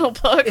original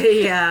book.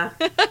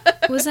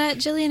 Was that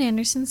Gillian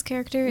Anderson's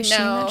character? Is she in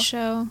that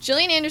show?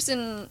 Gillian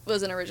Anderson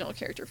was an original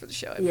character for the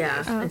show, I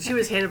believe. And she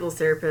was Hannibal's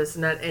therapist,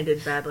 and that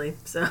ended badly,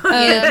 so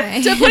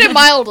to put it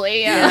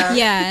mildly.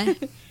 Yeah.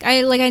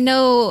 I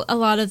know a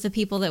lot of the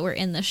people that were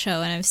in the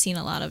show, and I've seen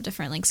a lot of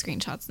different, like,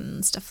 screenshots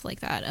and stuff like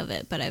that of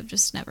it, but I've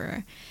just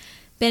never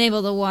been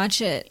able to watch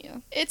it. Yeah.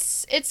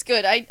 It's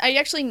good. I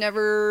actually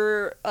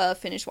never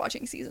finished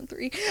watching season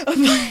 3.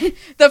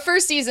 The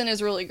first season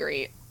is really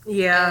great.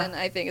 Yeah. And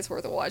I think it's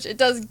worth a watch. It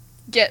does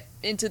get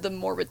into the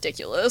more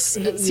ridiculous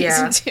in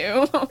season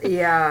 2.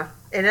 Yeah.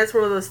 And that's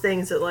one of those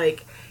things that,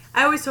 like,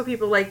 I always tell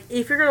people, like,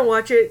 if you're gonna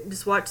watch it,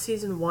 just watch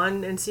season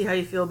 1 and see how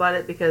you feel about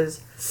it,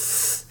 because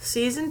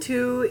season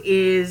 2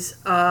 is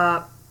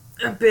a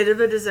bit of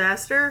a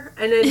disaster,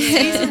 and then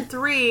season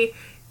 3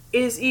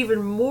 is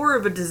even more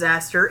of a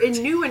disaster in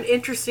new and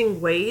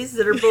interesting ways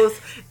that are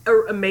both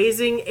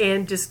amazing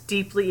and just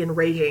deeply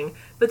enraging.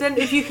 But then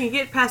if you can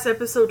get past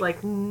episode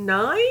like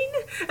 9,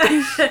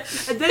 and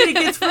then it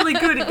gets really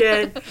good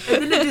again,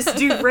 and then it just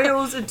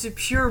derails into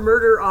pure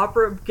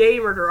gay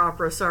murder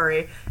opera,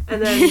 sorry.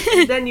 And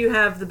then you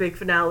have the big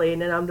finale,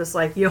 and then I'm just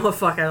like,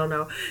 fuck, I don't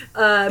know.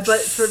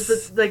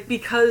 But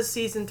because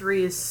season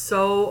 3 is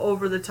so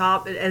over the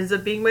top, it ends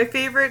up being my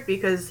favorite,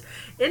 because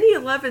in the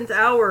 11th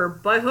hour,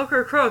 by hook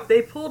or crook,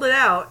 they pulled it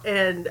out,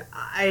 and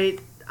I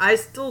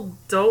still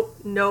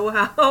don't know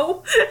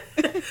how,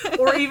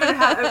 or even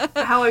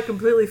how I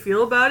completely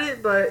feel about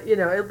it, but,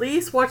 at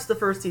least watch the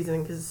first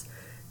season, because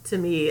to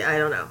me, I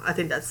don't know. I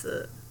think that's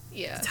the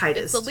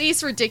tightest. It's the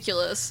least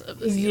ridiculous of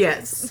the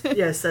seasons.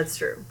 Yes, that's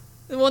true.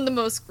 One of the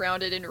most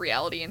grounded in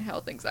reality and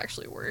how things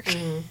actually work.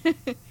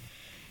 Mm-hmm.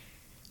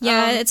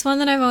 Yeah, it's one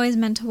that I've always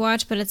meant to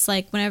watch, but it's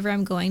like whenever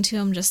I'm going to,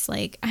 I'm just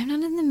like, I'm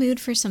not in the mood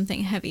for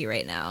something heavy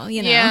right now,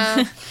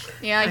 Yeah,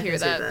 I hear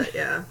that.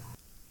 Yeah.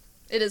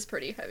 It is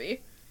pretty heavy.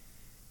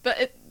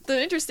 But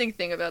the interesting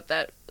thing about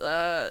that,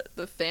 the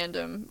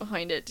fandom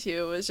behind it,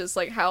 too, is just,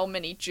 like, how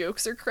many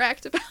jokes are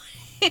cracked about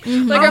it.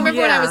 Like, I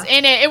remember when I was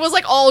in it, it was,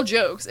 like, all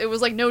jokes. It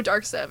was, like, no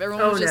dark stuff.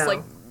 Everyone was just,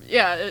 like...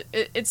 Yeah,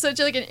 it's such,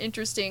 like, an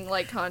interesting,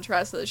 like,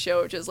 contrast to the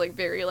show, which is, like,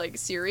 very, like,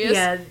 serious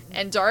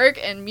and dark,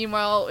 and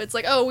meanwhile, it's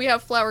like, oh, we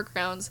have flower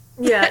crowns.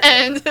 Yeah.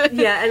 and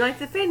like,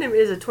 the fandom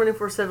is a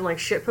 24/7, like,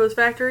 shitpost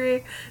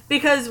factory,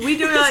 because we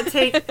do not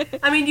take...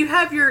 I mean, you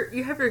have your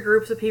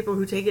groups of people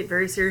who take it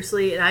very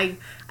seriously, and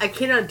I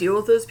cannot deal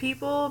with those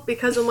people,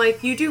 because I'm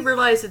like, you do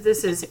realize that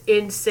this is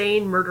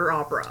insane murder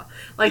opera.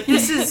 Like,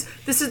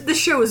 this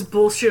show is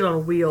bullshit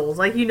on wheels.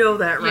 Like, you know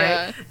that,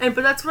 right? Yeah.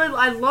 But that's what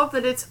I love,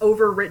 that it's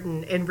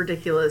overwritten and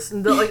ridiculous,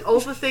 and like all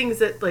the things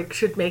that like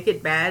should make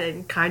it bad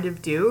and kind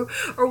of do,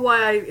 or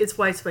why it's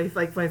my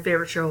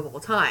favorite show of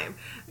all time.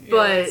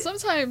 But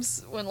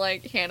sometimes when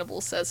like Hannibal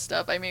says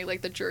stuff, I make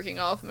like the jerking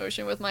off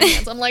motion with my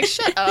hands. I'm like,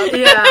 shut up.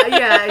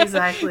 yeah,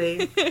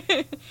 exactly.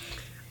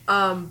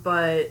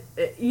 But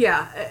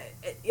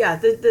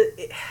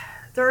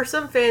there are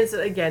some fans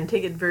that again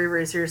take it very,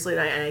 very seriously,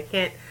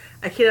 and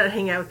I cannot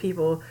hang out with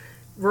people.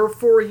 We're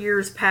 4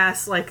 years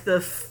past like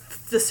the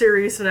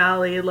series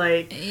finale,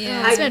 like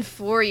it's been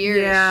 4 years.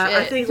 Yeah,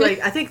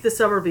 shit. I think the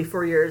summer will be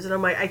 4 years, and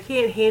I'm like, I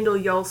can't handle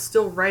y'all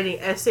still writing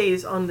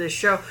essays on this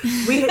show.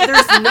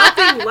 There's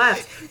nothing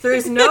left. There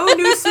is no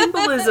new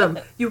symbolism.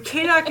 You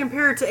cannot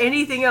compare it to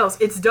anything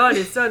else. It's done.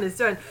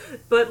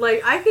 But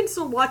like, I can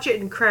still watch it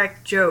and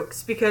crack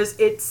jokes because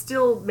it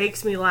still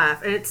makes me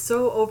laugh, and it's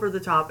so over the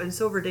top and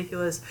so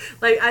ridiculous.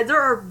 Like, there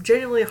are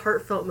genuinely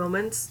heartfelt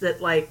moments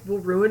that like will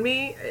ruin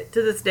me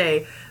to this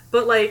day.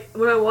 But, like,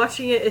 when I'm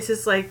watching it, it's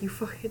just like, you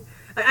fucking...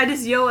 I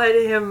just yell at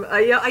him. I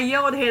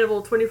yell at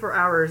Hannibal 24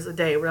 hours a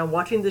day when I'm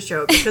watching the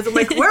show, because I'm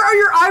like, where are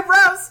your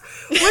eyebrows?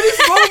 What is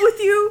wrong with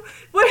you?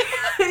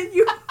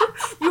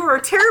 You are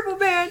a terrible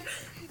man.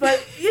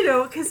 But,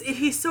 because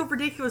he's so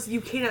ridiculous, you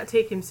cannot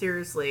take him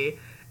seriously.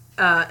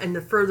 And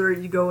the further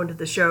you go into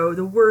the show,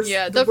 the worse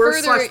 /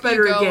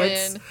 better it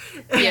gets.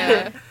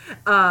 Yeah.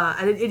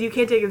 And you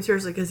can't take him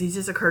seriously because he's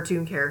just a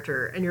cartoon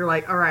character. And you're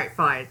like, all right,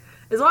 fine.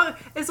 As long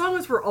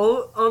as we're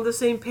all on the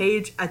same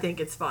page, I think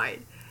it's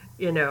fine,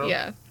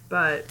 Yeah.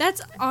 But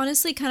that's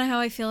honestly kind of how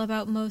I feel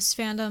about most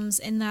fandoms,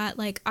 in that,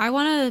 like, I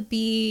want to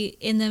be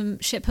in them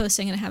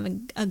shitposting and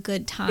having a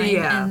good time.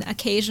 Yeah. And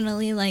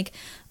occasionally, like,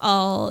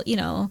 I'll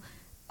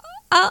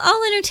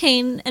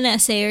entertain an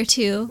essay or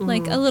two,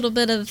 like a little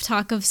bit of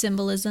talk of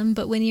symbolism.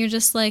 But when you're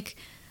just, like,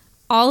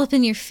 all up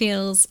in your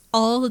feels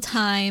all the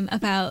time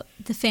about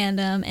the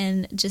fandom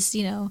and just,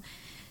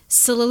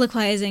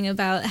 soliloquizing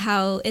about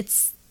how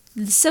it's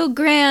so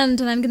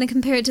grand, and I'm going to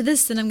compare it to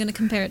this, and I'm going to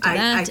compare it to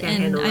that,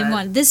 and I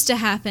want this to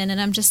happen,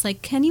 and I'm just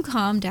like, can you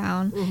calm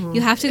down? Mm-hmm.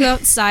 You have to go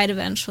outside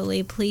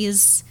eventually.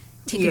 Please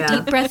take a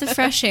deep breath of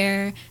fresh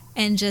air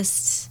and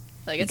just...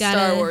 Like, it's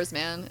Star Wars,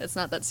 man. It's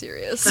not that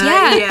serious.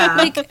 Yeah.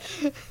 Like,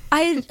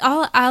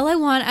 all I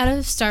want out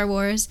of Star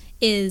Wars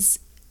is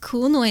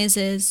cool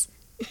noises,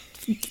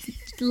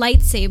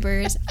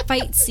 lightsabers,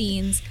 fight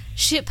scenes,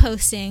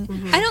 shitposting.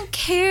 Mm-hmm. I don't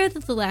care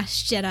that The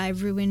Last Jedi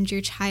ruined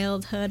your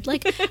childhood.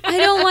 Like, I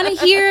don't want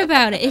to hear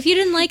about it. If you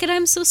didn't like it,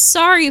 I'm so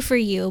sorry for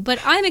you. But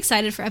I'm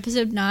excited for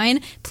Episode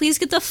 9. Please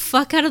get the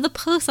fuck out of the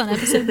post on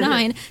Episode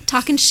 9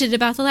 talking shit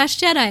about The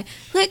Last Jedi.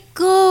 Let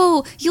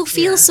go. You'll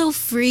feel so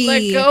free.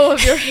 Let go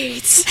of your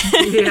hate.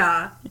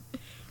 Yeah.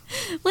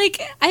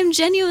 Like, I'm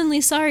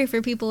genuinely sorry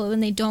for people when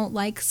they don't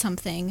like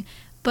something.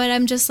 But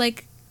I'm just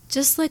like,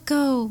 just let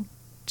go.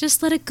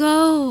 Just let it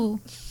go.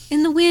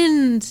 In the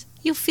wind.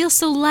 You'll feel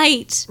so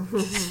light.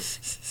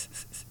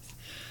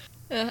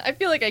 I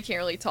feel like I can't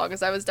really talk,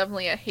 because I was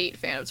definitely a hate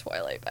fan of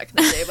Twilight back in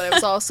the day, but I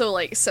was also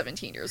like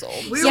 17 years old.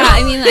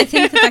 I mean, I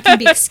think that can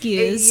be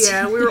excused.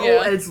 Yeah, we were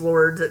all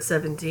edgelords at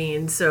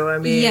 17, so I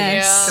mean,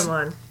 come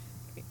on.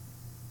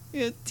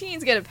 Yeah,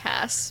 teens get a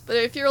pass, but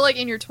if you're like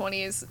in your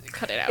 20s,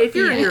 cut it out. If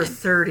you're in your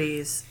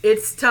 30s,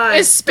 it's time.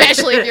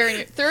 Especially if you're in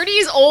your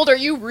 30s older,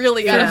 you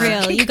really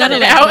gotta you gotta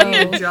cut it out.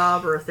 Get a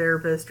job or a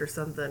therapist or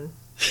something.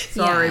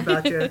 Sorry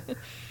about you.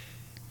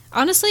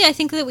 Honestly, I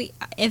think that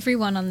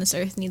everyone on this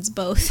earth needs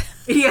both.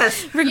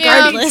 Yes,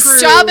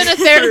 regardless.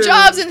 Yeah,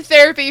 jobs and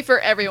therapy for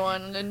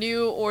everyone. A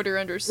new order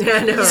understood. Yeah,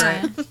 I know,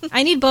 right?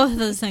 I need both of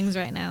those things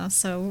right now,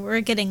 so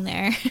we're getting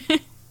there.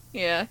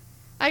 Yeah.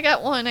 I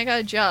got one. I got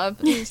a job.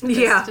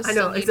 Yeah, I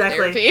know,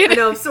 exactly. I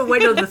know, I'm still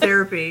waiting on the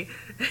therapy.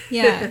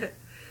 Yeah.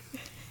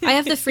 I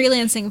have the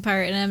freelancing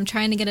part, and I'm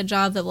trying to get a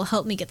job that will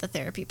help me get the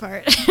therapy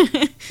part.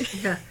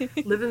 Yeah,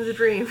 living the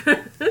dream.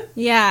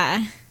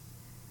 Yeah.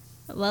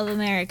 Love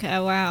America,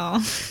 wow.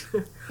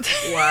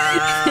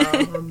 Wow,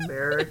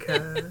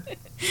 America.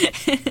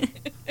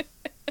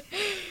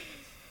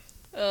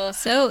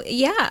 So,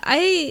 yeah,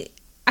 I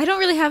don't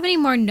really have any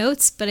more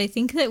notes, but I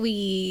think that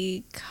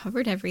we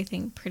covered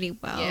everything pretty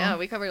well. Yeah,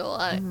 we covered a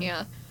lot,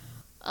 yeah.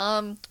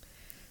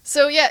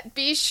 So yeah,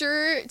 be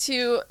sure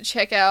to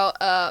check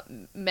out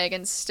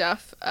Megan's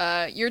stuff.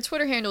 Your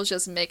Twitter handle is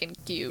just Megan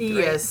Cube,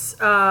 right? Yes.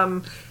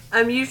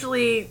 I'm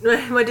usually,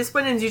 my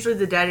discipline is usually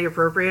the daddy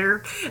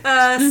appropriator.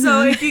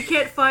 So if you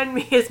can't find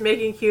me as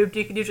Megan Cubed,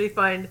 you can usually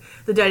find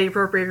the daddy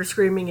appropriator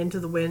screaming into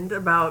the wind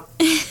about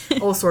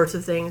all sorts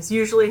of things.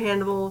 Usually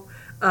handle,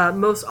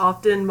 most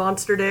often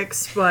monster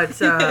dicks, but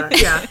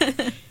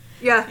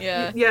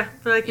yeah,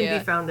 but I can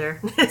be found there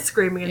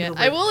screaming into the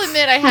wind. I will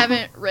admit I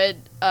haven't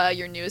read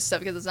your newest stuff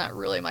because it's not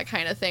really my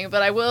kind of thing,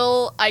 but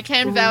I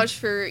can vouch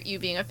for you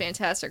being a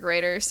fantastic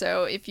writer,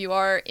 so if you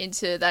are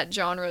into that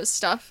genre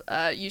stuff,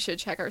 you should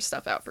check our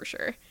stuff out for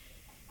sure.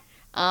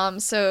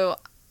 So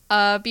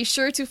be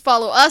sure to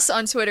follow us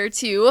on Twitter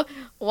too,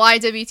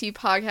 YWT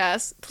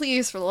Podcast.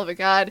 Please, for the love of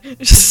God,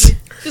 just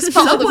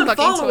follow the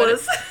fucking Twitter.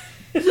 Us.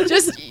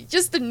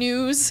 just the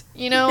news,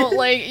 you know,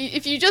 like,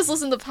 if you just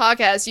listen to the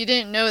podcast, you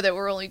didn't know that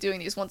we're only doing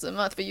these once a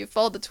month, but you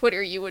followed the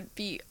Twitter, you would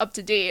be up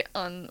to date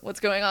on what's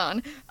going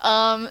on.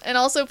 And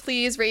also,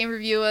 please rate and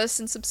review us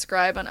and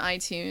subscribe on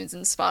iTunes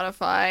and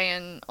Spotify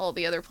and all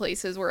the other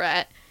places we're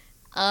at.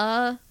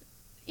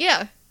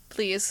 Yeah,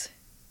 please.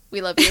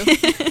 We love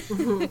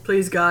you.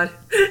 Please, God.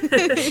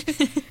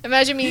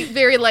 Imagine me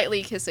very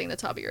lightly kissing the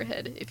top of your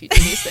head if you do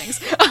these things.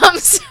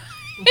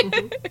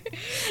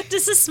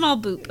 Just a small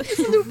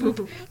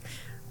boop.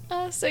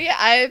 So yeah,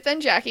 I've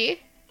been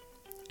Jackie.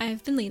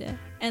 I've been Lita,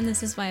 and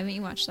this is Why Haven't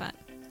You Watched That?